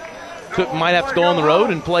still might have to go on the road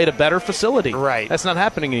and play at a better facility. Right. That's not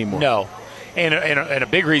happening anymore. No. And a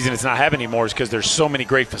big reason it's not happening anymore is because there's so many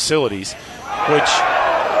great facilities,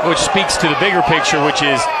 which speaks to the bigger picture, which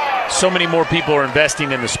is so many more people are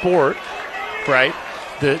investing in the sport, right?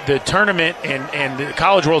 The tournament and the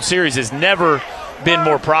College World Series has never been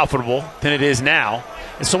more profitable than it is now.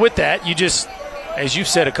 And so with that, you just, as you've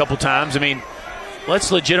said a couple times, I mean,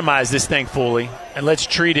 let's legitimize this thing fully and let's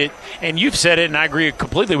treat it. And you've said it, and I agree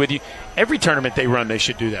completely with you. Every tournament they run, they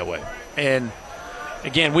should do that way. And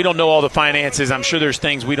again, we don't know all the finances. I'm sure there's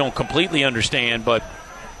things we don't completely understand, but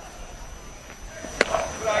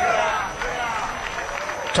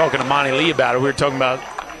talking to Monty Lee about it, we were talking about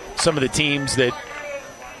some of the teams that,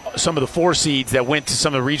 some of the 4 seeds that went to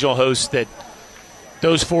some of the regional hosts, that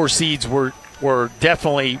those 4 seeds were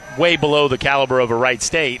definitely way below the caliber of a Wright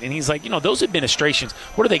State. And he's like, those administrations,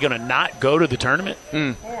 what are they going to not go to the tournament?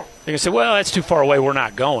 They're going to say, well, that's too far away, we're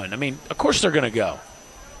not going. I mean, of course they're going to go.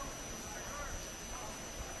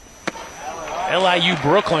 LIU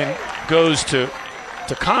Brooklyn goes to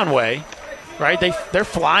Conway, right? They're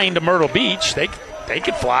flying to Myrtle Beach. They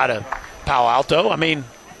could fly to Palo Alto. I mean,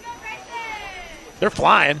 they're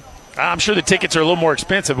flying. I'm sure the tickets are a little more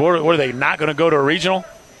expensive. What are they not going to go to a regional?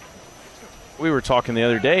 We were talking the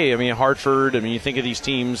other day. I mean, Hartford. I mean, you think of these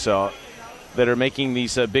teams that are making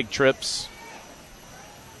these big trips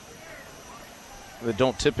that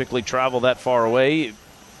don't typically travel that far away.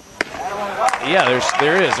 Yeah,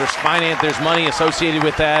 there's finance, there's money associated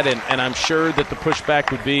with that, and I'm sure that the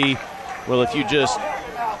pushback would be, well, if you just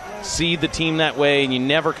seed the team that way and you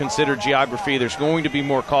never consider geography, there's going to be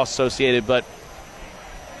more costs associated, but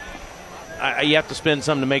you have to spend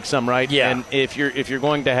some to make some, right? Yeah. And if you're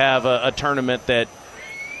going to have a tournament that,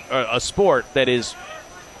 a sport that is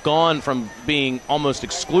gone from being almost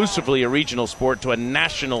exclusively a regional sport to a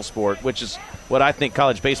national sport, which is what I think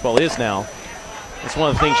college baseball is now, it's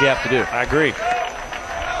one of the things you have to do. I agree.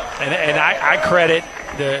 And I credit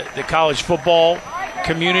the college football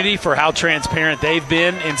community for how transparent they've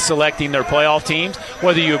been in selecting their playoff teams.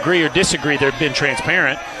 Whether you agree or disagree, they've been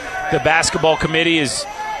transparent. The basketball committee is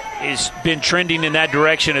been trending in that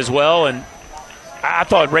direction as well. And I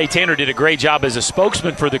thought Ray Tanner did a great job as a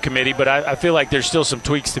spokesman for the committee, but I feel like there's still some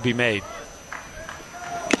tweaks to be made.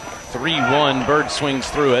 3-1, Bird swings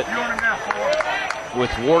through it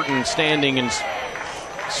with Wharton standing in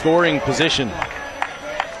scoring position.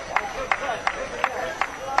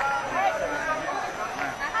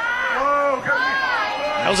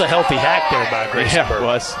 That was a healthy hack there by Grayson. Yeah, Bird. it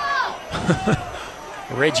was.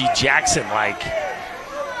 Reggie Jackson-like.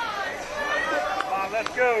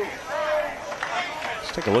 Let's go.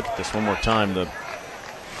 Let's take a look at this one more time.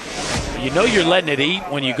 You're letting it eat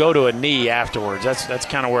when you go to a knee afterwards. That's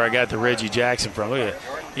kind of where I got the Reggie Jackson from. Look at it.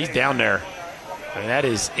 He's down there. I mean, that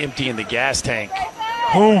is emptying the gas tank.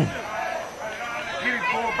 Boom.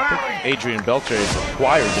 Adrian Beltre is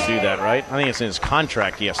required to do that, right? I think it's in his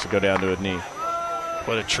contract he has to go down to a knee.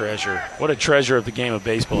 What a treasure. What a treasure of the game of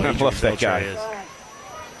baseball. I love that guy. Is.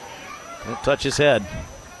 Don't touch his head.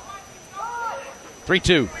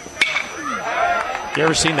 3-2. You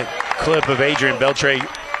ever seen the clip of Adrian Beltre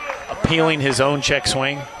appealing his own check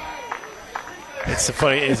swing? It's so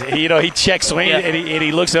funny. He check swing and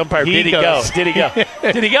he looks at the umpire. Did he go? Did he go?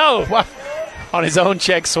 Did he go? What? On his own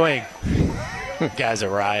check swing. Guy's a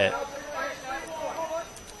riot.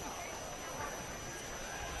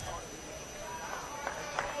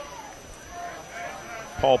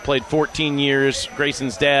 Paul played 14 years.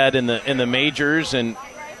 Grayson's dad in the majors, and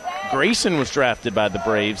Grayson was drafted by the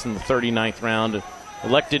Braves in the 39th round.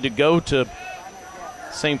 Elected to go to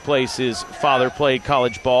same place his father played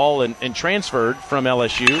college ball and transferred from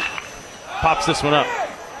LSU. Pops this one up.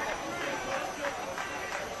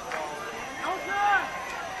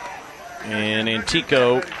 And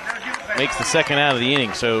Antico makes the second out of the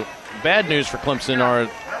inning. So bad news for Clemson are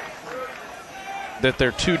that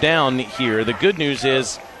they're 2 down here. The good news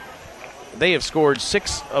is they have scored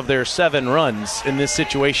 6 of their 7 runs in this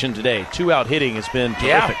situation today. 2-out hitting has been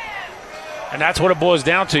terrific. And that's what it boils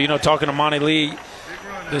down to. Talking to Monty Lee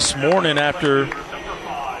this morning after,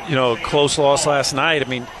 a close loss last night. I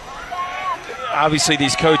mean, obviously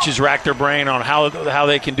these coaches rack their brain on how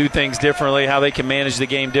they can do things differently, how they can manage the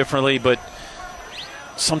game differently, but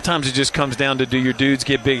sometimes it just comes down to, do your dudes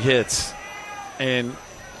get big hits? And,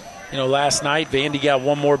 last night Vandy got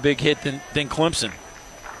one more big hit than Clemson.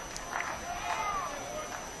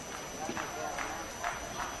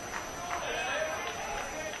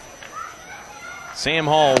 Sam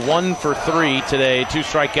Hall 1 for 3 today, 2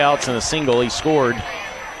 strikeouts and a single. He scored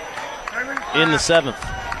in the 7th.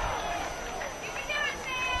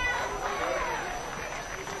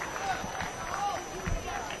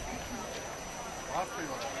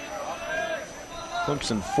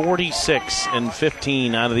 Clemson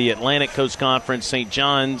 46-15 out of the Atlantic Coast Conference. St.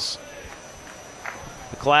 John's,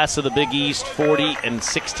 the class of the Big East,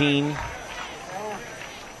 40-16.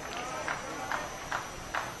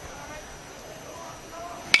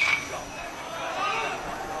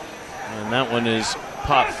 And that one is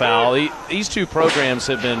pop foul. These two programs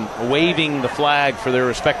have been waving the flag for their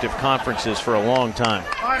respective conferences for a long time.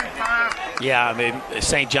 Yeah, I mean,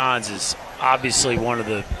 St. John's is obviously one of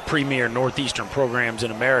the premier Northeastern programs in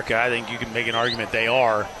America. I think you can make an argument they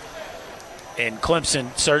are. And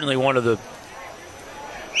Clemson, certainly one of the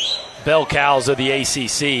bell cows of the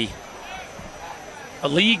ACC. A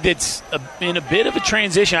league that's in a bit of a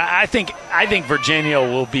transition. I think Virginia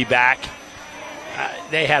will be back.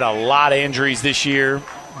 They had a lot of injuries this year,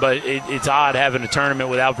 but it's odd having a tournament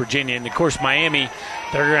without Virginia. And, of course, Miami,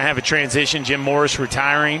 they're going to have a transition. Jim Morris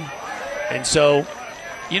retiring. And so,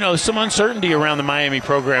 some uncertainty around the Miami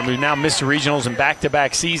program, who now missed the regionals and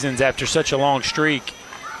back-to-back seasons after such a long streak.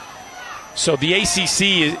 So the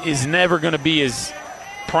ACC is never going to be as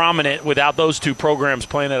prominent without those two programs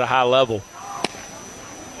playing at a high level.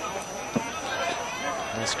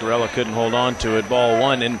 Mascarella couldn't hold on to it. Ball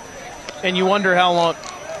one, and you wonder how long.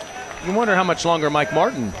 You wonder how much longer Mike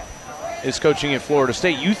Martin is coaching at Florida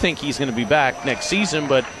State. You think he's going to be back next season,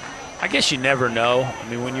 but I guess you never know. I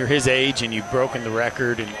mean, when you're his age and you've broken the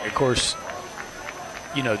record, and of course,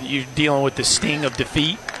 you're dealing with the sting of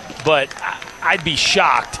defeat. But I'd be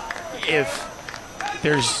shocked if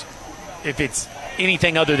it's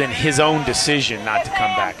anything other than his own decision not to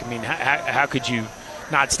come back. I mean, how could you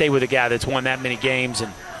not stay with a guy that's won that many games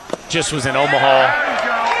and just was in Omaha?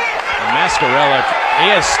 And Mascarella,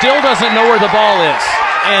 still doesn't know where the ball is,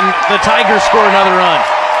 and the Tigers score another run.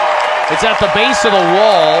 It's at the base of the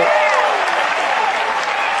wall,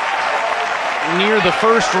 near the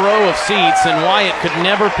first row of seats, and Wyatt could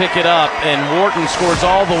never pick it up, and Wharton scores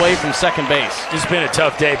all the way from second base. It's been a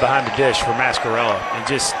tough day behind the dish for Mascarella, and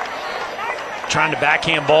just trying to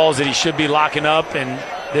backhand balls that he should be locking up, and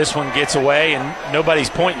this one gets away, and nobody's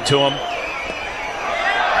pointing to him.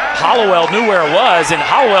 Hollowell knew where it was, and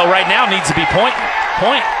Hollowell right now needs to be point.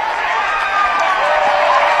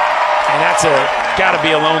 And that's got to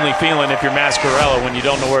be a lonely feeling if you're Mascarella when you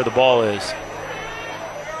don't know where the ball is.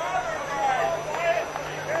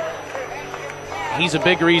 He's a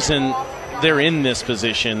big reason they're in this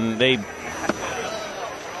position. They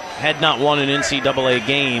had not won an NCAA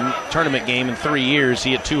tournament game in 3 years.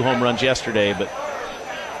 He had 2 home runs yesterday, but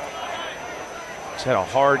he's had a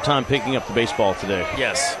hard time picking up the baseball today.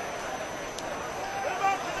 Yes.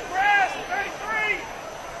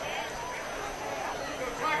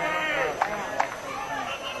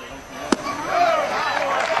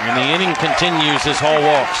 And the inning continues as Hall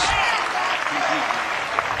walks.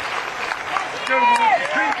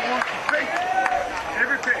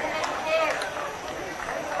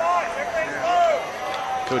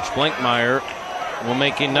 Coach Blankmeyer will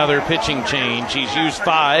make another pitching change. He's used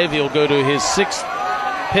 5. He'll go to his 6th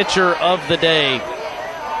pitcher of the day.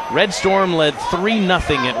 Red Storm led 3-0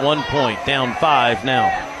 at one point, down 5 now.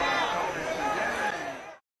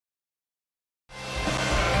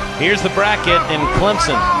 Here's the bracket in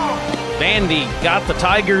Clemson. Vandy got the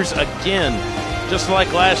Tigers again, just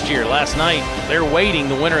like last year. Last night, they're waiting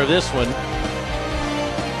the winner of this one.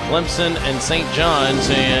 Clemson and St. John's,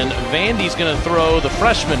 and Vandy's going to throw the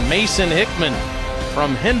freshman Mason Hickman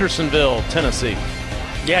from Hendersonville, Tennessee.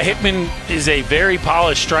 Yeah, Hickman is a very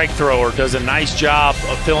polished strike thrower, does a nice job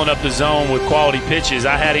of filling up the zone with quality pitches.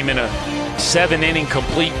 I had him in a 7-inning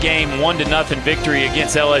complete game, 1-0 victory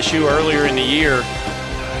against LSU earlier in the year.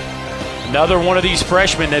 Another one of these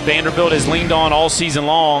freshmen that Vanderbilt has leaned on all season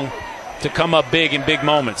long to come up big in big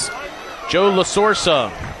moments. Joe LaSorsa,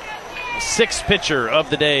 6th pitcher of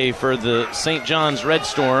the day for the St. John's Red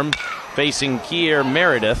Storm, facing Kier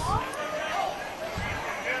Meredith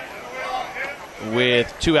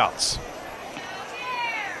with 2 outs.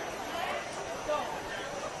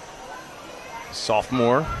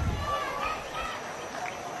 sophomore.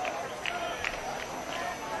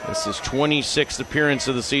 This is 26th appearance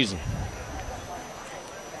of the season.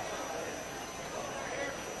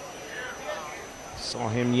 Saw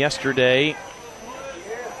him yesterday,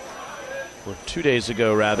 or 2 days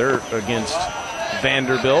ago rather, against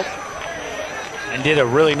Vanderbilt. And did a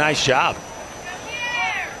really nice job.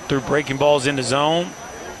 Threw breaking balls into zone.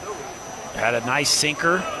 Had a nice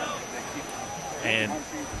sinker. And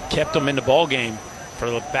kept them in the ball game for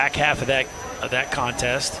the back half of that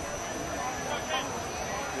contest.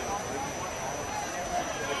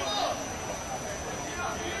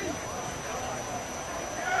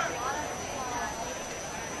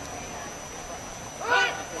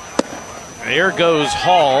 There goes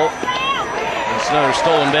Hall. That's another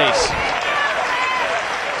stolen base.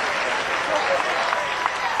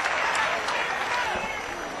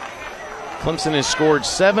 Clemson has scored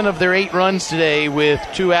 7 of their 8 runs today with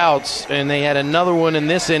 2 outs, and they had another one in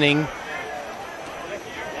this inning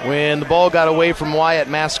when the ball got away from Wyatt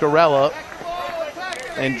Mascarella,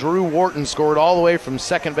 and Drew Wharton scored all the way from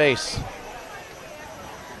second base.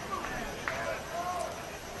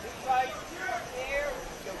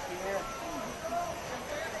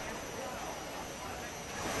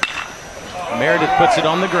 Meredith puts it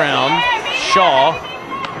on the ground. Shaw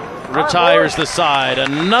retires the side.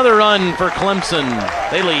 Another run for Clemson.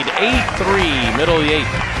 They lead 8-3, middle of the 8th.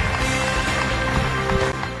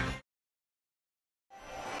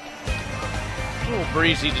 A little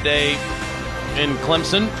breezy today in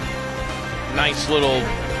Clemson. Nice little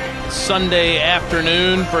Sunday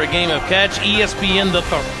afternoon for a game of catch. ESPN,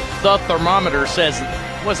 the thermometer says,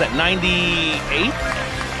 what's that, 98?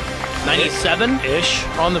 97-ish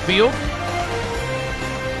on the field.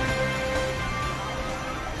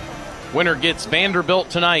 Winner gets Vanderbilt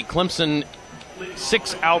tonight. Clemson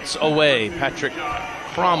 6 outs away. Patrick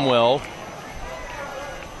Cromwell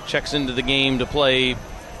checks into the game to play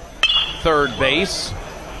third base,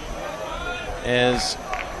 as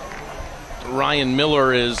Ryan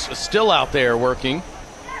Miller is still out there working.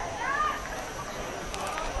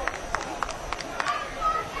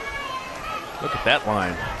 Look at that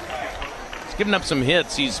line. He's given up some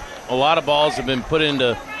hits. A lot of balls have been put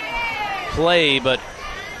into play, but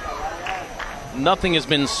nothing has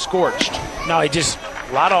been scorched. No, he just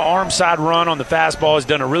a lot of arm side run on the fastball. Has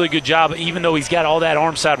done a really good job, even though he's got all that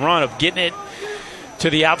arm side run, of getting it to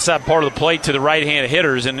the outside part of the plate to the right-handed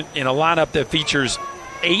hitters. And in a lineup that features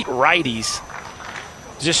 8 righties,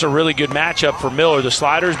 just a really good matchup for Miller. The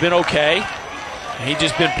slider's been okay. And he's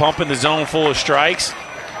just been pumping the zone full of strikes.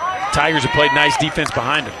 Tigers have played nice defense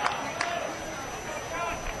behind him.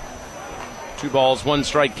 2 balls, 1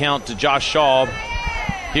 strike count to Josh Shaw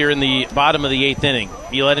here in the bottom of the 8th inning.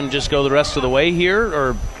 You let him just go the rest of the way here,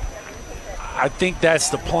 or? I think that's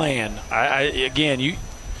the plan. Again, you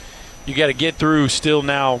got to get through still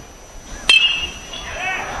now.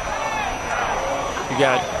 We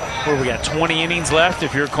got 20 innings left.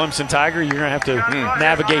 If you're a Clemson Tiger, you're going to have to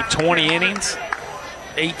navigate 20 innings,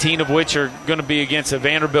 18 of which are going to be against a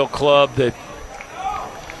Vanderbilt club that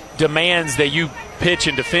demands that you pitch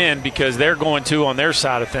and defend, because they're going to on their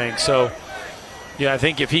side of things. So, yeah, I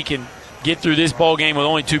think if he can get through this ball game with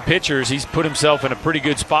only 2 pitchers, he's put himself in a pretty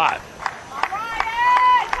good spot.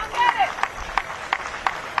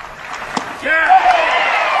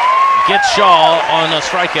 Gets Shaw on a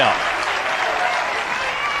strikeout.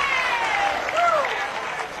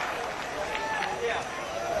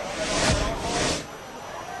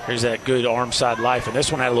 Here's that good arm side life, and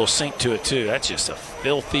this one had a little sink to it too. That's just a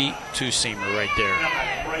filthy 2-seamer right there.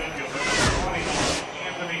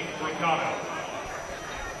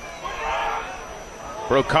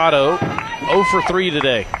 Brocato 0 for 3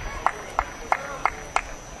 today.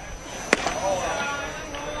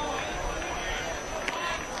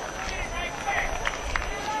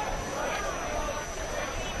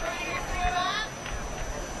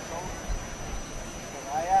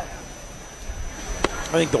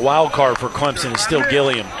 I think the wild card for Clemson is still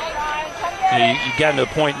Gilliam. You've gotten to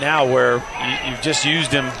the point now where you've just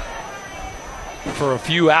used him for a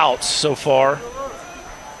few outs so far.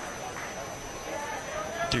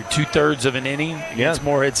 Through 2/3 of an inning against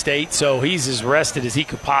Morehead State, so he's as rested as he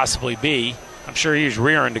could possibly be. I'm sure he's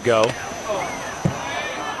rearing to go.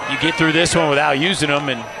 You get through this one without using him,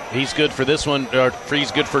 and he's good for this one, or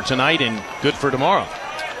he's good for tonight and good for tomorrow.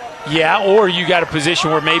 Yeah, or you got a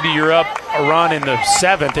position where maybe you're up a run in the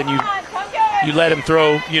 7th and you let him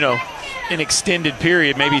throw, an extended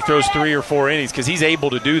period, maybe he throws 3 or 4 innings, because he's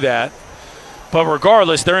able to do that. But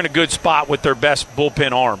regardless, they're in a good spot with their best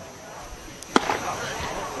bullpen arm.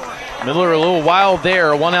 Miller a little wild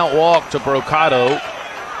there, a 1-out walk to Brocato.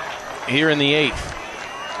 here in the 8th.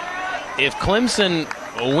 If Clemson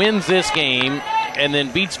wins this game and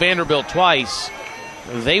then beats Vanderbilt twice,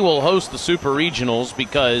 they will host the Super Regionals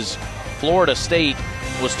because Florida State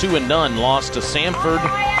was 2-0, lost to Samford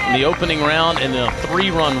in the opening round, and a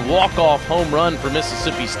 3-run walk-off home run for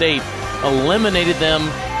Mississippi State eliminated them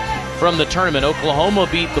from the tournament. Oklahoma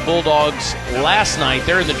beat the Bulldogs last night.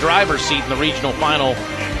 They're in the driver's seat in the regional final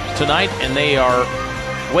tonight, and they are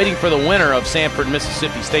waiting for the winner of Samford,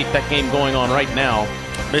 Mississippi State. That game going on right now.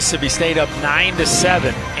 Mississippi State up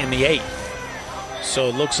 9-7 in the 8th. So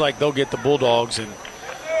it looks like they'll get the Bulldogs, and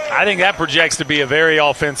I think that projects to be a very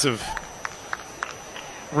offensive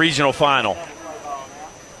regional final.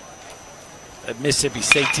 The Mississippi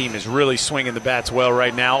State team is really swinging the bats well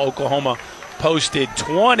right now. Oklahoma posted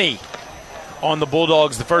 20 on the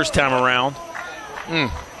Bulldogs the first time around.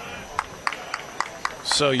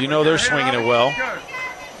 So you know they're swinging it well.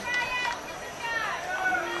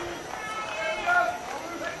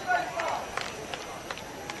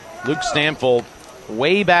 Luke Stanfield,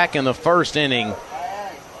 way back in the first inning,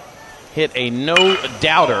 hit a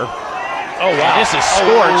no-doubter. Oh, wow. This is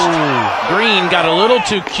scorched. Green got a little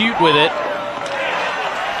too cute with it,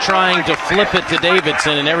 trying to flip it to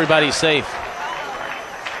Davidson, and everybody's safe.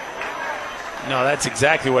 No, that's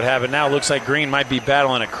exactly what happened. Now it looks like Green might be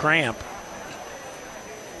battling a cramp.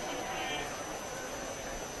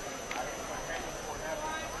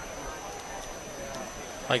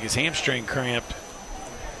 Like his hamstring cramped.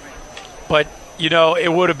 But, you know, it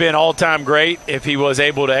would have been all-time great if he was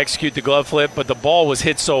able to execute the glove flip, but the ball was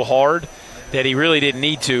hit so hard that he really didn't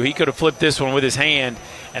need to. He could have flipped this one with his hand,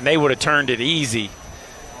 and they would have turned it easy.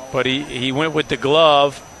 But he went with the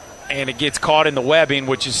glove, and it gets caught in the webbing,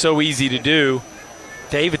 which is so easy to do.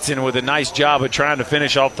 Davidson with a nice job of trying to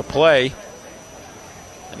finish off the play.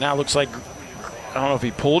 And now it looks like, I don't know if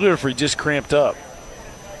he pulled it or if he just cramped up.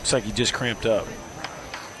 Looks like he just cramped up.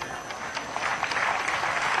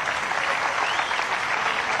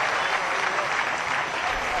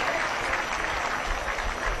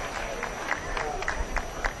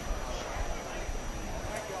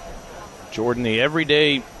 Jordan, the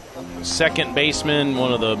everyday second baseman,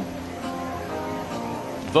 one of the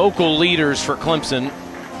vocal leaders for Clemson.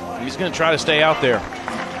 He's going to try to stay out there.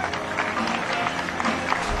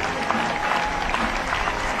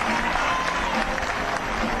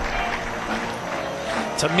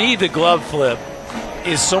 To me, the glove flip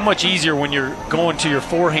is so much easier when you're going to your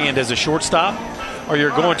forehand as a shortstop or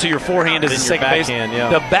you're going to your forehand as a second baseman. Yeah.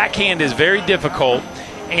 The backhand is very difficult.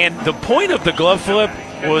 And the point of the glove flip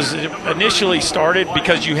was initially started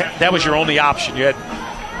because that was your only option. Your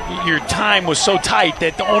time was so tight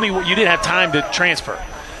that you didn't have time to transfer.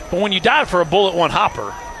 But when you dive for a bullet one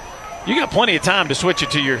hopper, you got plenty of time to switch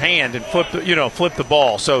it to your hand and flip the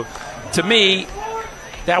ball. So to me,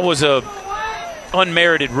 that was a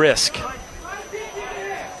unmerited risk.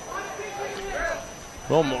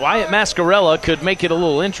 Well, Wyatt Mascarella could make it a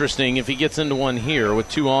little interesting if he gets into one here with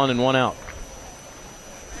 2 on and 1 out.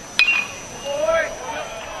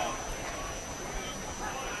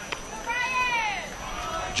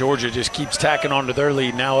 Georgia just keeps tacking onto their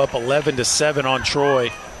lead, now up 11-7 on Troy.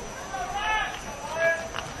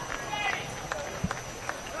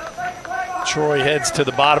 Troy heads to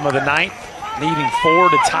the bottom of the 9th, needing 4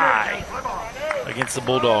 to tie against the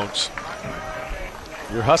Bulldogs.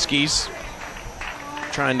 Your Huskies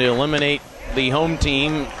trying to eliminate the home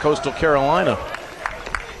team, Coastal Carolina.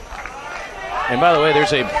 And by the way,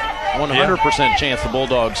 there's a 100% chance the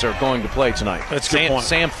Bulldogs are going to play tonight. That's a good point.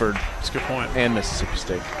 Samford. That's a good point. And Mississippi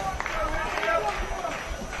State.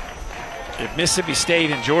 If Mississippi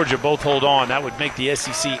State and Georgia both hold on, that would make the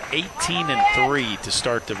SEC 18-3 to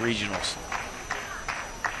start the regionals.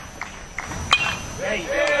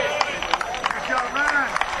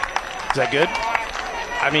 Is that good?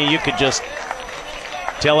 I mean, you could just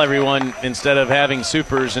tell everyone, instead of having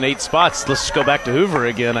supers in 8 spots, let's go back to Hoover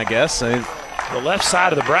again, I guess. The left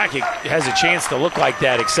side of the bracket has a chance to look like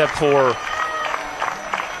that, except for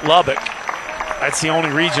Lubbock. That's the only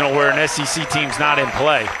regional where an SEC team's not in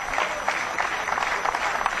play.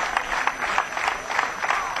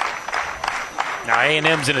 Now,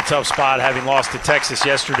 A&M's in a tough spot, having lost to Texas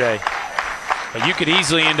yesterday. But you could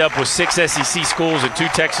easily end up with 6 SEC schools and 2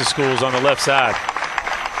 Texas schools on the left side.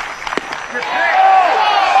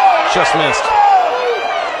 Just missed.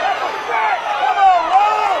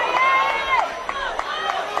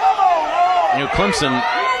 You know, Clemson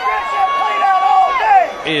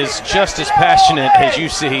is just as passionate, as you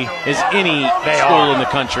see, as any school in the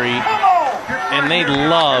country, and they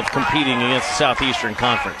love competing against the Southeastern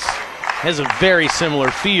Conference. It has a very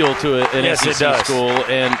similar feel to an SEC school,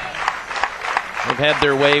 and They've had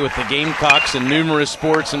their way with the Gamecocks in numerous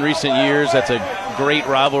sports in recent years. That's a great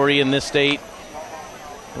rivalry in this state.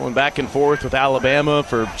 Going back and forth with Alabama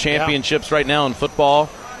for championships right now in football.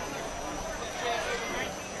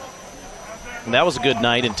 And that was a good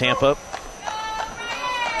night in Tampa.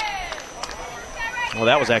 Well,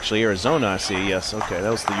 that was actually Arizona, I see. Yes, okay, that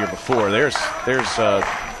was the year before. There's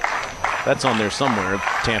that's on there somewhere,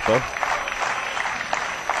 Tampa.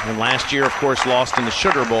 And last year, of course, lost in the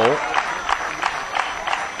Sugar Bowl.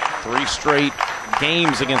 3 straight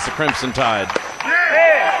games against the Crimson Tide.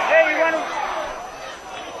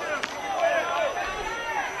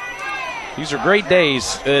 These are great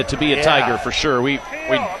days to be a Tiger for sure. We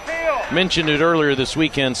mentioned it earlier this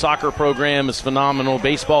weekend. Soccer program is phenomenal.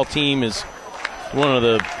 Baseball team is one of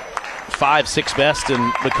the 5-6 best in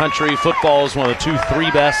the country. Football is one of the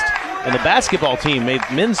 2-3 best. And the basketball team,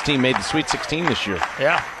 men's team, made the Sweet 16 this year.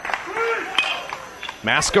 Yeah.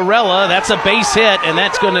 Mascarella, that's a base hit, and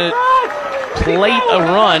that's going to plate a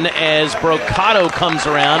run as Brocato comes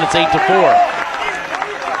around. It's 8-4.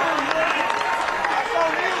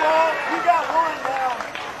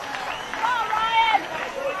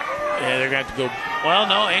 They're going to have to go. Well,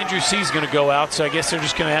 no, Andrew C's going to go out, so I guess they're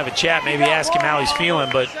just going to have a chat, maybe ask him how he's feeling.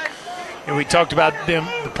 But we talked about them.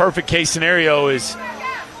 The perfect case scenario is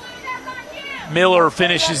Miller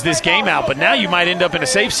finishes this game out, but now you might end up in a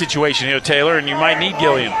safe situation here, Taylor, and you might need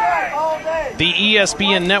Gilliam. The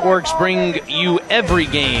ESPN networks bring you every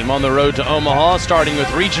game on the road to Omaha, starting with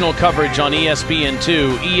regional coverage on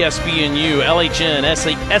ESPN2, ESPNU,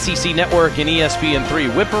 LHN, SEC Network, and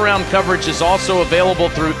ESPN3. Whip-around coverage is also available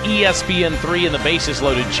through ESPN3 and the Bases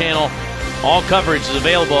Loaded channel. All coverage is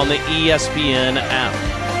available on the ESPN app.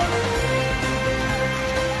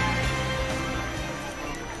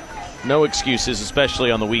 No excuses,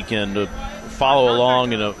 especially on the weekend, to follow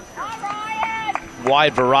along in a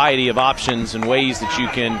wide variety of options and ways that you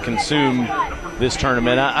can consume this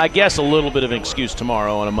tournament. I guess a little bit of an excuse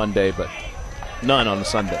tomorrow on a Monday, but none on a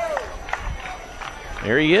Sunday.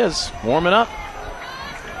 There he is, warming up.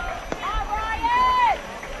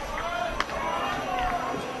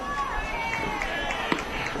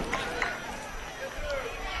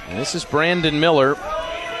 And this is Brandon Miller,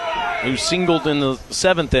 who singled in the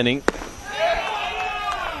 7th inning.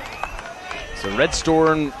 So Red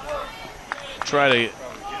Storm try to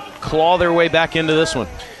claw their way back into this one.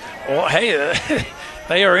 Well, hey,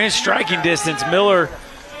 they are in striking distance. Miller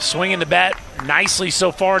swinging the bat nicely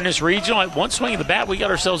so far in this regional. At one swing of the bat, we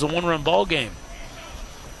got ourselves a 1-run ball game.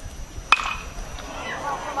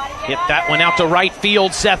 Hit that one out to right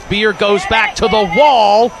field. Seth Beer goes back to the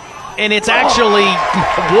wall, and it's actually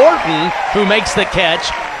Wharton who makes the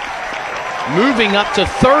catch. Moving up to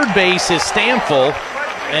third base is Stamfel.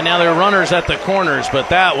 And now there are runners at the corners, but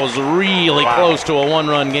that was really close to a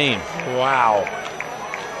 1-run game. Wow.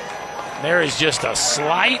 There is just a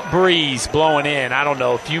slight breeze blowing in, I don't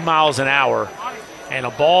know, a few miles an hour. And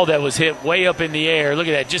a ball that was hit way up in the air. Look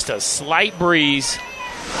at that, just a slight breeze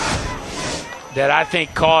that I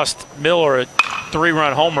think cost Miller a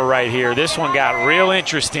 3-run homer right here. This one got real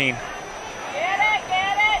interesting.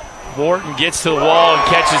 Wharton gets to the wall and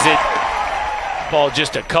catches it. Ball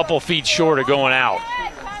just a couple feet short of going out.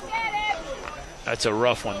 That's a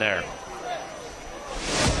rough one there.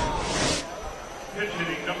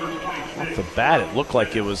 Off the bat, it looked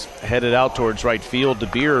like it was headed out towards right field to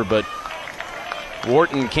Beer, but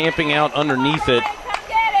Wharton camping out underneath it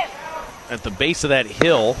at the base of that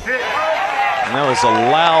hill. And that was a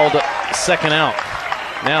loud second out.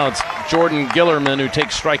 Now it's Jordan Gillerman who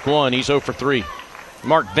takes strike 1. He's 0 for 3.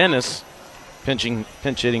 Mark Venice pinch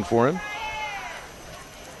hitting for him.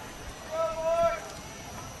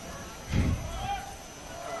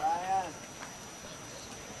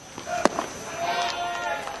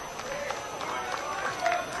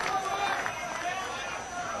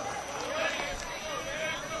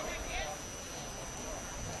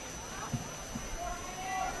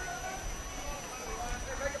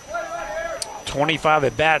 .25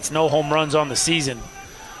 at bats, no home runs on the season.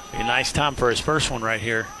 Be a nice time for his first one right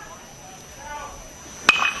here.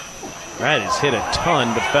 That is hit a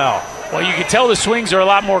ton, but foul. Well, you can tell the swings are a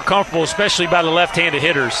lot more comfortable, especially by the left-handed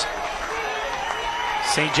hitters.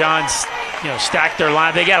 St. John's, stacked their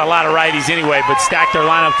line. They got a lot of righties anyway, but stacked their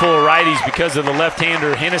lineup full of righties because of the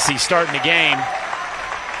left-hander Hennessy starting the game.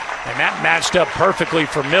 And that matched up perfectly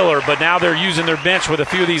for Miller, but now they're using their bench with a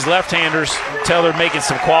few of these left-handers until they're making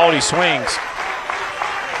some quality swings.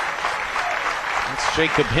 That's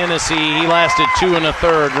Jacob Hennessy. He lasted 2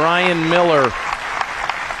 1/3. Ryan Miller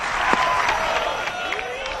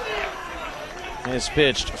has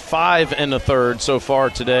pitched 5 1/3 so far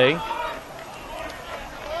today.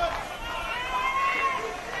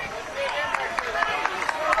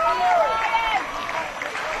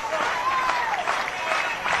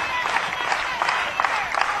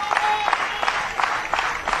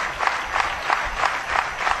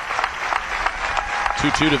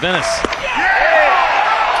 2-2 to Venice.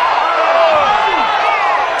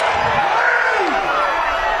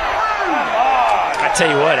 I tell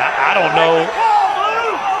you what, I don't know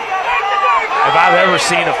if I've ever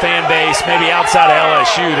seen a fan base, maybe outside of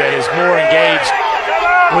LSU, that is more engaged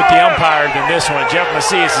with the umpire than this one. Jeff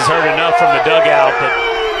Macias has heard enough from the dugout, but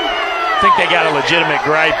I think they got a legitimate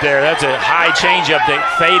gripe there. That's a high changeup that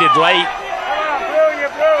faded late.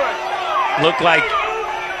 Looked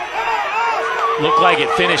like it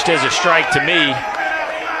finished as a strike to me,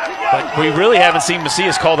 but we really haven't seen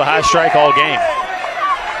Macias call the high strike all game.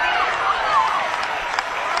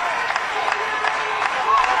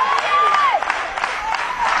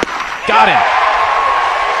 Got him.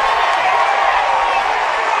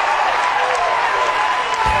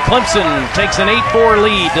 Clemson takes an 8-4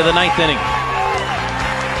 lead to the 9th inning.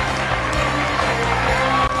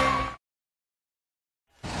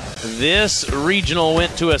 This regional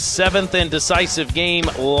went to a 7th and decisive game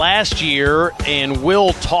last year, and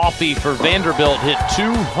Will Toffee for Vanderbilt hit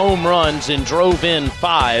 2 home runs and drove in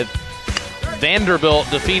 5. Vanderbilt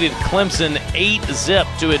defeated Clemson 8-zip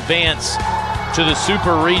to advance to the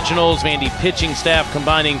Super Regionals. Vandy pitching staff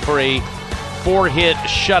combining for a 4-hit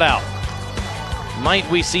shutout. Might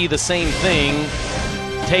we see the same thing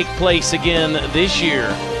take place again this year?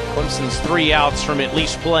 Clemson's 3 outs from at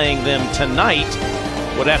least playing them tonight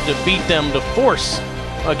would have to beat them to force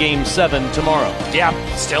a Game 7 tomorrow. Yeah,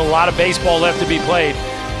 still a lot of baseball left to be played.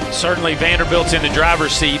 Certainly Vanderbilt's in the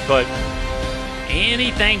driver's seat, but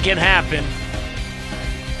anything can happen.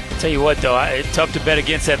 Tell you what, though, it's tough to bet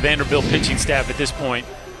against that Vanderbilt pitching staff at this point.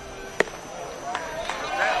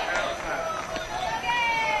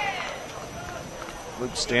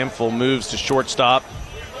 Luke Stamfel moves to shortstop,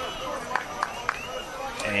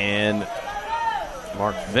 and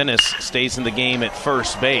Mark Venice stays in the game at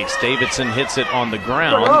first base. Davidson hits it on the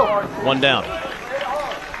ground. 1 down.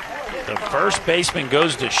 The first baseman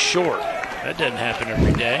goes to short. That doesn't happen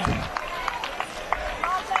every day.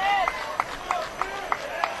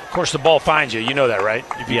 Of course, the ball finds you. You know that, right?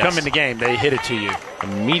 If you come in the game, they hit it to you.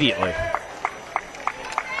 Immediately.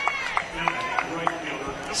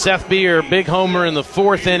 Seth Beer, big homer in the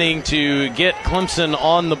 4th inning to get Clemson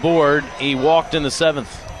on the board. He walked in the 7th.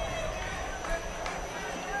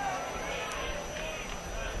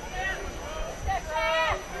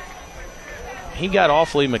 He got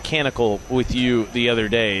awfully mechanical with you the other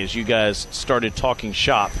day as you guys started talking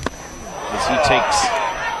shop, as he takes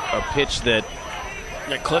a pitch that...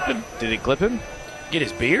 Did it clip him? Did it clip him? Get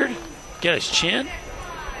his beard? Get his chin?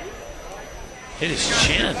 Hit his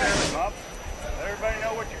chin. Everybody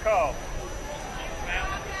know what you call.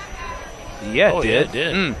 Yeah, it did. Yeah, it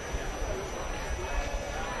did.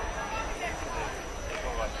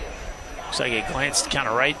 Looks like it glanced kind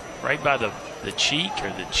of right by the cheek or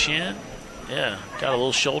the chin. Yeah, got a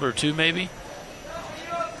little shoulder too, maybe.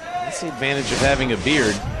 That's the advantage of having a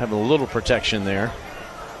beard, having a little protection there.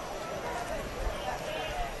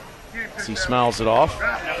 As he smiles it off.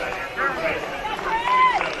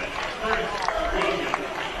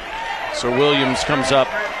 Sir Williams comes up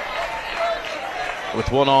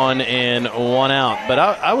with 1 on and 1 out. But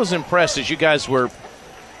I was impressed as you guys were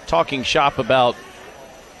talking shop about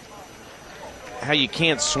how you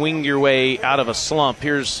can't swing your way out of a slump.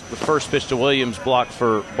 Here's the first pitch to Williams, blocked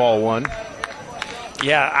for ball 1.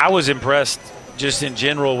 Yeah, I was impressed just in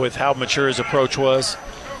general with how mature his approach was.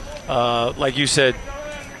 Like you said,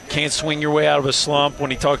 can't swing your way out of a slump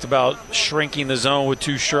when he talked about shrinking the zone with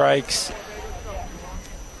 2 strikes.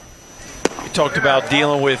 He talked about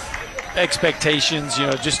dealing with expectations,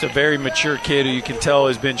 just a very mature kid who you can tell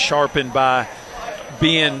has been sharpened by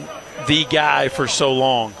being the guy for so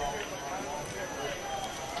long.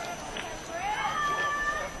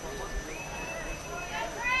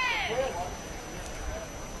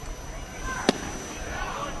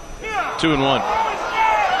 Two and 1.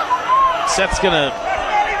 Seth's gonna.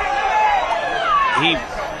 He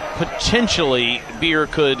potentially, Beer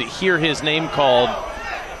could hear his name called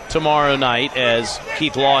tomorrow night, as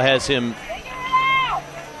Keith Law has him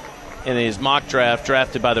in his mock draft,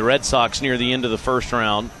 drafted by the Red Sox near the end of the 1st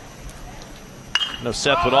round. I know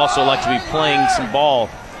Seth would also like to be playing some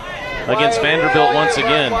ball against Vanderbilt once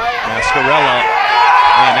again. Mascarella,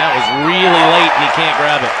 man, that was really late and he can't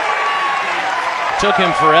grab it. Took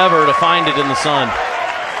him forever to find it in the sun.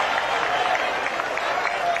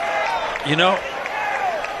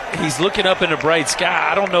 He's looking up in the bright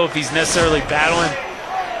sky. I don't know if he's necessarily battling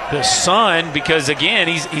the sun, because again,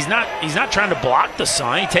 he's not trying to block the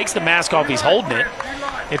sun. He takes the mask off, he's holding it.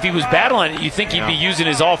 If he was battling it, you think he'd be using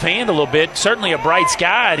his offhand a little bit. Certainly a bright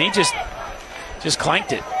sky, and he just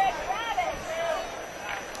clanked it.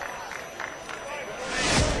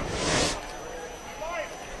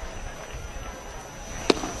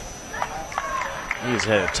 He's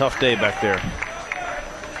had a tough day back there.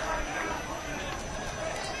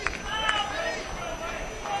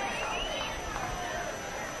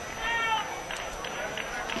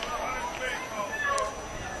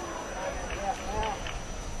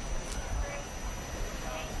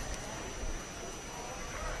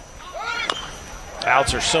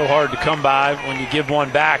 Outs are so hard to come by when you give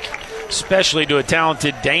one back, especially to a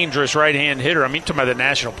talented, dangerous right-hand hitter. I mean, talking about the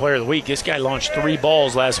National Player of the Week. This guy launched 3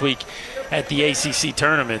 balls last week at the ACC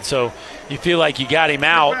tournament. So you feel like you got him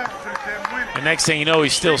out. The next thing you know,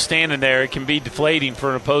 he's still standing there. It can be deflating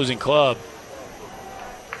for an opposing club.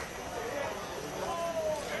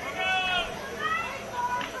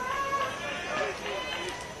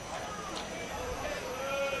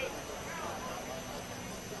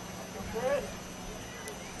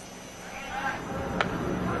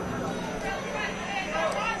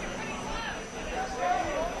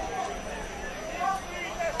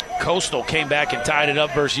 Coastal came back and tied it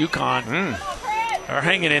up versus UConn. Are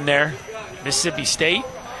hanging in there. Mississippi State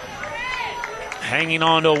hanging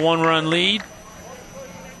on to a 1-run lead.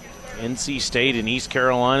 NC State and East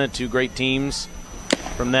Carolina, 2 great teams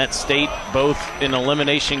from that state, both in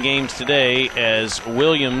elimination games today as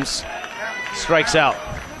Williams strikes out.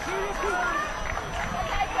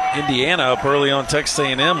 Indiana up early on Texas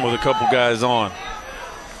A&M with a couple guys on.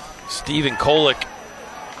 Stephen Kolick,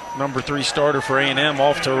 number 3 starter for A&M,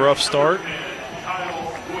 off to a rough start.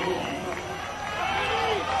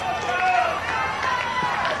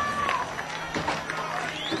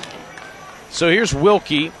 So here's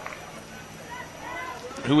Wilkie,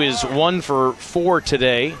 who is 1 for 4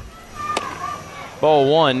 today.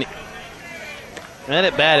 Ball 1. And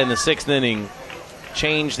at bat in the 6th inning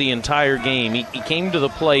changed the entire game. He came to the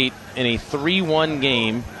plate in a 3-1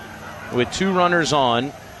 game with 2 runners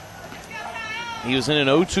on. He was in an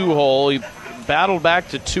 0-2 hole. He battled back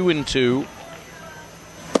to 2-2.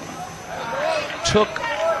 Took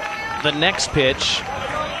the next pitch.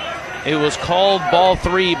 It was called ball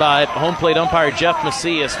 3 by home plate umpire Jeff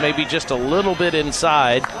Macias, maybe just a little bit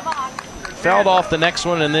inside. Fouled off the next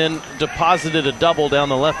one and then deposited a double down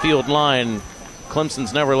the left field line.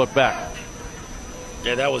 Clemson's never looked back.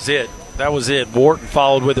 Yeah, that was it. That was it. Wharton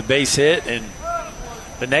followed with a base hit, and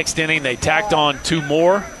the next inning they tacked on 2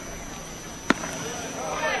 more.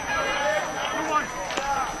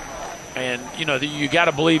 And, you know, you got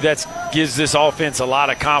to believe that gives this offense a lot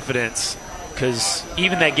of confidence, because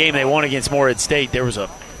even that game they won against Morehead State, there was a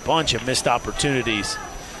bunch of missed opportunities.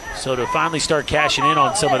 So to finally start cashing in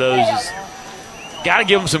on some of those is got to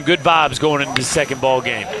give them some good vibes going into the second ball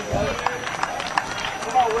game.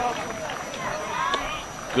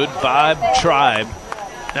 Good vibe tribe.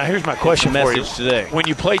 Now here's my question for you today. When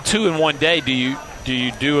you play 2 in one day, do you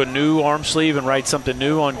do a new arm sleeve and write something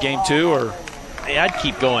new on game 2, or? Yeah, I'd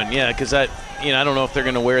keep going, yeah, because I don't know if they're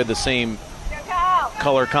going to wear the same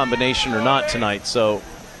color combination or not tonight, so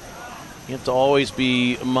you have to always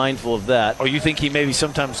be mindful of that. Or you think he maybe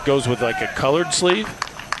sometimes goes with like a colored sleeve?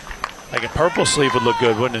 Like a purple sleeve would look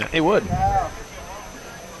good, wouldn't it? It would.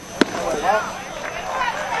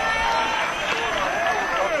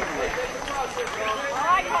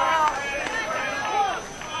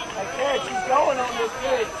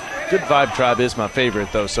 Good Vibe Tribe is my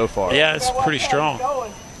favorite, though, so far. Yeah, it's pretty strong.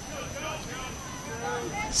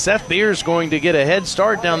 Seth Beer's going to get a head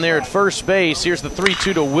start down there at first base. Here's the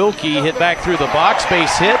 3-2 to Wilkie, hit back through the box,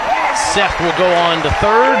 base hit. Seth will go on to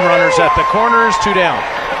third. Runners at the corners, 2 down.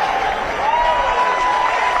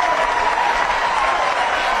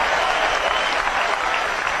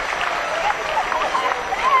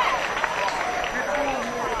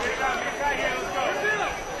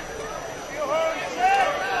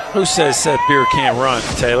 Who says Seth Beer can't run,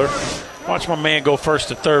 Taylor? Watch my man go first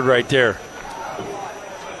to third right there.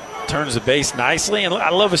 Turns the base nicely, and I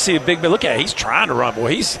love to see a big man. Look at it, he's trying to run.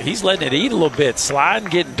 Boy, he's letting it eat a little bit, sliding,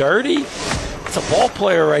 getting dirty. It's a ball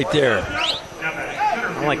player right there.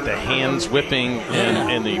 I like the hands whipping,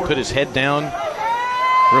 and you put his head down.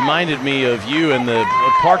 Reminded me of you in the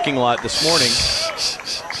parking lot this morning.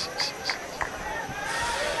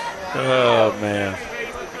 Oh, man.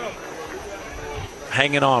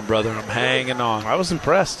 Hanging on, brother. I'm hanging on. I was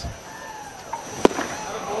impressed.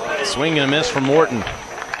 Swing and a miss from Wharton.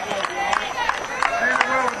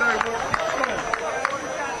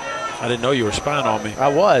 I didn't know you were spying on me. I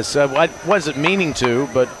was. I wasn't meaning to,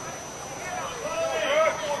 but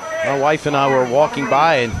my wife and I were walking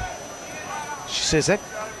by, and she says, "Is that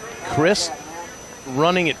Chris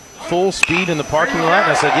running at full speed in the parking lot?"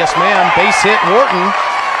 And I said, "Yes, ma'am." Base hit, Wharton.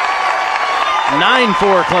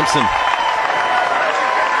 9-4 Clemson.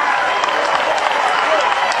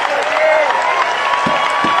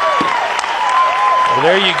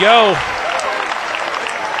 Well, there you go.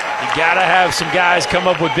 You got to have some guys come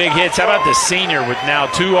up with big hits. How about the senior with now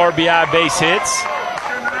 2 RBI base hits?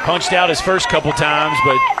 Punched out his first couple times,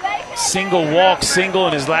 but single walk, single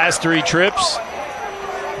in his last 3 trips.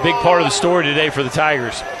 Big part of the story today for the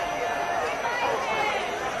Tigers.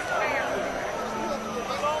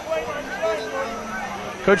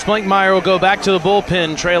 Coach Blankmeyer will go back to the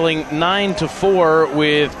bullpen, trailing 9-4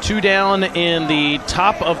 with 2 down in the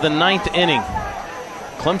top of the 9th inning.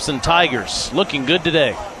 Clemson Tigers looking good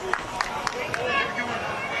today.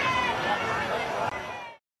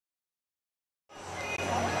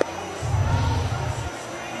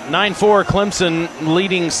 (9-4) Clemson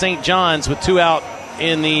leading St. John's with 2 out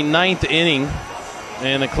in the 9th inning,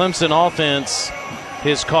 and the Clemson offense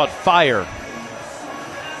has caught fire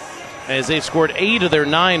as they've scored 8 of their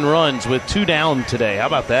 9 runs with 2 down today. How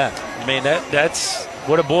about that? Man, that's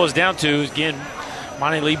what it boils down to. Again,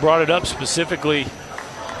 Monty Lee brought it up specifically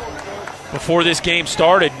before this game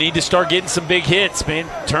started. Need to start getting some big hits, man.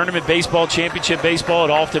 Tournament baseball, championship baseball,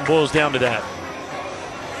 it often boils down to that.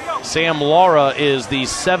 Sam Laura is the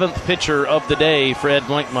 7th pitcher of the day for Ed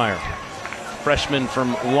Blankmeyer. Freshman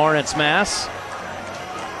from Lawrence, Mass.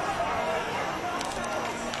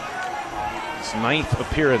 His 9th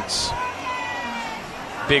appearance.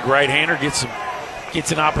 Big right-hander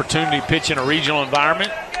gets an opportunity to pitch in a regional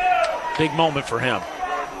environment. Big moment for him.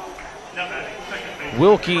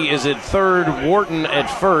 Wilkie is at third, Wharton at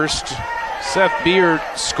first. Seth Beard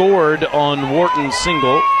scored on Wharton's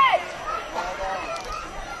single.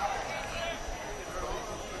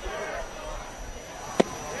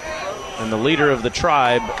 And the leader of the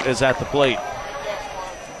tribe is at the plate.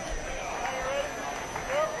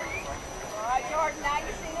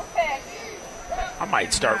 I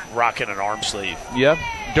might start rocking an arm sleeve. Yeah,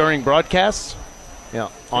 during broadcasts? Yeah,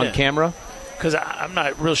 on camera? Because I'm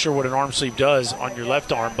not real sure what an arm sleeve does on your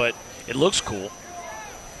left arm, but it looks cool.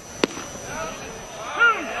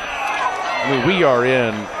 I mean, we are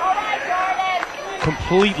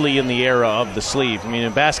completely in the era of the sleeve. I mean,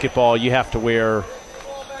 in basketball, you have to wear,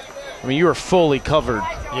 I mean, you are fully covered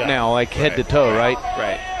now, like head to toe, right?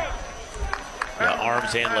 Right. Yeah,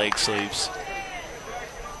 arms and leg sleeves.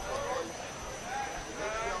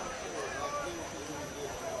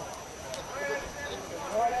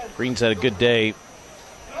 Green's had a good day.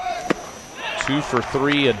 2 for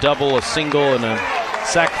 3, a double, a single, and a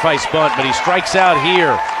sacrifice bunt, but he strikes out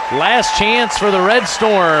here. Last chance for the Red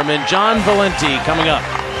Storm, and John Valenti coming up.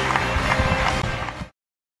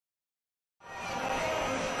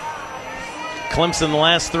 Clemson the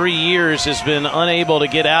last 3 years has been unable to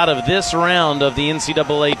get out of this round of the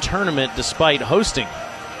NCAA tournament despite hosting.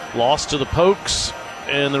 Lost to the Pokes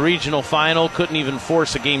in the regional final, couldn't even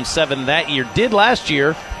force a Game 7 that year. Did last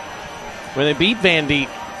year when they beat Vandy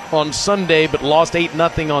on Sunday but lost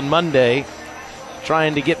 8-0 on Monday.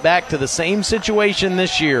 Trying to get back to the same situation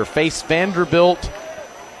this year. Face Vanderbilt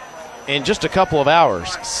in just a couple of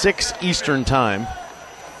hours, 6 Eastern time.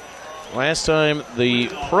 Last time the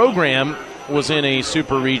program was in a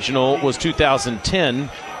super regional was 2010.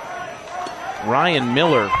 Ryan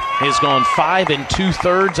Miller has gone 5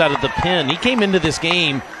 2/3 out of the pen. He came into this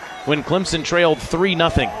game when Clemson trailed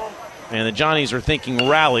 3-0. And the Johnnies are thinking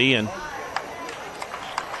rally, and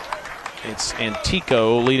it's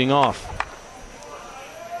Antico leading off.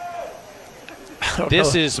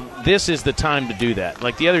 This is the time to do that.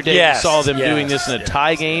 Like the other day, we saw them doing this in a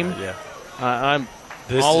tie game. I'm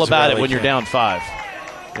all about it when you're down 5.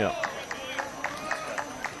 Yeah.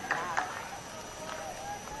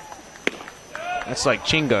 That's like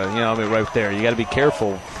Chinga, I mean, right there. You got to be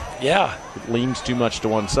careful. Yeah. It leans too much to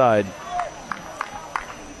one side.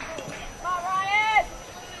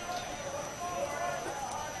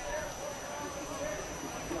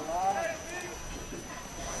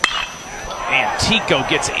 Antico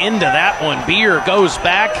gets into that one. Beer goes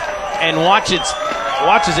back and watches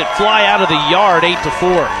it fly out of the yard,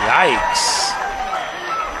 8-4. Yikes.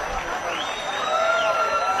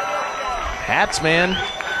 Hats, man,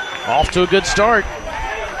 off to a good start.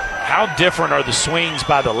 How different are the swings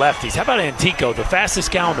by the lefties? How about Antico, the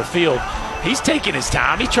fastest guy on the field? He's taking his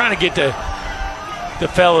time. He's trying to get the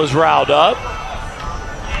fellows riled up.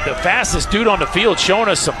 The fastest dude on the field, showing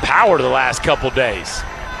us some power the last couple days.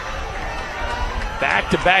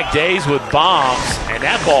 Back-to-back days with bombs, and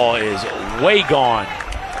that ball is way gone.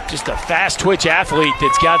 Just a fast twitch athlete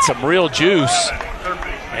that's got some real juice.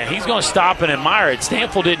 And he's going to stop and admire it.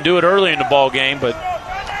 Stanfield didn't do it early in the ball game, but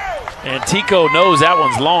Antico knows that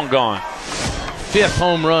one's long gone. 5th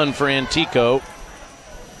home run for Antico.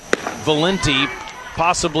 Valenti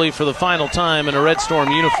possibly for the final time in a Red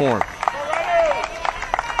Storm uniform.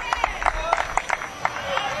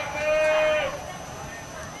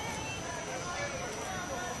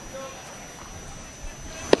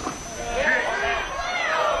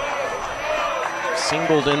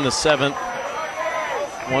 singled in the 7th.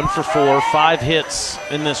 1 for 4, 5 hits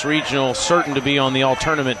in this regional, certain to be on the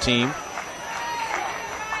all-tournament team.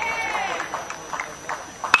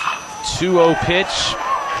 2-0 pitch,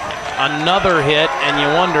 another hit, and you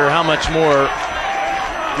wonder how much more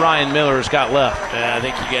Ryan Miller's got left. Yeah, I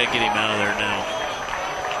think you got to get him out of there now.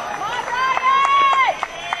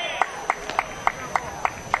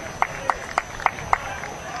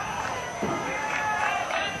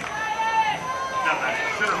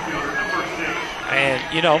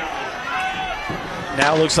 And, you know,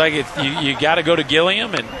 now it looks like you got to go to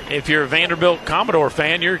Gilliam. And if you're a Vanderbilt Commodore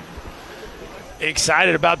fan, you're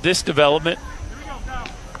excited about this development.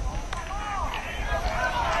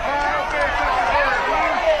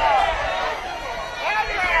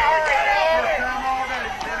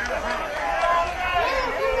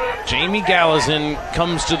 Jamie Gallazin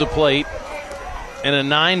comes to the plate in a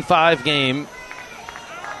 9-5 game.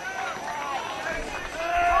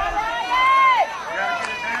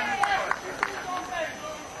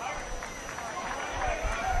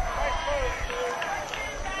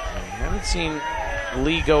 Seen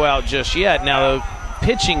Lee go out just yet. Now the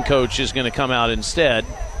pitching coach is going to come out instead,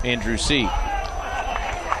 Andrew C. Now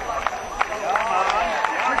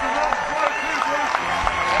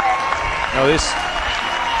this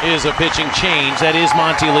is a pitching change. That is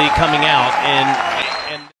Monty Lee coming out,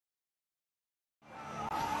 and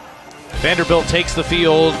Vanderbilt takes the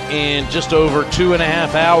field in just over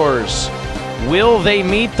 2.5 hours. Will they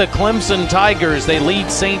meet the Clemson Tigers? They lead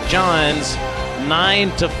St. John's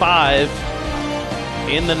 9-5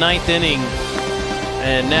 in the 9th inning.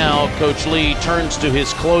 And now Coach Lee turns to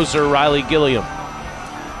his closer, Riley Gilliam.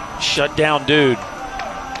 Shut down dude.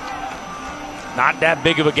 Not that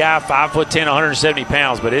big of a guy, 5'10", 170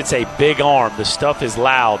 pounds, but it's a big arm. The stuff is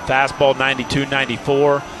loud. Fastball 92,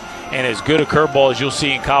 94, and as good a curveball as you'll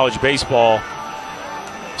see in college baseball.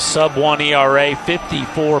 Sub-1 ERA,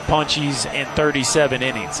 54 punchies in 37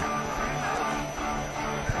 innings.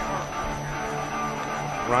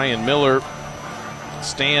 Ryan Miller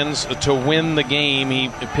stands to win the game. He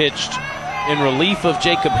pitched in relief of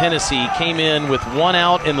Jacob Hennessy, came in with 1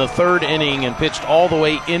 out in the 3rd inning and pitched all the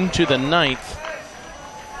way into the 9th.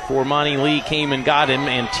 For Monty Lee came and got him,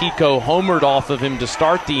 and Tico homered off of him to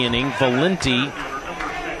start the inning. Valenti,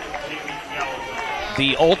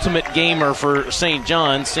 the ultimate gamer for St.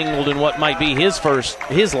 John, singled in what might be his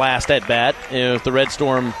last at bat if the Red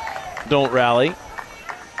Storm don't rally.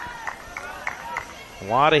 A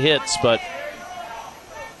lot of hits, but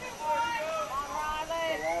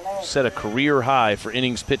set a career high for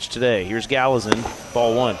innings pitched today. Here's Gallazin,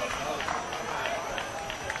 ball 1.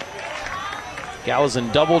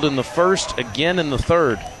 Gallazin doubled in the 1st, again in the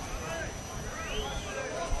 3rd.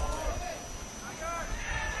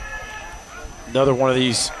 Another one of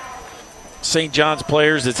these St. John's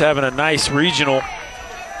players that's having a nice regional.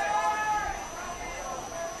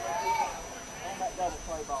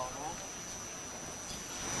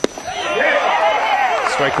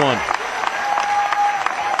 Strike 1.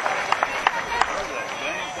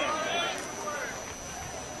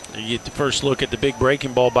 You get the first look at the big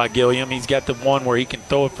breaking ball by Gilliam. He's got the one where he can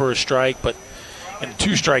throw it for a strike, but in a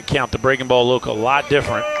 2-strike count, the breaking ball look a lot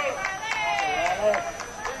different.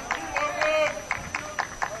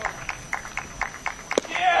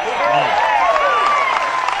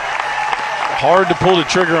 Hard to pull the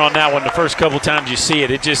trigger on that one the first couple times you see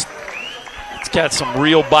it. It's got some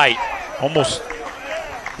real bite. Almost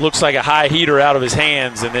looks like a high heater out of his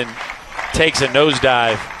hands and then takes a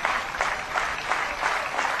nosedive.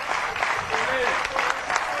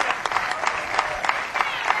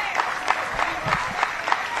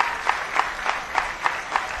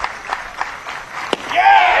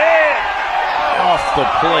 Off the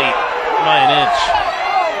plate by an inch.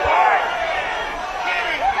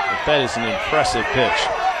 But that is an impressive pitch.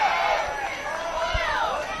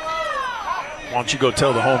 Why don't you go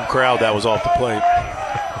tell the home crowd that was off the plate?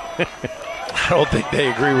 I don't think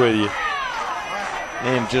they agree with you. I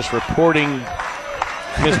am just reporting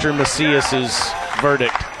Mr. Macias's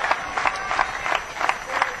verdict.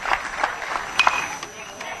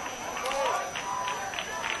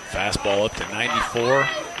 Fastball up to 94.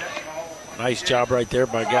 Nice job right there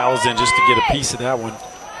by Gallazin just to get a piece of that one.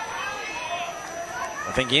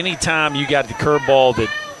 I think anytime you got the curveball that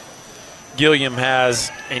Gilliam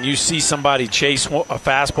has and you see somebody chase a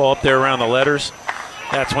fastball up there around the letters,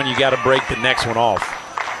 that's when you got to break the next one off.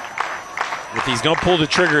 If he's going to pull the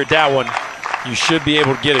trigger at that one, you should be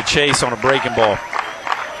able to get a chase on a breaking ball.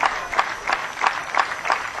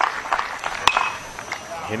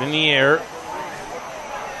 Hit in the air.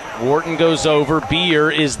 Wharton goes over.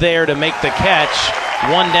 Beer is there to make the catch.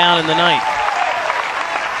 1 down in the 9th.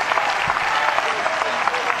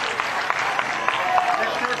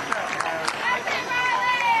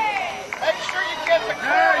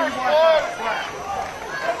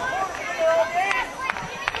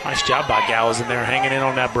 job by Gallows in there, hanging in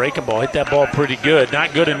on that breaking ball. Hit that ball pretty good.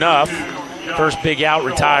 Not good enough. First big out,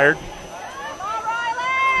 retired.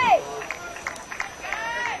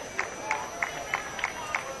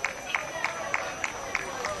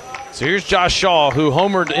 So here's Josh Shaw, who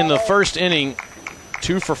homered in the first inning,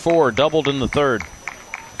 2 for 4, doubled in the third.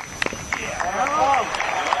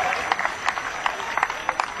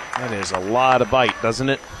 That is a lot of bite, doesn't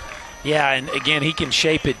it? Yeah, and again, he can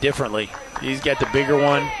shape it differently. He's got the bigger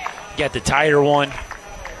one, got the tighter one,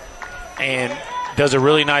 and does a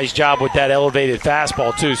really nice job with that elevated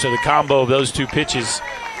fastball, too. So the combo of those two pitches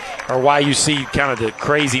are why you see kind of the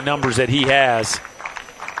crazy numbers that he has.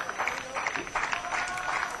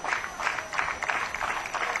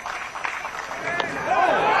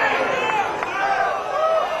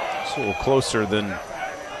 It's a little closer than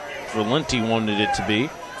Valenti wanted it to be.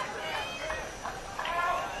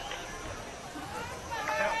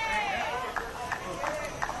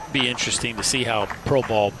 Be interesting to see how Pro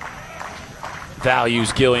Ball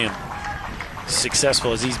values Gilliam,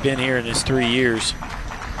 successful as he's been here in his 3 years.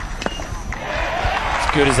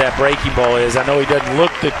 As good as that breaking ball is, I know he doesn't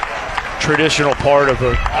look the traditional part of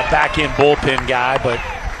a back-end bullpen guy, but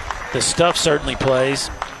the stuff certainly plays.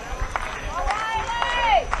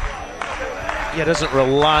 Yeah, doesn't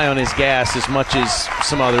rely on his gas as much as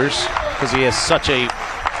some others because he has such a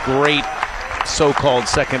great so-called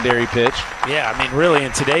secondary pitch. Yeah, I mean, really,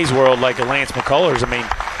 in today's world, like a Lance McCullers, I mean,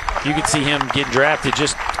 you could see him getting drafted,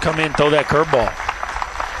 just come in, throw that curveball.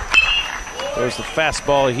 There's the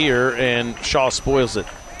fastball here, and Shaw spoils it.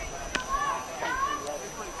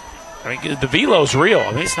 I mean, the velo's real.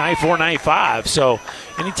 I mean, it's 94, 95. So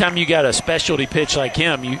anytime you got a specialty pitch like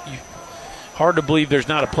him, you hard to believe there's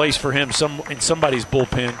not a place for him in somebody's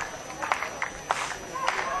bullpen.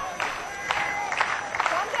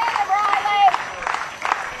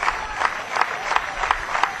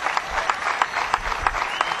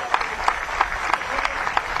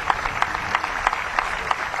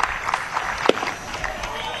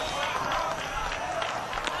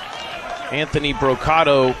 Anthony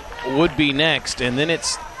Brocato would be next, and then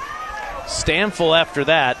it's Stanfill after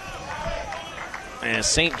that. As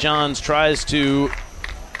St. John's tries to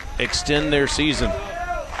extend their season.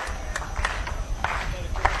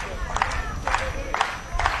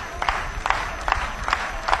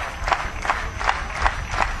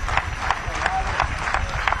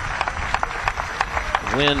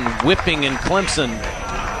 Lynn whipping in Clemson,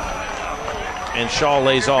 and Shaw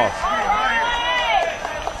lays off.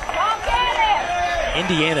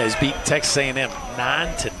 Indiana has beaten Texas A&M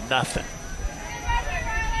 9-0.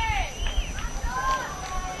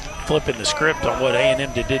 Flipping the script on what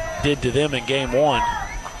A&M did to them in game one.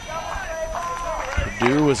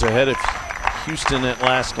 Purdue was ahead of Houston at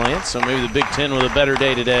last glance, so maybe the Big Ten with a better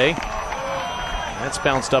day today. That's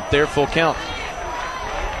bounced up there, full count.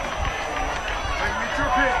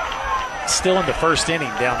 Still in the first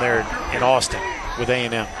inning down there in Austin with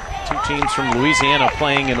A&M. Two teams from Louisiana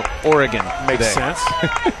playing in Oregon. Makes today. sense.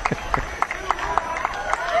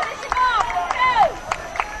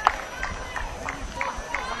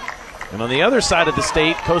 And on the other side of the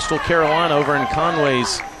state, Coastal Carolina over in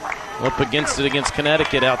Conway's up against it against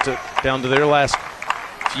Connecticut down to their last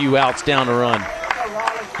few outs down to run.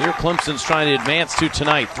 Here Clemson's trying to advance to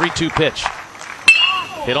tonight. 3-2 pitch.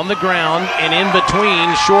 Hit on the ground and in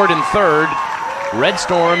between short and third. Red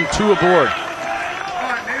Storm 2 aboard.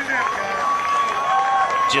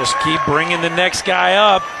 Just keep bringing the next guy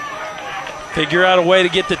up. Figure out a way to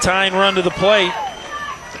get the tying run to the plate.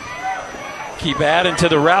 Keep adding to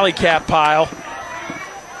the rally cap pile.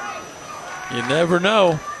 You never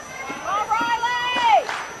know.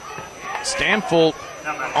 Stanfill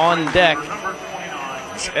on deck.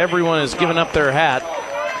 Everyone has given up their hat.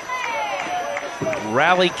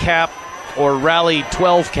 Rally cap or rally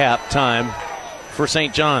 12 cap time for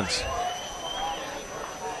St. John's.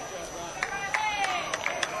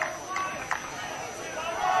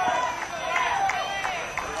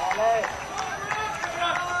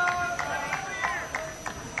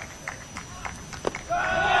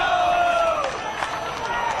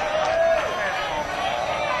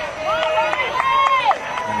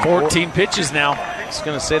 Pitches now. I was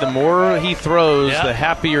going to say, the more he throws, the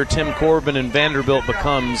happier Tim Corbin and Vanderbilt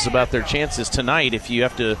becomes about their chances tonight if you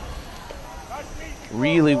have to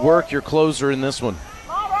really work your closer in this one.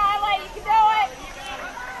 All right, Riley, you can do it.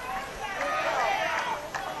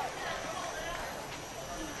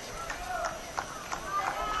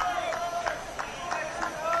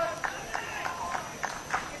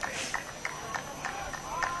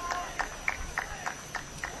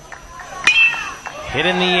 Hit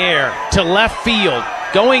in the air to left field.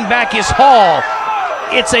 Going back is Hall.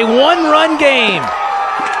 It's a one-run game.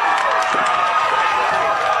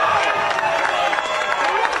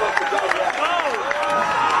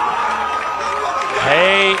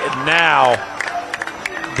 Hey, now,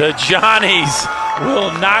 the Johnnies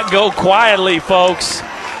will not go quietly, folks.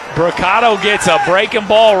 Bricado gets a breaking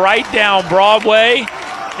ball right down Broadway,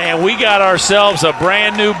 and we got ourselves a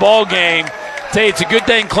brand new ball game. Tell you, it's a good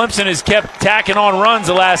thing Clemson has kept tacking on runs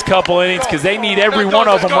the last couple innings because they need every one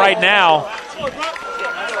of them right now.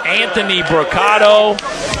 Anthony Bricado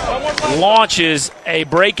launches a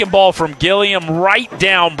breaking ball from Gilliam right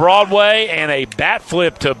down Broadway and a bat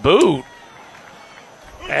flip to boot,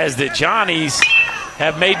 as the Johnnies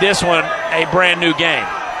have made this one a brand new game.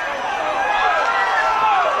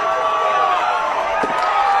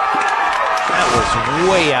 That was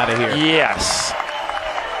way out of here. Yes.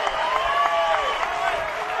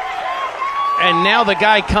 And now the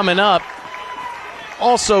guy coming up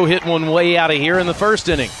also hit one way out of here in the first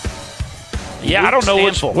inning. Yeah, I don't know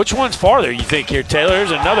which one's farther you think here, Taylor.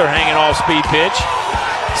 Here's another hanging off speed pitch.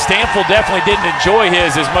 Stanfield definitely didn't enjoy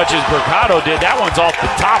his as much as Bricado did. That one's off the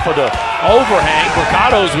top of the overhang.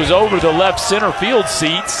 Bricado's was over the left center field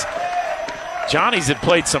seats. Johnny's had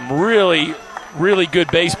played some really, really good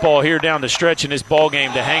baseball here down the stretch in this ball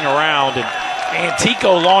game to hang around. And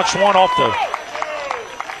Antico launched one off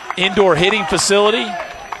the indoor hitting facility.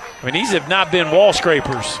 I mean, these have not been wall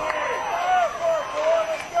scrapers.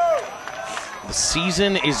 The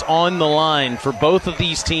season is on the line for both of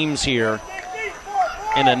these teams here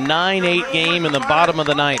in a 9-8 game in the bottom of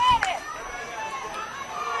the ninth.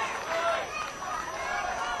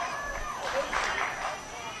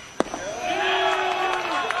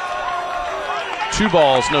 Two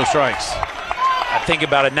balls, no strikes. I think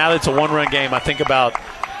about it now that it's a one-run game. I think about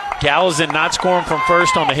Gallazin not scoring from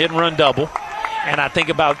first on the hit-and-run double, and I think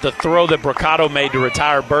about the throw that Bricado made to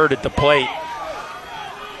retire Bird at the plate.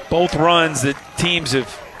 Both runs that teams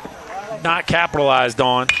have not capitalized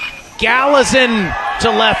on. Gallazin to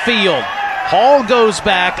left field. Hall goes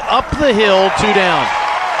back up the hill, 2 down.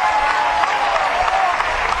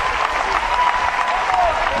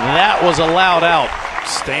 That was allowed out.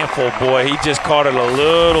 Stanfield, boy, he just caught it a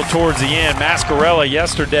little towards the end. Mascarella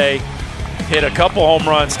yesterday hit a couple home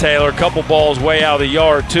runs, Taylor, a couple balls way out of the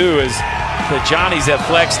yard too, as the Johnnies have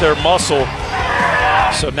flexed their muscle.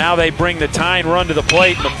 So now they bring the tying run to the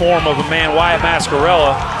plate in the form of a man, Wyatt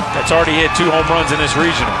Mascarella, that's already hit 2 home runs in this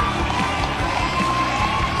regional.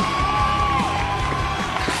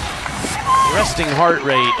 Resting heart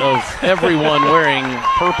rate of everyone wearing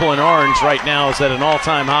purple and orange right now is at an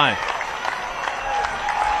all-time high.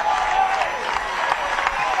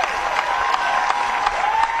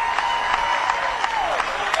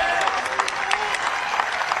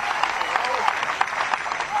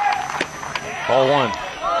 Ball 1.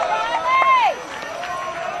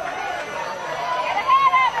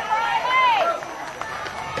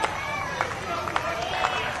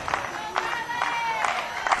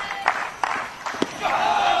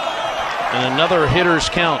 And another hitter's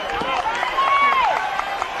count.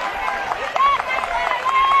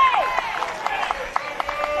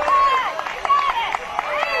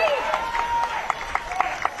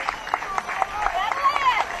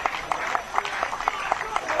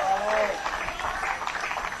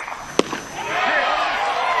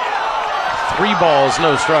 Three balls,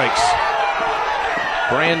 no strikes.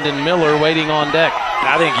 Brandon Miller waiting on deck.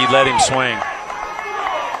 I think you'd let him swing.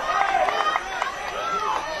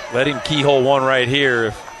 Let him keyhole one right here.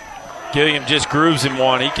 If Gilliam just grooves him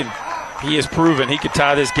one, he has proven he could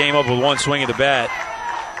tie this game up with one swing of the bat.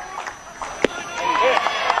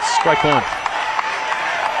 Strike 1.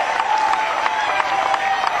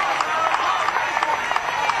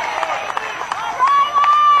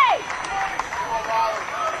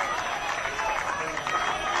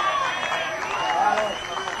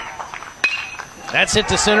 That's hit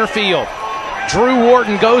to center field. Drew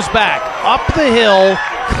Wharton goes back up the hill.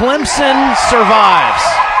 Clemson survives.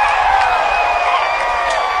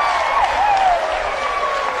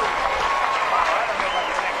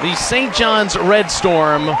 The St. John's Red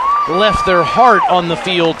Storm left their heart on the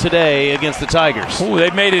field today against the Tigers. Ooh,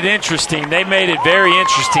 they made it interesting. They made it very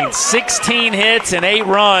interesting. 16 hits and 8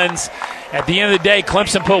 runs. At the end of the day,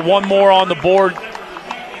 Clemson put one more on the board,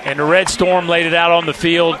 and the Red Storm laid it out on the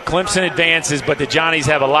field. Clemson advances, but the Johnnies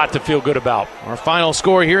have a lot to feel good about. Our final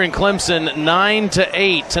score here in Clemson,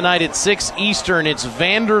 9-8. Tonight at 6 Eastern, it's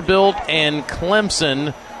Vanderbilt and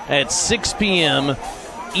Clemson at 6 p.m.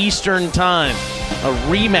 Eastern Time. A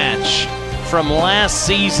rematch from last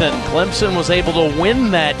season. Clemson was able to win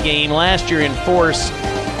that game last year and force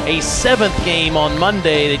a 7th game on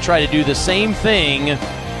Monday. They try to do the same thing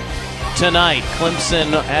tonight.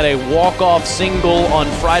 Clemson had a walk-off single on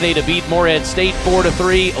Friday to beat Morehead State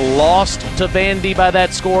 4-3. Lost to Vandy by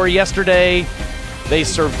that score yesterday. They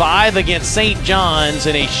survive against St. John's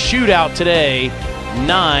in a shootout today,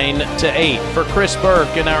 9-8. For Chris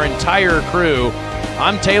Burke and our entire crew,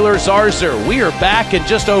 I'm Taylor Zarzer. We are back in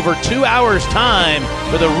just over 2 hours' time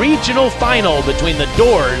for the regional final between the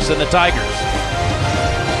Doors and the Tigers.